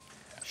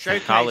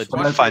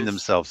find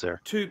themselves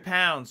there.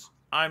 £2.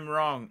 I'm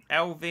wrong.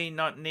 LV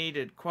not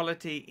needed.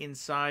 Quality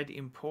inside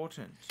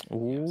important.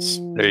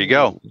 Ooh. There you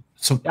go.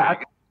 So I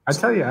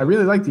tell you, I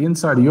really like the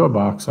inside of your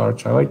box,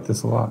 Arch. I like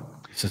this a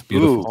lot. This is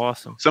beautiful. Ooh,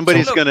 awesome.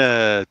 Somebody's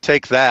gonna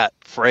take that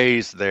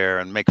phrase there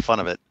and make fun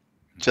of it.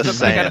 Just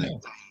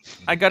saying.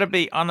 I gotta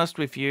be honest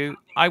with you.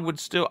 I would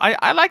still.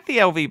 I like the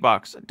LV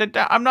box.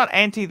 I'm not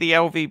anti the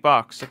LV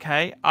box.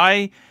 Okay.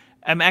 I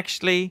am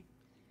actually.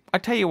 I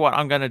tell you what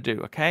I'm gonna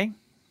do. Okay.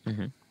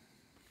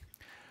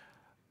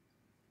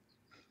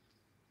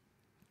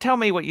 Tell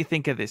me what you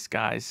think of this,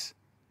 guys.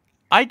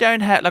 I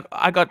don't have. Look,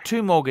 I got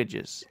 2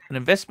 mortgages: an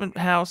investment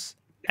house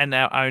and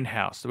our own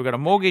house. So we've got a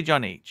mortgage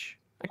on each.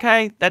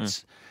 Okay,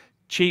 that's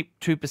cheap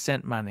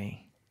 2%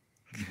 money.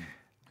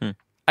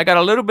 I got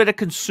a little bit of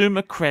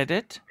consumer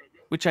credit,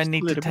 which I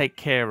need to take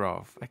care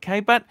of. Okay,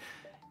 but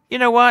you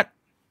know what?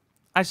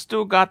 I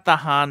still got the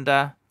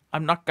Honda.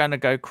 I'm not going to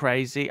go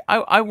crazy.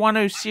 I want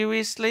to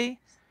seriously.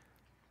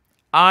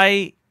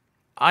 I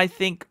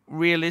think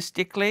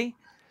realistically,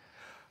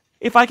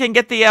 if I can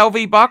get the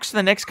LV box in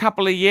the next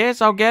couple of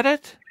years, I'll get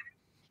it.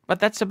 But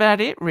that's about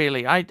it,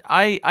 really.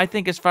 I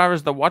think as far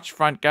as the watch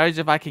front goes,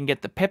 if I can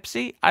get the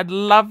Pepsi, I'd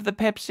love the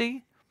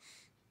Pepsi.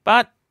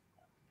 But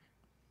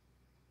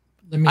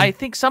I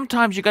think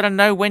sometimes you got to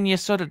know when you're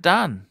sort of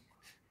done.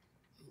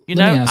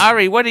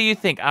 Ari, what do you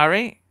think,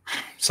 Ari?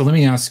 So let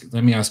me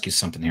ask you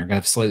something here. I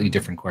got a slightly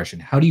different question.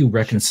 How do you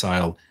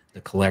reconcile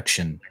the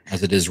collection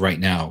as it is right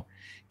now,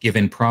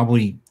 given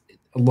probably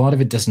a lot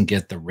of it doesn't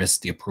get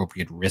the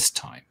appropriate wrist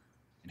time?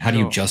 And how do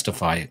you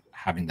justify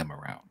having them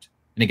around?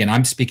 And again,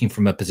 I'm speaking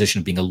from a position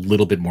of being a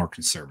little bit more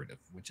conservative,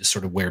 which is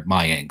sort of where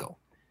my angle.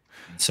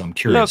 And so I'm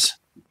curious.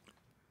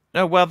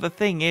 Well, the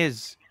thing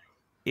is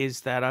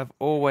that I've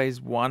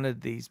always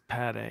wanted these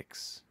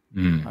Pateks.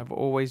 I've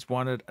always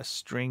wanted a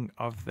string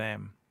of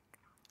them.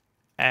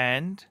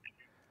 And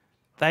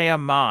they are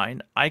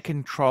mine. I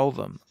control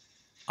them.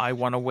 I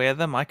want to wear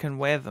them. I can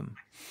wear them.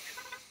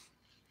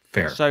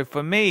 Fair. So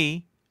for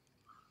me,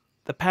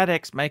 the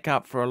Pateks make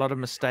up for a lot of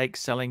mistakes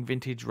selling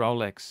vintage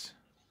Rolex.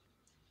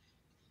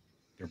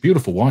 They're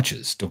beautiful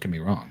watches, don't get me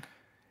wrong.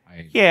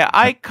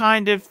 I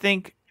kind of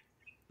think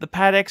the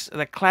Pateks,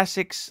 the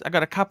classics, I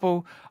got a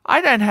couple.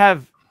 I don't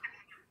have...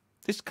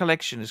 This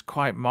collection is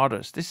quite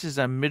modest. This is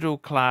a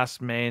middle-class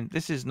man.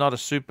 This is not a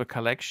super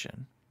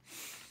collection.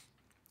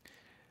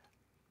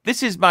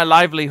 This is my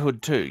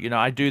livelihood too.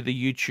 I do the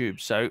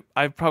YouTube, so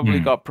I've probably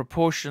got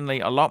proportionally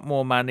a lot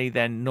more money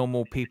than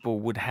normal people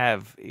would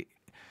have.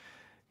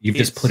 You've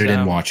just put it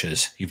in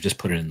watches. You've just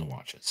put it in the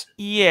watches.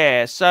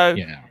 Yeah, so...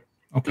 Yeah.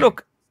 Okay.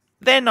 Look,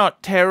 they're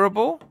not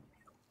terrible.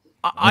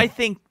 I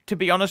think to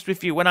be honest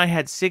with you, when I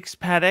had 6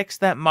 Pateks,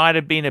 that might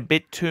have been a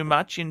bit too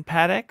much in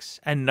Pateks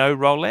and no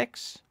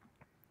Rolex.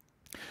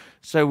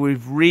 So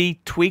we've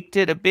retweaked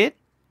it a bit.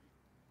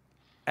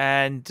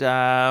 And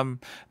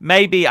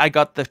maybe I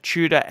got the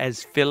Tudor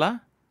as filler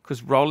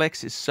because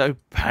Rolex is so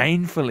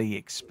painfully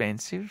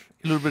expensive.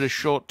 A little bit of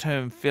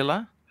short-term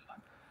filler.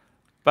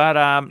 But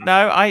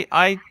no,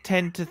 I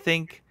tend to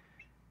think,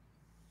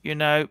 you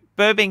know,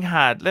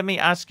 Birminghard. Let me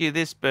ask you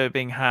this,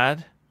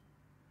 Birminghard.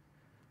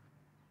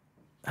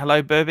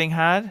 Hello,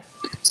 Birminghard?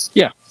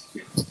 Yeah.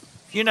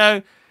 You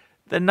know,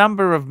 the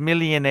number of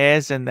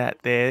millionaires and that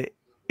there,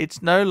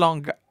 it's no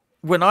longer...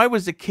 When I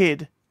was a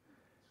kid...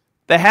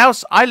 The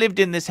house, I lived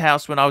in this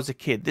house when I was a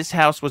kid. This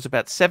house was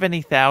about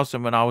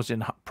 70,000 when I was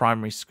in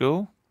primary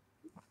school.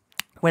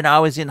 When I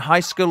was in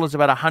high school, it was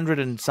about 100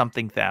 and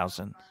something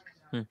thousand.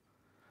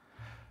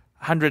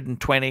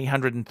 120,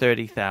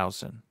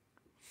 130,000.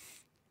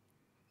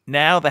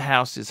 Now the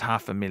house is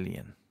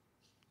 500,000.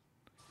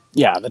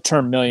 Yeah, the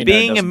term millionaire.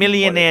 Being a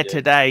millionaire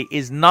today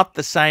is not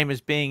the same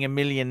as being a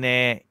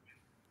millionaire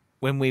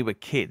when we were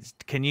kids.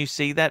 Can you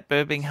see that,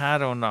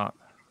 Birminghard, or not?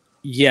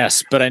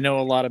 Yes, but I know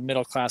a lot of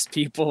middle-class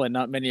people, and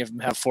not many of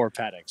them have 4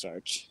 Pateks,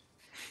 Arch.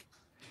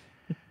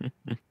 Yeah,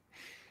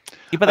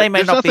 but they may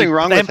There's not nothing be,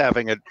 wrong they, with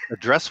having a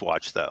dress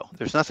watch, though.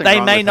 There's nothing They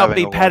wrong may with not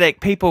having be a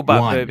Patek people,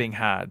 but One.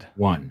 Birminghard.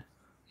 One.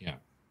 Yeah.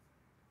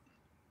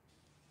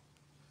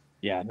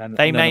 Yeah, They none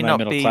may of my not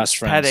middle be class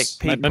friends. Patek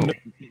people.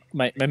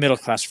 My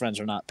middle-class friends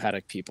are not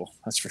Patek people.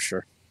 That's for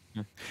sure.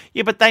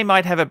 Yeah, but they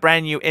might have a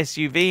brand new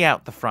SUV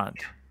out the front.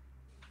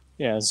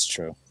 Yeah, that's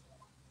true.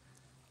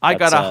 I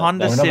got a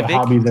Honda Another Civic.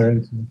 hobby they're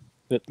into.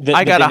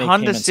 I got a they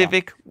Honda came in some.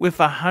 Civic with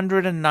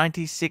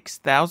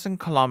 196,000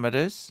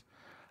 kilometers.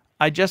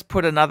 I just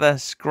put another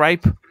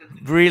scrape,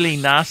 really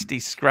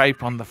nasty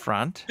scrape on the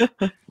front.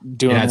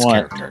 Doing That's what?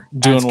 character.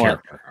 Doing That's what?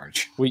 character,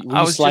 Arch. Were I you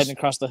was sliding just-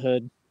 across the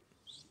hood?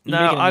 You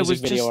No, making a I music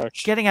was video, just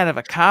Arch? getting out of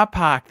a car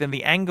park. Then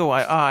the angle,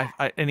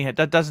 anyhow,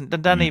 that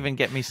doesn't even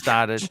get me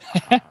started.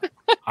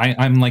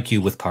 I'm like you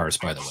with cars,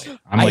 by the way.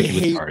 I'm like you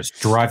with hate- cars.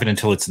 Drive it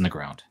until it's in the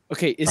ground.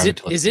 Okay, Drive it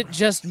till it's is in it the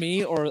just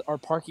me, or are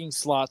parking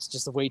slots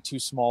just way too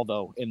small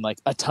though in like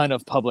a ton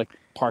of public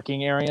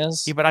parking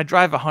areas? Yeah, but I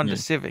drive a Honda Yeah.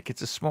 Civic.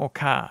 It's a small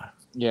car.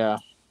 Yeah.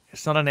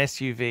 It's not an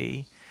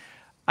SUV.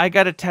 I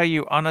got to tell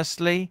you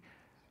honestly,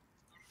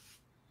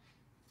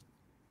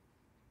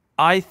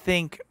 I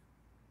think,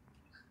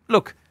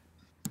 look,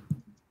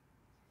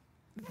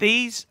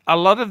 a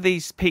lot of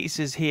these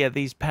pieces here,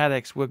 these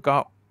Pateks were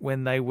got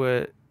when they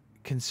were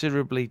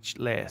considerably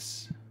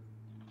less.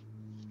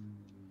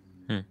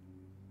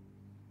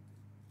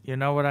 You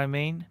know what I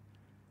mean?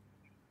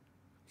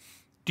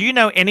 Do you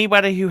know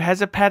anybody who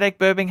has a Patek,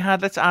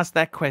 Birminghard? Let's ask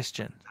that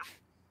question.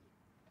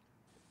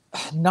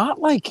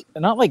 Not like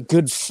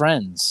good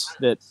friends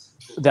that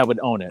would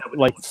own it.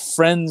 Like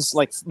friends,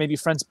 like maybe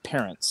friends'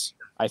 parents.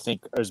 I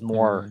think is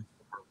more.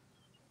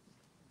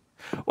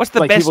 What's the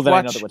Like best people that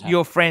I know watch that would have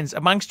your friends,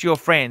 amongst your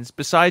friends,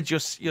 besides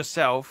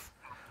yourself,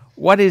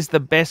 what is the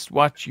best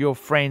watch your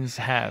friends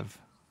have?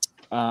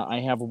 I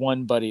have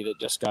one buddy that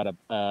just got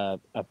a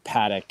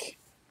Patek,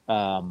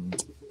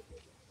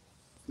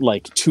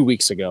 like 2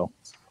 weeks ago.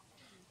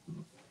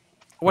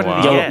 What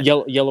did he Wow.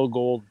 get? Yellow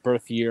gold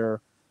birth year.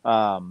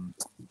 I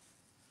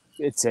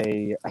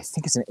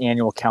think it's an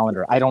annual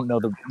calendar. I don't know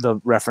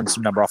the reference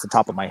number off the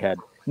top of my head.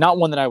 Not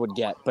one that I would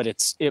get, but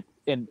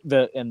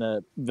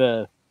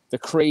the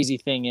crazy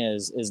thing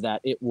is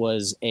that it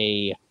was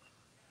the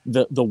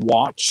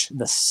watch,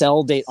 the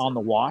sell date on the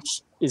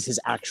watch is his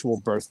actual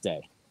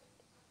birthday.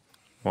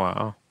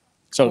 Wow.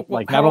 So Well,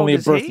 like how not only a old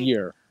is birth he?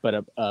 year,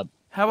 but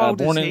How old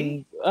born is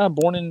he?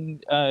 born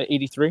in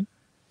 83.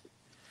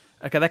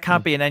 Okay, that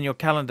can't be an annual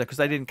calendar because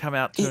they didn't come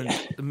out to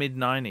the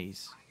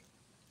mid-90s.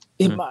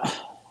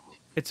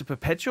 It's a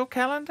perpetual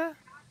calendar?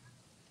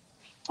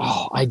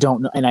 Oh, I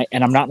don't know,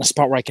 and I'm not in a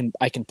spot where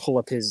I can pull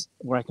up his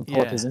up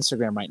Yeah. his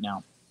Instagram right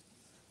now.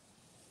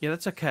 Yeah,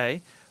 that's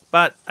okay.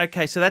 But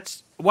okay, so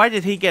why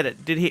did he get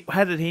it?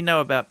 How did he know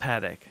about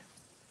Patek?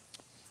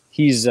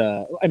 He's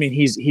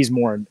he's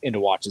more into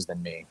watches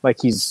than me. Like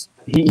he's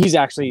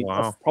actually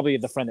Wow. probably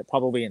the friend that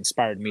probably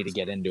inspired me to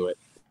get into it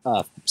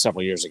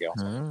several years ago.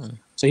 Mm.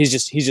 So he's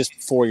just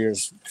 4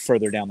 years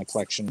further down the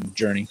collection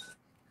journey.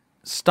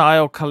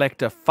 Style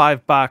collector,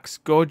 $5.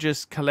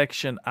 Gorgeous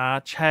collection,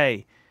 Arch.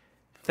 Hey,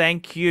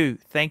 thank you.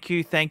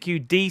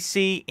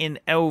 DC in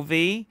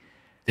LV,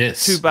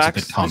 This $2. is a good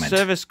The comment.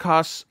 service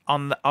costs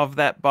of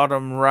that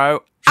bottom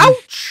row.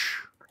 Ouch!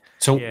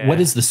 So Yeah. what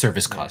is the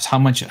service cost? How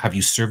much have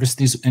you serviced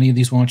any of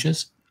these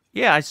watches?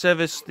 Yeah, I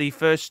serviced the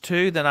first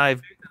 2, then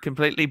I've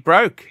completely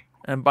broke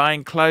and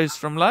buying clothes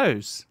from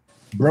Lowe's.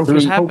 Broken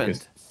What Three happened?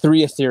 focus.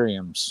 3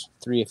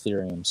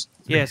 Ethereums.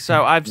 Yeah,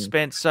 so I've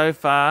spent so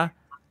far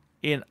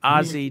in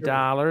Aussie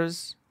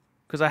dollars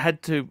because I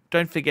had to.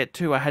 Don't forget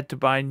too, I had to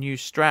buy new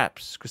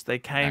straps because they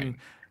came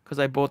because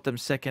I bought them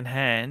second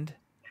hand.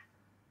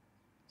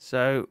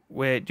 So, do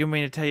you want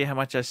me to tell you how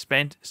much I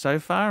spent so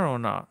far or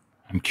not?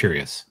 I'm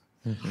curious.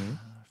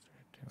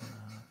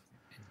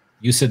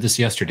 You said this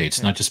yesterday.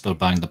 It's not just about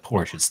buying the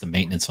Porsche; it's the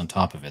maintenance on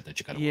top of it that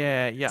you got to.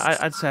 Yeah.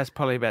 I'd say it's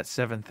probably about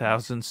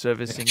 7,000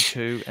 servicing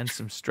too, and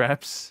some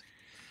straps.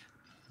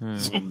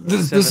 This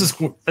is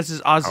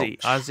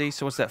Aussie.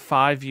 So what's that?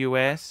 $5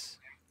 US.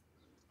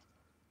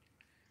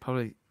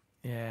 Probably.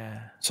 Yeah.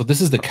 So this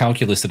is the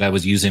calculus that I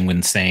was using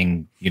when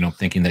saying,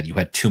 thinking that you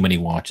had too many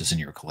watches in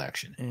your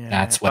collection. Yeah,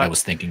 that's what I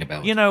was thinking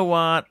about. You know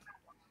what?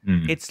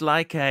 It's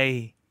like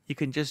you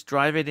can just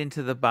drive it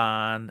into the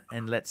barn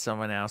and let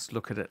someone else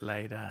look at it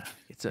later.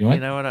 It's you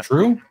know what?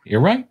 True.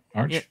 You're right,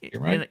 Arch.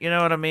 You're right. You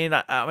know what I mean?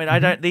 I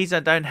don't. These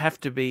don't have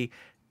to be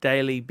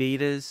daily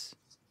beaters.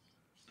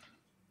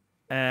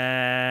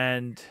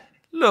 And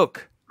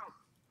look,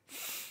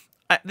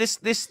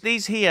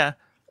 these here.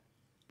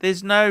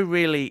 There's no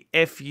really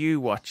FU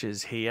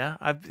watches here.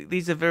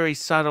 These are very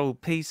subtle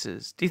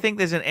pieces. Do you think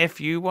there's an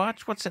FU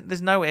watch?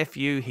 There's no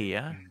FU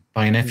here.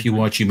 By an FU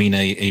watch, you mean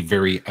a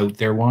very out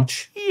there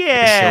watch? Yeah.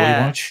 Like a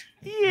showy watch?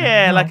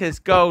 Yeah, like a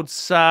gold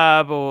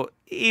sub, or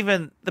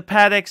even the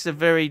Pateks are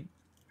very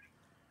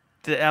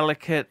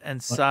delicate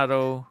and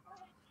subtle.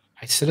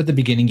 I said at the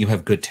beginning you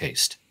have good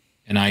taste,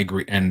 and I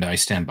agree, and I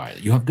stand by it.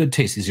 You have good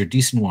taste. These are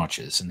decent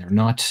watches, and they're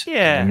not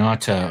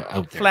out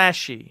there.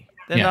 Flashy.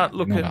 They're not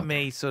look at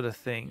me sort of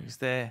things.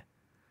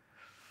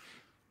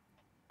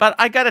 But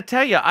I got to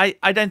tell you,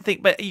 I don't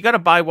think, but you got to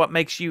buy what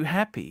makes you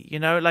happy.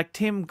 Like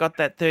Tim got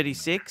that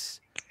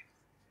 36.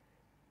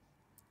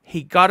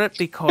 He got it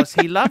because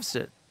he loves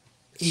it.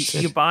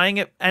 You're buying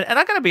it. And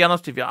I got to be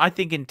honest with you. I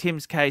think in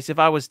Tim's case, if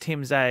I was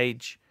Tim's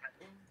age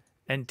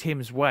and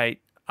Tim's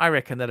weight, I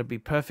reckon that'd be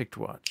perfect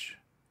watch.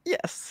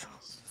 Yes.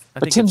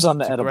 But Tim's on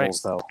the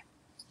edibles, though.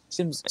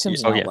 Tim's an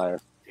outlier.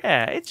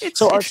 Yeah, it's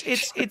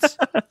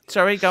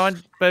sorry, go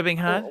on, Burbing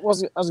Hard. I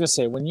was gonna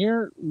say when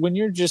you're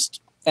just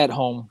at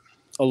home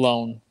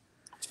alone,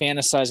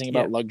 fantasizing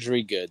about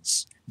luxury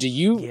goods, do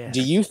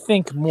you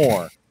think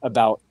more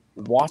about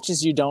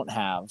watches you don't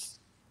have,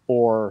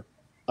 or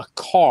a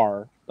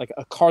car, like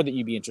a car that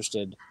you'd be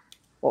interested,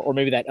 or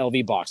maybe that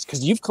LV box?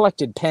 Because you've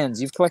collected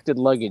pens, you've collected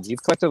luggage,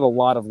 you've collected a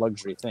lot of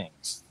luxury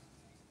things.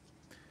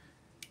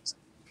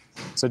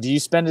 So do you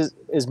spend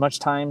as much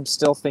time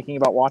still thinking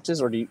about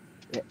watches, or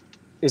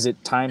is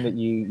it time that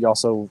you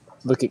also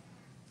look at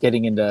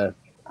getting into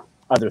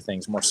other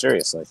things more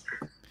seriously?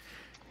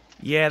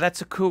 Yeah,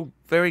 that's a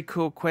very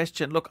cool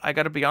question. Look, I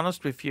got to be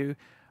honest with you.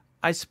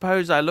 I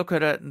suppose I look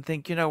at it and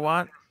think, you know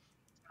what?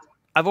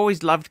 I've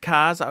always loved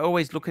cars. I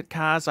always look at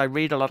cars. I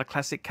read a lot of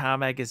classic car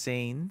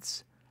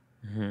magazines.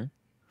 Mm-hmm.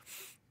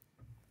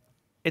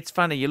 It's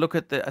funny. You look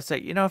at I say,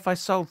 if I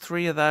sold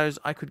 3 of those,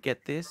 I could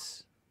get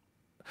this.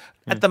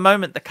 At the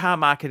moment, the car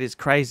market is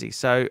crazy.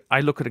 So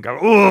I look at it and go,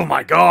 oh,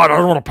 my God, I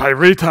don't want to pay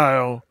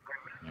retail.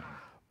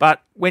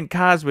 But when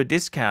cars were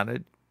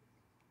discounted,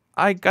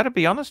 I got to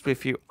be honest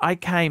with you, I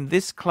came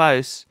this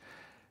close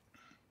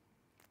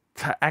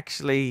to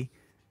actually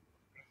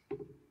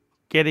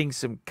getting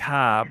some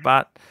car.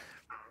 But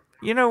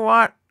you know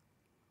what?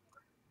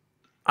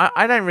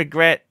 I don't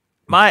regret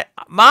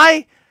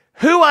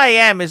who I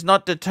am is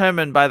not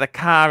determined by the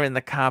car in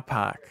the car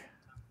park.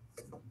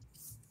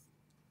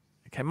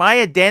 Okay,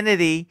 my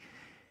identity,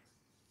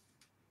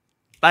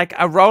 like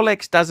a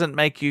Rolex doesn't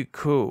make you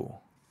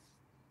cool.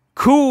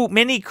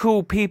 Many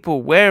cool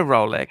people wear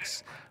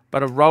Rolex,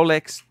 but a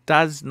Rolex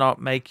does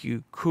not make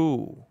you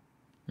cool.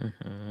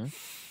 Mm-hmm.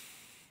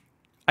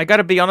 I got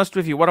to be honest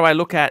with you. What do I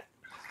look at?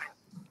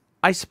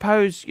 I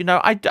suppose,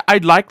 I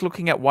like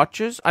looking at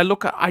watches.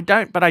 But I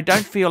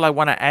don't feel I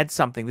want to add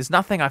something. There's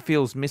nothing I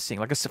feel is missing.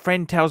 Like a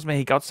friend tells me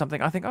he got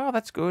something. I think, oh,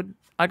 that's good.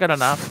 I got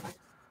enough.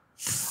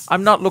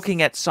 I'm not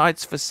looking at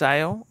sites for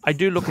sale. I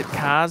do look at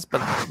cars,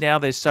 but now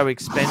they're so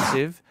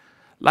expensive.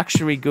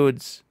 Luxury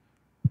goods.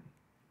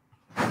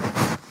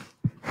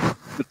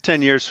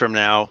 10 years from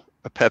now,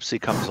 a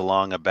Pepsi comes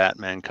along, a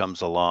Batman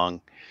comes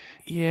along.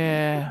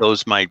 Yeah.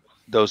 Those might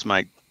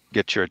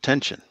get your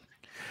attention.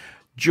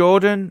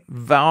 Jordan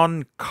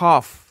Von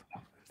Koff,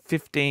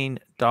 $15.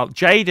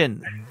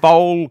 Jaden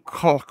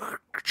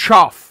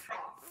Volkoff,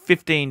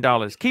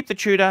 $15. Keep the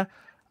Tudor.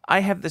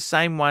 I have the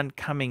same one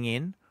coming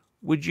in.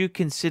 Would you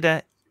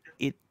consider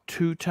it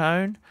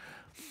two-tone?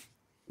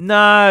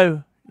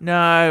 No.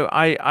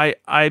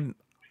 I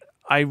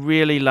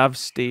really love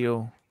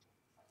steel.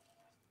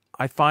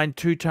 I find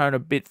two-tone a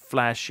bit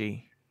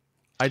flashy.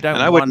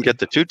 I wouldn't get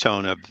the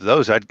two-tone of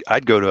those.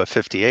 I'd go to a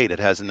 58. It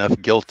has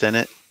enough gilt in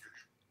it.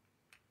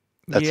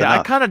 That's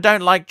enough. I kind of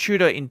don't like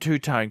Tudor in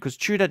two-tone because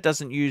Tudor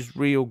doesn't use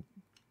real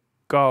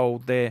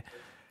gold. They're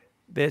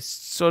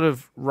sort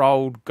of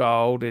rolled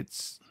gold.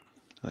 It's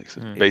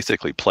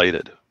basically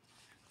plated.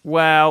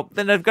 Well,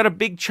 then they've got a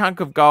big chunk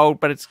of gold,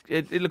 but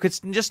it's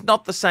just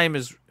not the same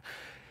as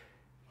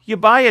you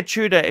buy a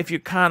Tudor if you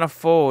can't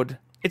afford.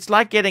 It's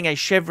like getting a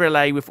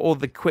Chevrolet with all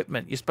the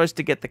equipment. You're supposed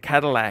to get the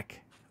Cadillac.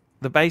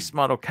 The base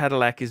model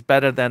Cadillac is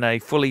better than a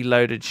fully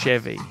loaded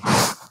Chevy.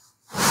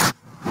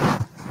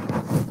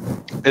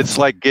 It's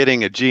like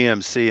getting a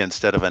GMC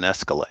instead of an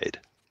Escalade.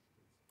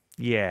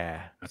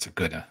 Yeah, that's a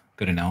good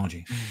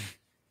analogy.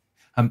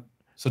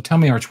 So tell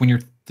me, Arch, when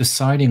you're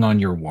deciding on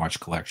your watch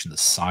collection, the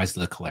size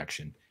of the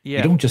collection,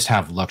 you don't just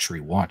have luxury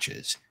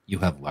watches. You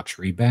have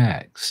luxury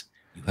bags.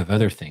 You have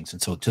other things.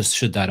 And so just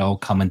should that all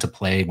come into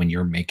play when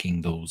you're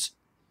making those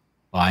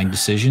buying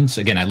decisions?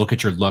 Again, I look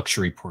at your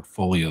luxury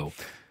portfolio,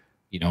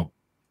 you know,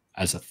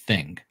 as a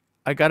thing.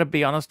 I got to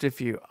be honest with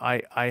you.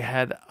 I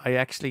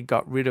actually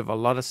got rid of a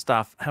lot of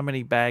stuff. How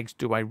many bags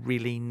do I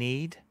really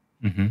need?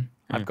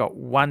 I've got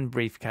one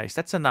briefcase.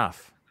 That's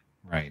enough.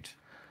 Right.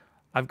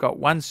 I've got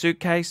one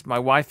suitcase. My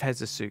wife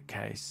has a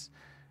suitcase.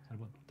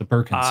 The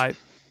Birkins.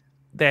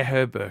 They're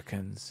her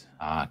Birkins.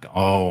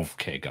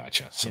 Okay,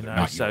 gotcha. So, you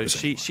know, so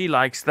she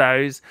likes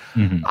those.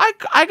 I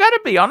got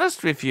to be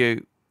honest with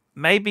you.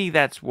 Maybe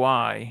that's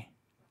why.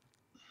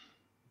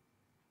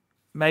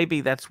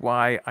 Maybe that's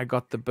why I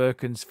got the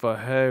Birkins for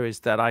her,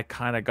 is that I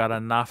kind of got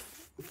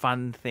enough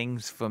fun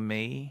things for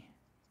me.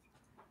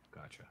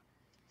 Gotcha.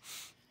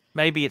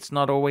 Maybe it's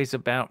not always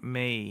about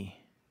me.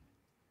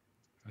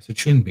 As it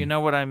shouldn't be. You know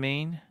what I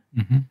mean?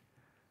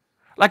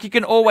 Like you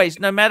can always,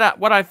 no matter,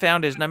 what I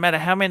found is no matter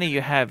how many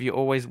you have, you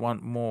always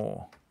want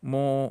more.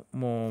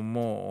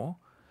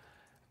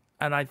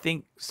 And I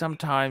think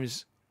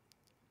sometimes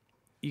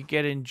you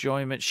get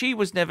enjoyment. She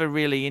was never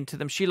really into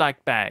them. She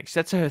liked bags.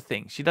 That's her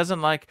thing. She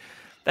doesn't like,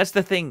 that's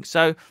the thing.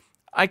 So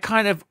I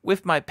kind of,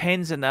 with my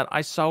pens and that,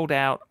 I sold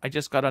out. I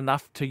just got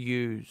enough to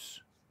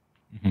use.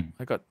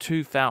 I got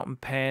 2 fountain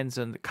pens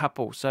and a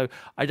couple. So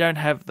I don't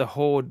have the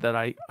hoard that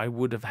I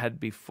would have had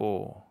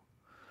before.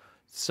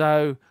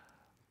 So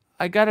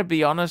I got to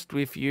be honest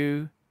with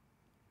you.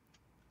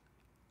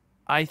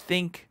 I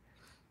think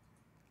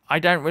I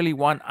don't really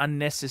want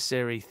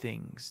unnecessary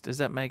things. Does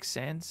that make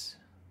sense?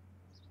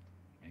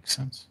 Makes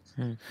sense.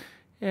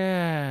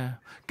 Yeah.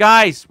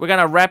 Guys, we're going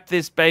to wrap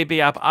this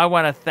baby up. I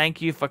want to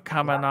thank you for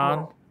coming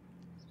on.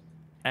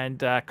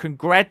 And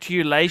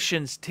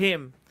congratulations,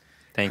 Tim.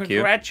 Thank you.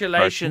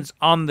 Congratulations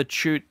on the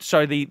Chute.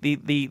 So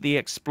the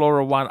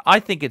Explorer one. I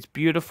think it's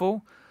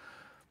beautiful.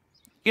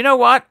 You know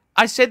what?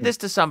 I said this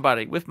to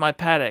somebody with my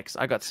Patex.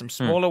 I got some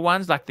smaller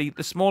ones. Like the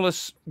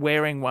smallest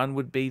wearing one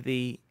would be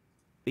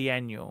the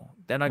annual.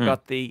 Then I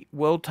got the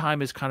World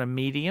Timers kind of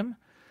medium.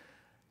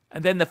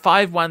 And then the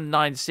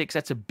 5196,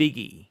 that's a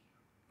biggie.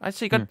 Right?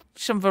 So you got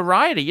some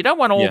variety. You don't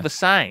want all the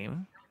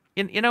same.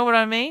 You know what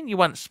I mean? You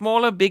want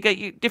smaller,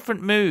 bigger,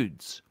 different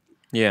moods.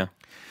 Yeah.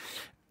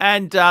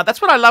 And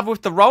that's what I love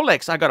with the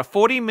Rolex. I got a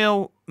 40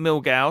 mil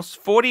Milgauss,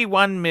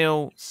 41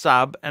 mil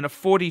sub, and a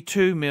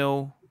 42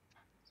 mil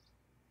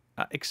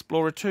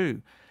Explorer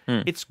 2.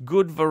 It's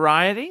good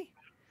variety.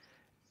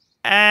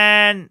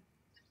 And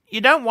you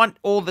don't want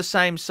all the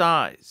same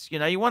size. You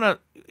know, you want to,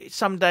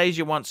 some days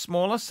you want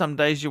smaller, some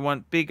days you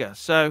want bigger.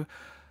 So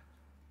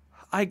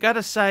I got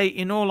to say,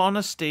 in all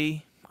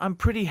honesty, I'm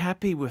pretty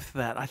happy with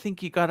that. I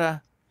think you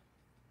gotta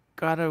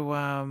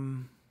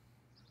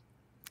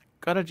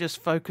just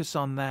focus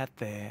on that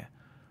there.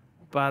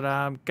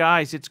 But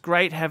guys, it's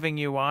great having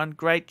you on.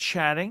 Great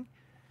chatting.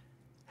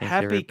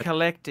 Happy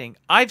collecting.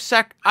 I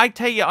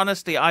tell you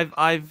honestly, I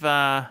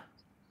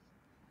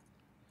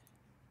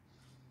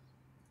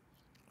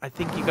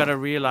think you got to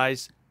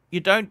realize you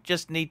don't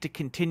just need to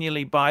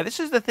continually buy. This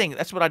is the thing.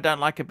 That's what I don't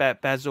like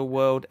about Basil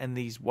World and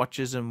these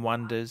watches and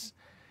wonders.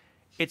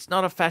 It's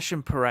not a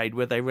fashion parade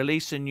where they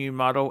release a new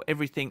model.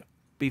 Everything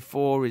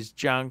before is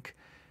junk.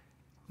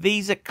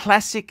 These are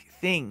classic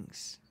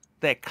things.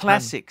 They're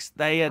classics.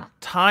 They are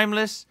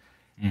timeless,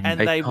 and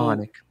they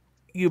will.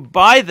 You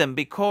buy them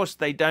because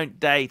they don't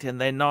date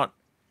and they're not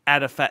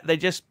out of fat. They're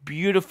just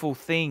beautiful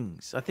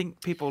things. I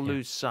think people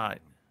lose sight.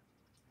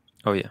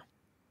 Oh yeah.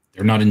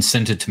 They're not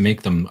incented to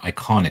make them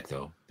iconic,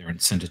 though. They're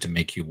incented to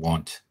make you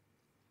want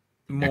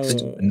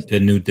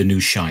the new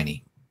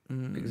shiny.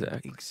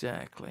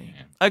 Exactly.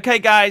 Yeah. Okay,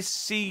 guys.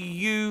 See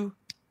you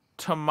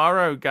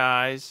tomorrow,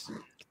 guys.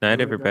 Good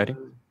night, everybody.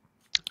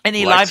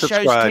 Any live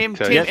shows, Tim?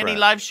 Any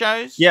live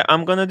shows? Yeah,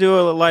 I'm gonna do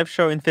a live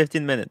show in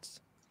 15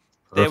 minutes.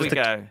 There we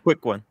go.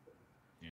 Quick one.